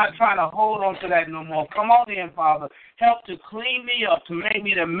I'm not trying to hold on to that no more. Come on in, Father. Help to clean me up, to make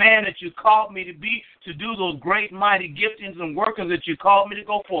me the man that you called me to be, to do those great, mighty giftings and workers that you called me to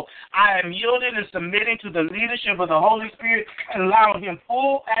go for. I am yielding and submitting to the leadership of the Holy Spirit and allowing him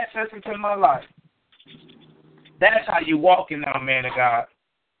full access into my life. That's how you walking now, man of God.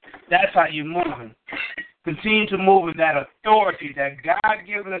 That's how you moving. Continue to move in that authority, that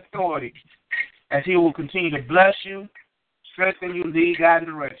God-given authority, as he will continue to bless you, strengthen you, lead, guide, and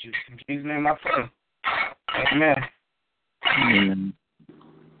direct you. In Jesus' name I pray. Amen. Amen.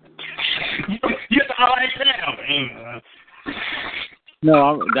 You're all right now.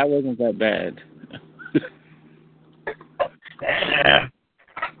 No, that wasn't that bad.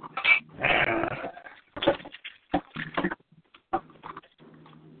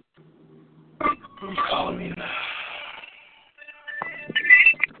 Who's calling me now?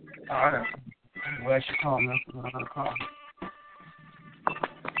 All right. I'm glad you called me. I'm going to call.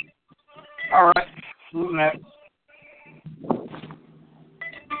 All right. Who's next?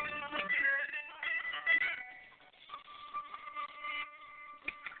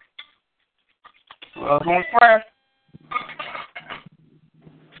 Well, I'm going to pray.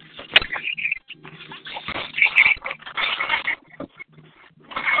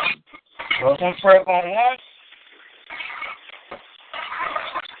 Welcome prayer going once.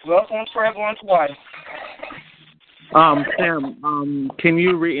 Welcome prayer going twice. Sam, can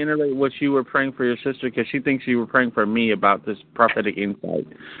you reiterate what you were praying for your sister? Because she thinks you were praying for me about this prophetic insight.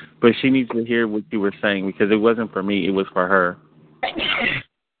 But she needs to hear what you were saying because it wasn't for me, it was for her.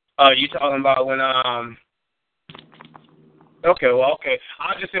 You talking about when, Okay.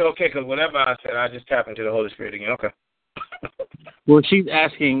 I'll just say okay because whatever I said, I just tap into the Holy Spirit again. Okay. Well, she's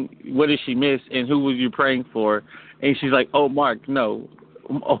asking, what did she miss and who was you praying for? And she's like, oh, Mark, no.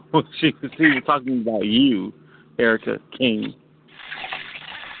 Oh, she was talking about you, Erica King.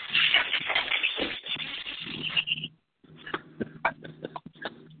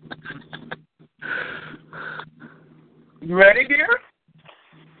 You ready, dear?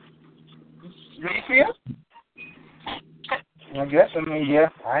 You ready for you? I guess, yeah.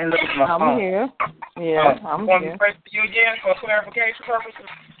 I ain't looking at my phone. I'm here. Yeah, I'm want here. me to pray for you again for clarification purposes?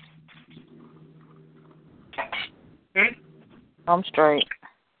 I'm straight.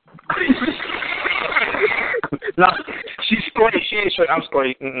 No, she's straight. She ain't straight. I'm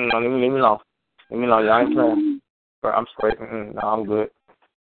straight. No, leave me alone. Leave me alone. I ain't playing. I'm straight. No, I'm good.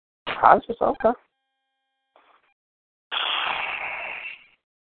 I was just okay.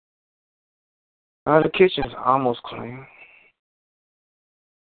 The kitchen's almost clean.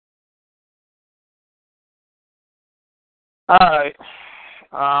 All right.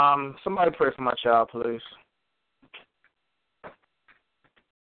 Somebody pray for my child, please.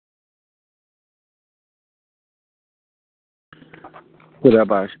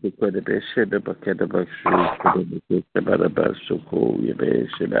 Kurabash, the Kurabish, the Baketabash, the Barabash, Soko, Yabe,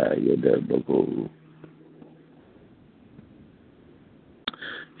 Shida, Yada, Boko.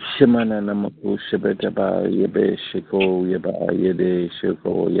 Shimana Namaku, Shibetaba, Yabe, Shiko, Yaba, Yede,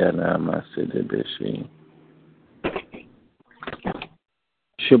 Shiko, Yana, Masida, Bishi.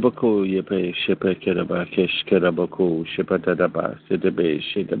 Shibako, Yabe, Shipekaba, Kish, Kerabako, Shipatadaba, Sidabe,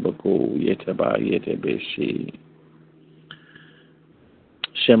 Shidabako, Yetaba, Yetebeshi.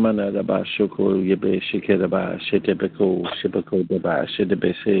 Shemana daba shoko yebe shikedaba shitebeko shibako daba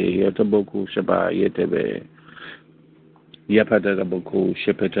shidebese yetaboku shaba yetebe yapadaboko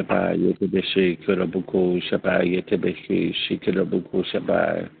shipetaba yetebeshi kuraboko shaba yetebeshi shikidaboko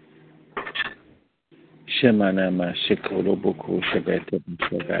shaba Shemana ma shikodaboko shabete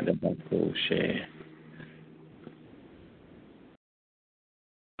shagadabako she.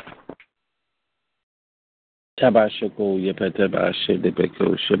 Tabashako yepetaba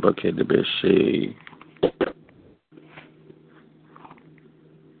shidebeko shibakedebeshi.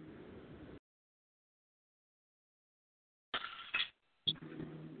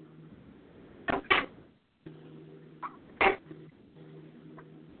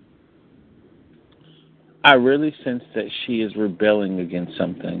 I really sense that she is rebelling against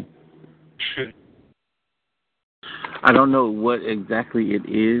something. I don't know what exactly it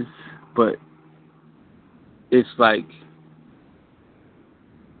is, but it's like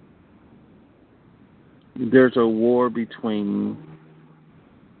there's a war between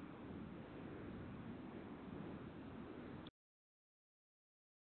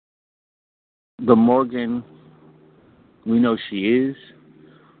the Morgan we know she is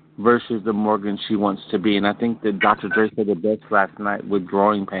versus the Morgan she wants to be. And I think that Dr. Dre said the best last night with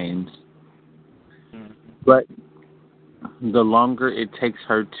growing pains. But the longer it takes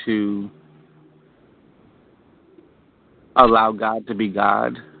her to allow God to be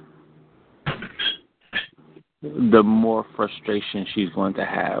God, the more frustration she's going to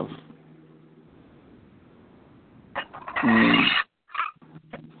have.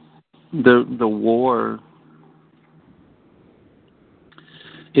 The war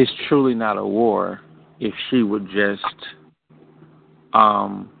is truly not a war if she would just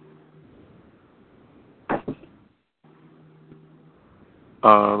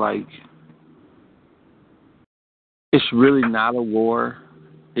like, it's really not a war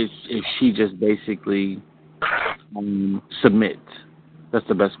if she just basically submit. That's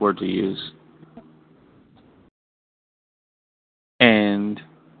the best word to use. And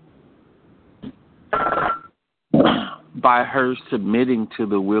by her submitting to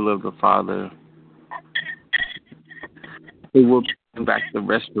the will of the Father, it will bring back the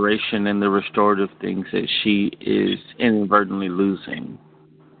restoration and the restorative things that she is inadvertently losing.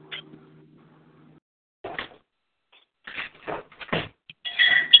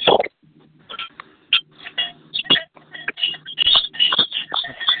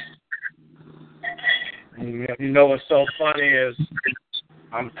 You know what's so funny is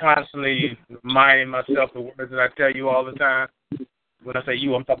I'm constantly reminding myself the words that I tell you all the time. When I say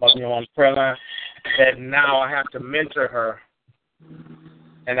you, I'm talking about on the prayer line. That now I have to mentor her,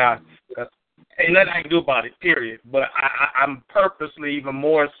 and ain't nothing I can do about it. Period. But I'm purposely even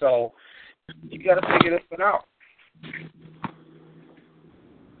more so. You got to figure this one out,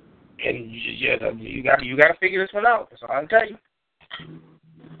 and you got to figure this one out. That's all I can tell you.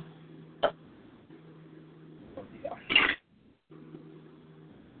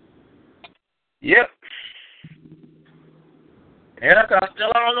 Yep. And I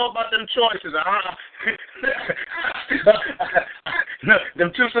still don't know about them choices.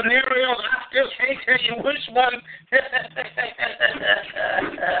 Them two scenarios, I still can't tell you which one. Yeah.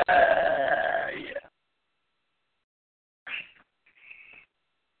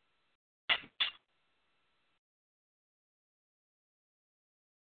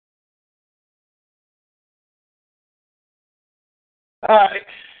 All right.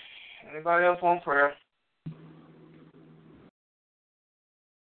 Anybody else want prayer?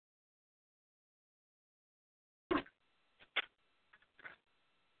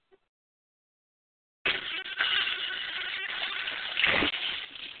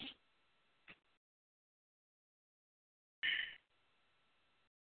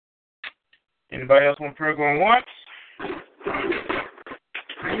 Anybody else want prayer going once?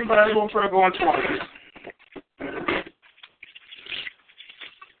 Anybody else want prayer going twice?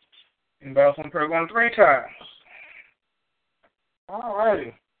 Anybody else want prayer going 3 times? All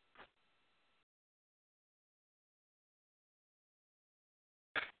righty.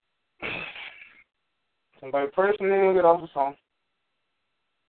 Somebody pray and then we'll get off the phone.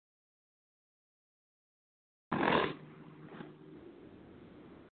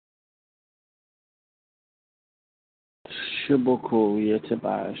 Shiboko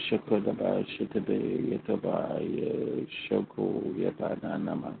Yetaba Shokodaba Shitabe Yetaba Shoko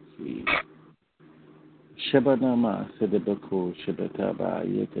Yetanamasi Shabanama Sedabako Shibataba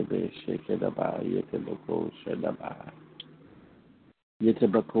Yetabe Shekadaba Yetabako Shadaba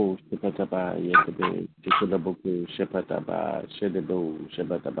Yetabako Shipataba Yetabe Shikadaboko Shipataba Shedabo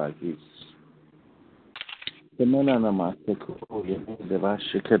Shabatabakis Semanama Seko Yetaba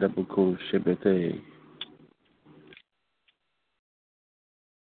Shikadaboko Shibate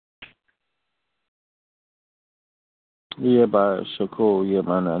Yeba Shoko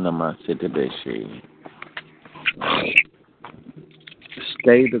Yemana Namasidabeshe.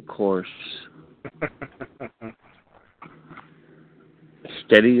 Stay the course.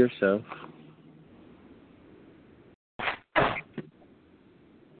 Steady yourself.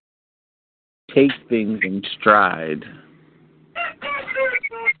 Take things in stride.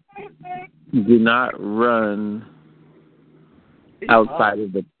 Do not run outside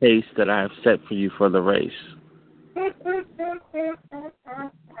of the pace that I have set for you for the race.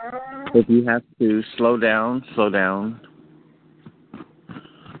 If you have to slow down, slow down.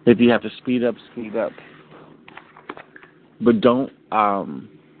 If you have to speed up, speed up. But don't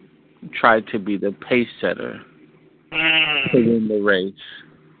try to be the pace setter to win the race.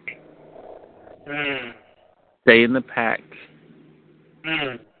 Stay in the pack.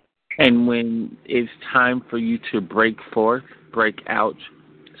 And when it's time for you to break forth, break out,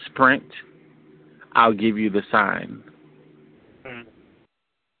 sprint, I'll give you the sign.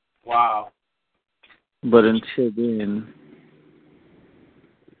 Wow. But until then,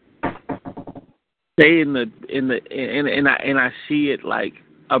 stay in the and I see it like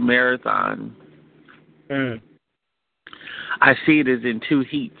a marathon. I see it as in two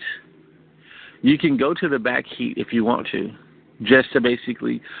heats. You can go to the back heat if you want to, just to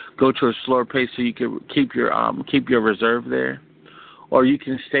basically go to a slower pace so you can keep your reserve there, or you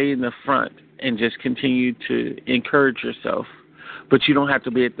can stay in the front and just continue to encourage yourself. But you don't have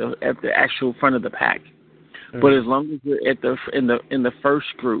to be at the actual front of the pack. But as long as you're in the first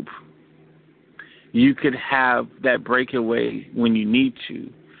group, you could have that breakaway when you need to.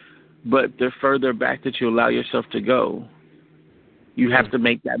 But the further back that you allow yourself to go, you have to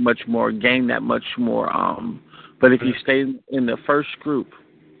make that much more, gain that much more. But if you stay in the first group,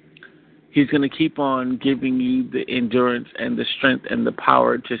 he's going to keep on giving you the endurance and the strength and the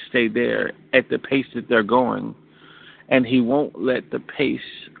power to stay there at the pace that they're going. And he won't let the pace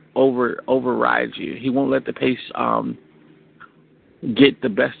override you. He won't let the pace get the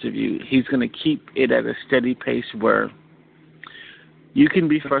best of you. He's going to keep it at a steady pace where you can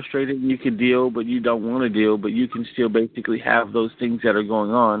be frustrated and you can deal, but you don't want to deal, but you can still basically have those things that are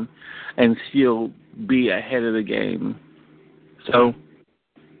going on and still be ahead of the game. So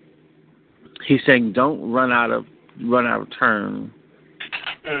he's saying don't run out of turn.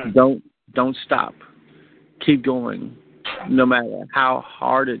 Don't stop. Keep going, no matter how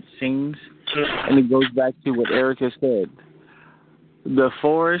hard it seems. And it goes back to what Erica said. The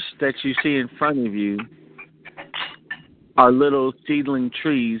forest that you see in front of you are little seedling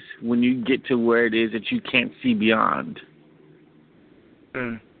trees when you get to where it is that you can't see beyond.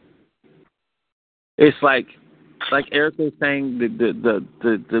 It's like Erica was saying,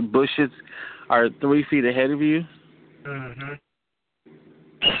 the bushes are 3 feet ahead of you.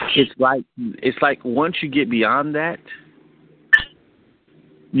 It's like once you get beyond that,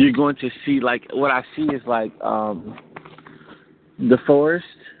 you're going to see, like, what I see is like the forest,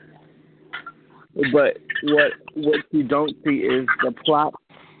 but what you don't see is the plot.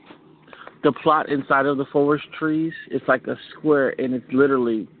 The plot inside of the forest trees, it's like a square, and it's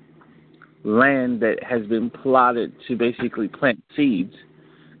literally land that has been plotted to basically plant seeds.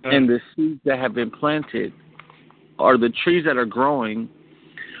 And the seeds that have been planted, or the trees that are growing,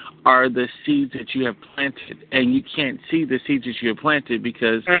 are the seeds that you have planted. And you can't see the seeds that you have planted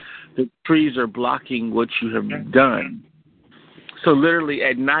because the trees are blocking what you have done. So literally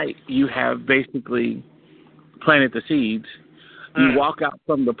at night, you have basically planted the seeds. You walk out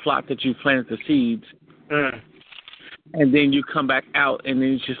from the plot that you planted the seeds, and then you come back out, and then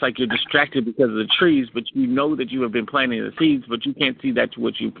it's just like you're distracted because of the trees, but you know that you have been planting the seeds, but you can't see that's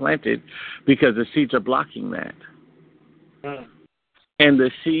what you planted because the seeds are blocking that. And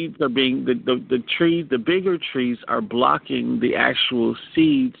the seeds are being, the trees, the bigger trees are blocking the actual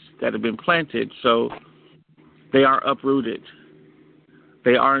seeds that have been planted, so they aren't uprooted.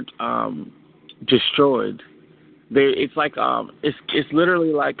 They aren't destroyed. It's like it's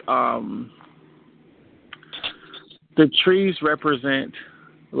literally like the trees represent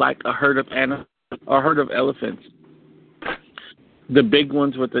like a herd of elephants. The big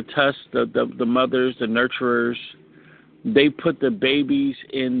ones with the tusks, the mothers, the nurturers, they put the babies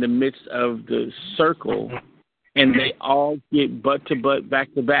in the midst of the circle, and they all get butt to butt,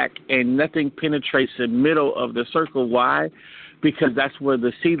 back to back, and nothing penetrates the middle of the circle. Why? Because that's where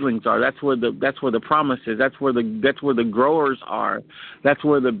the seedlings are. That's where the promise is. That's where the growers are. That's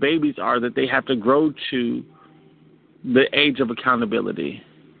where the babies are that they have to grow to the age of accountability.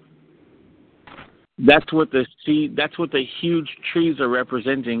 That's what the huge trees are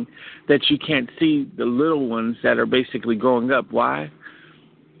representing, that you can't see the little ones that are basically growing up. Why?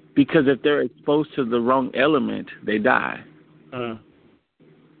 Because if they're exposed to the wrong element, they die.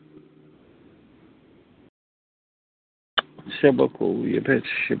 Shibaku, you bet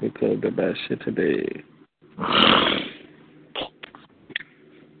Shibaku the best shit today.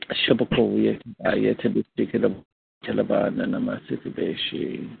 Shibaku, yet to be speaking of Taliban and my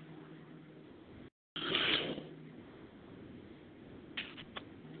situation.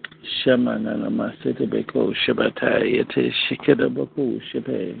 Shamana Namasita Beko Shabata Yete Shikida Baku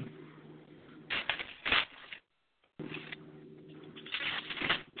Shibe.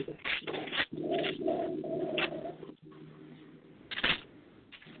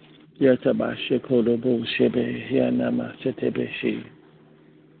 Yataba Shikoda Bu Shibe Yanama Sitebeshi.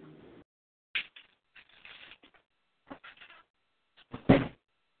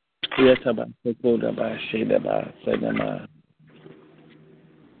 Yataba Shikoda Ba Shidaba Senama.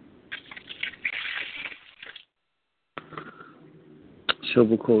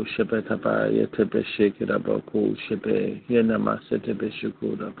 Shobuko Shibetaba Yetebe Shikirabaku Shibe Yanama Setebe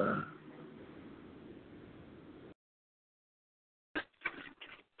Shukuraba.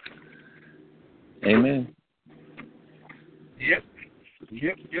 Amen. Yep.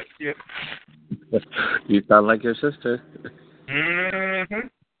 You sound like your sister. Mm-hmm.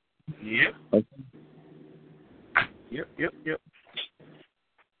 Yep. Okay. Yep. Okay.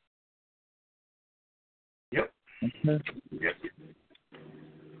 Yep.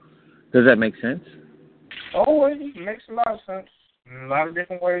 Does that make sense? Oh, it makes a lot of sense. In a lot of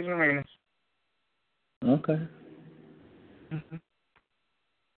different ways and meanings. Okay. Mm-hmm.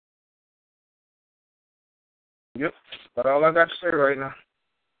 Yep. That's all I got to say right now.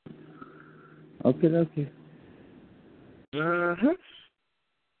 Okay. Mm-hmm.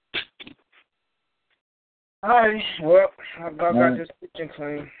 All right. Well, I got this kitchen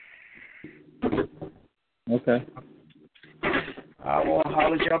clean. Okay. I will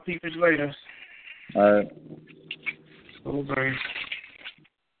holler at y'all people later. All right. Okay.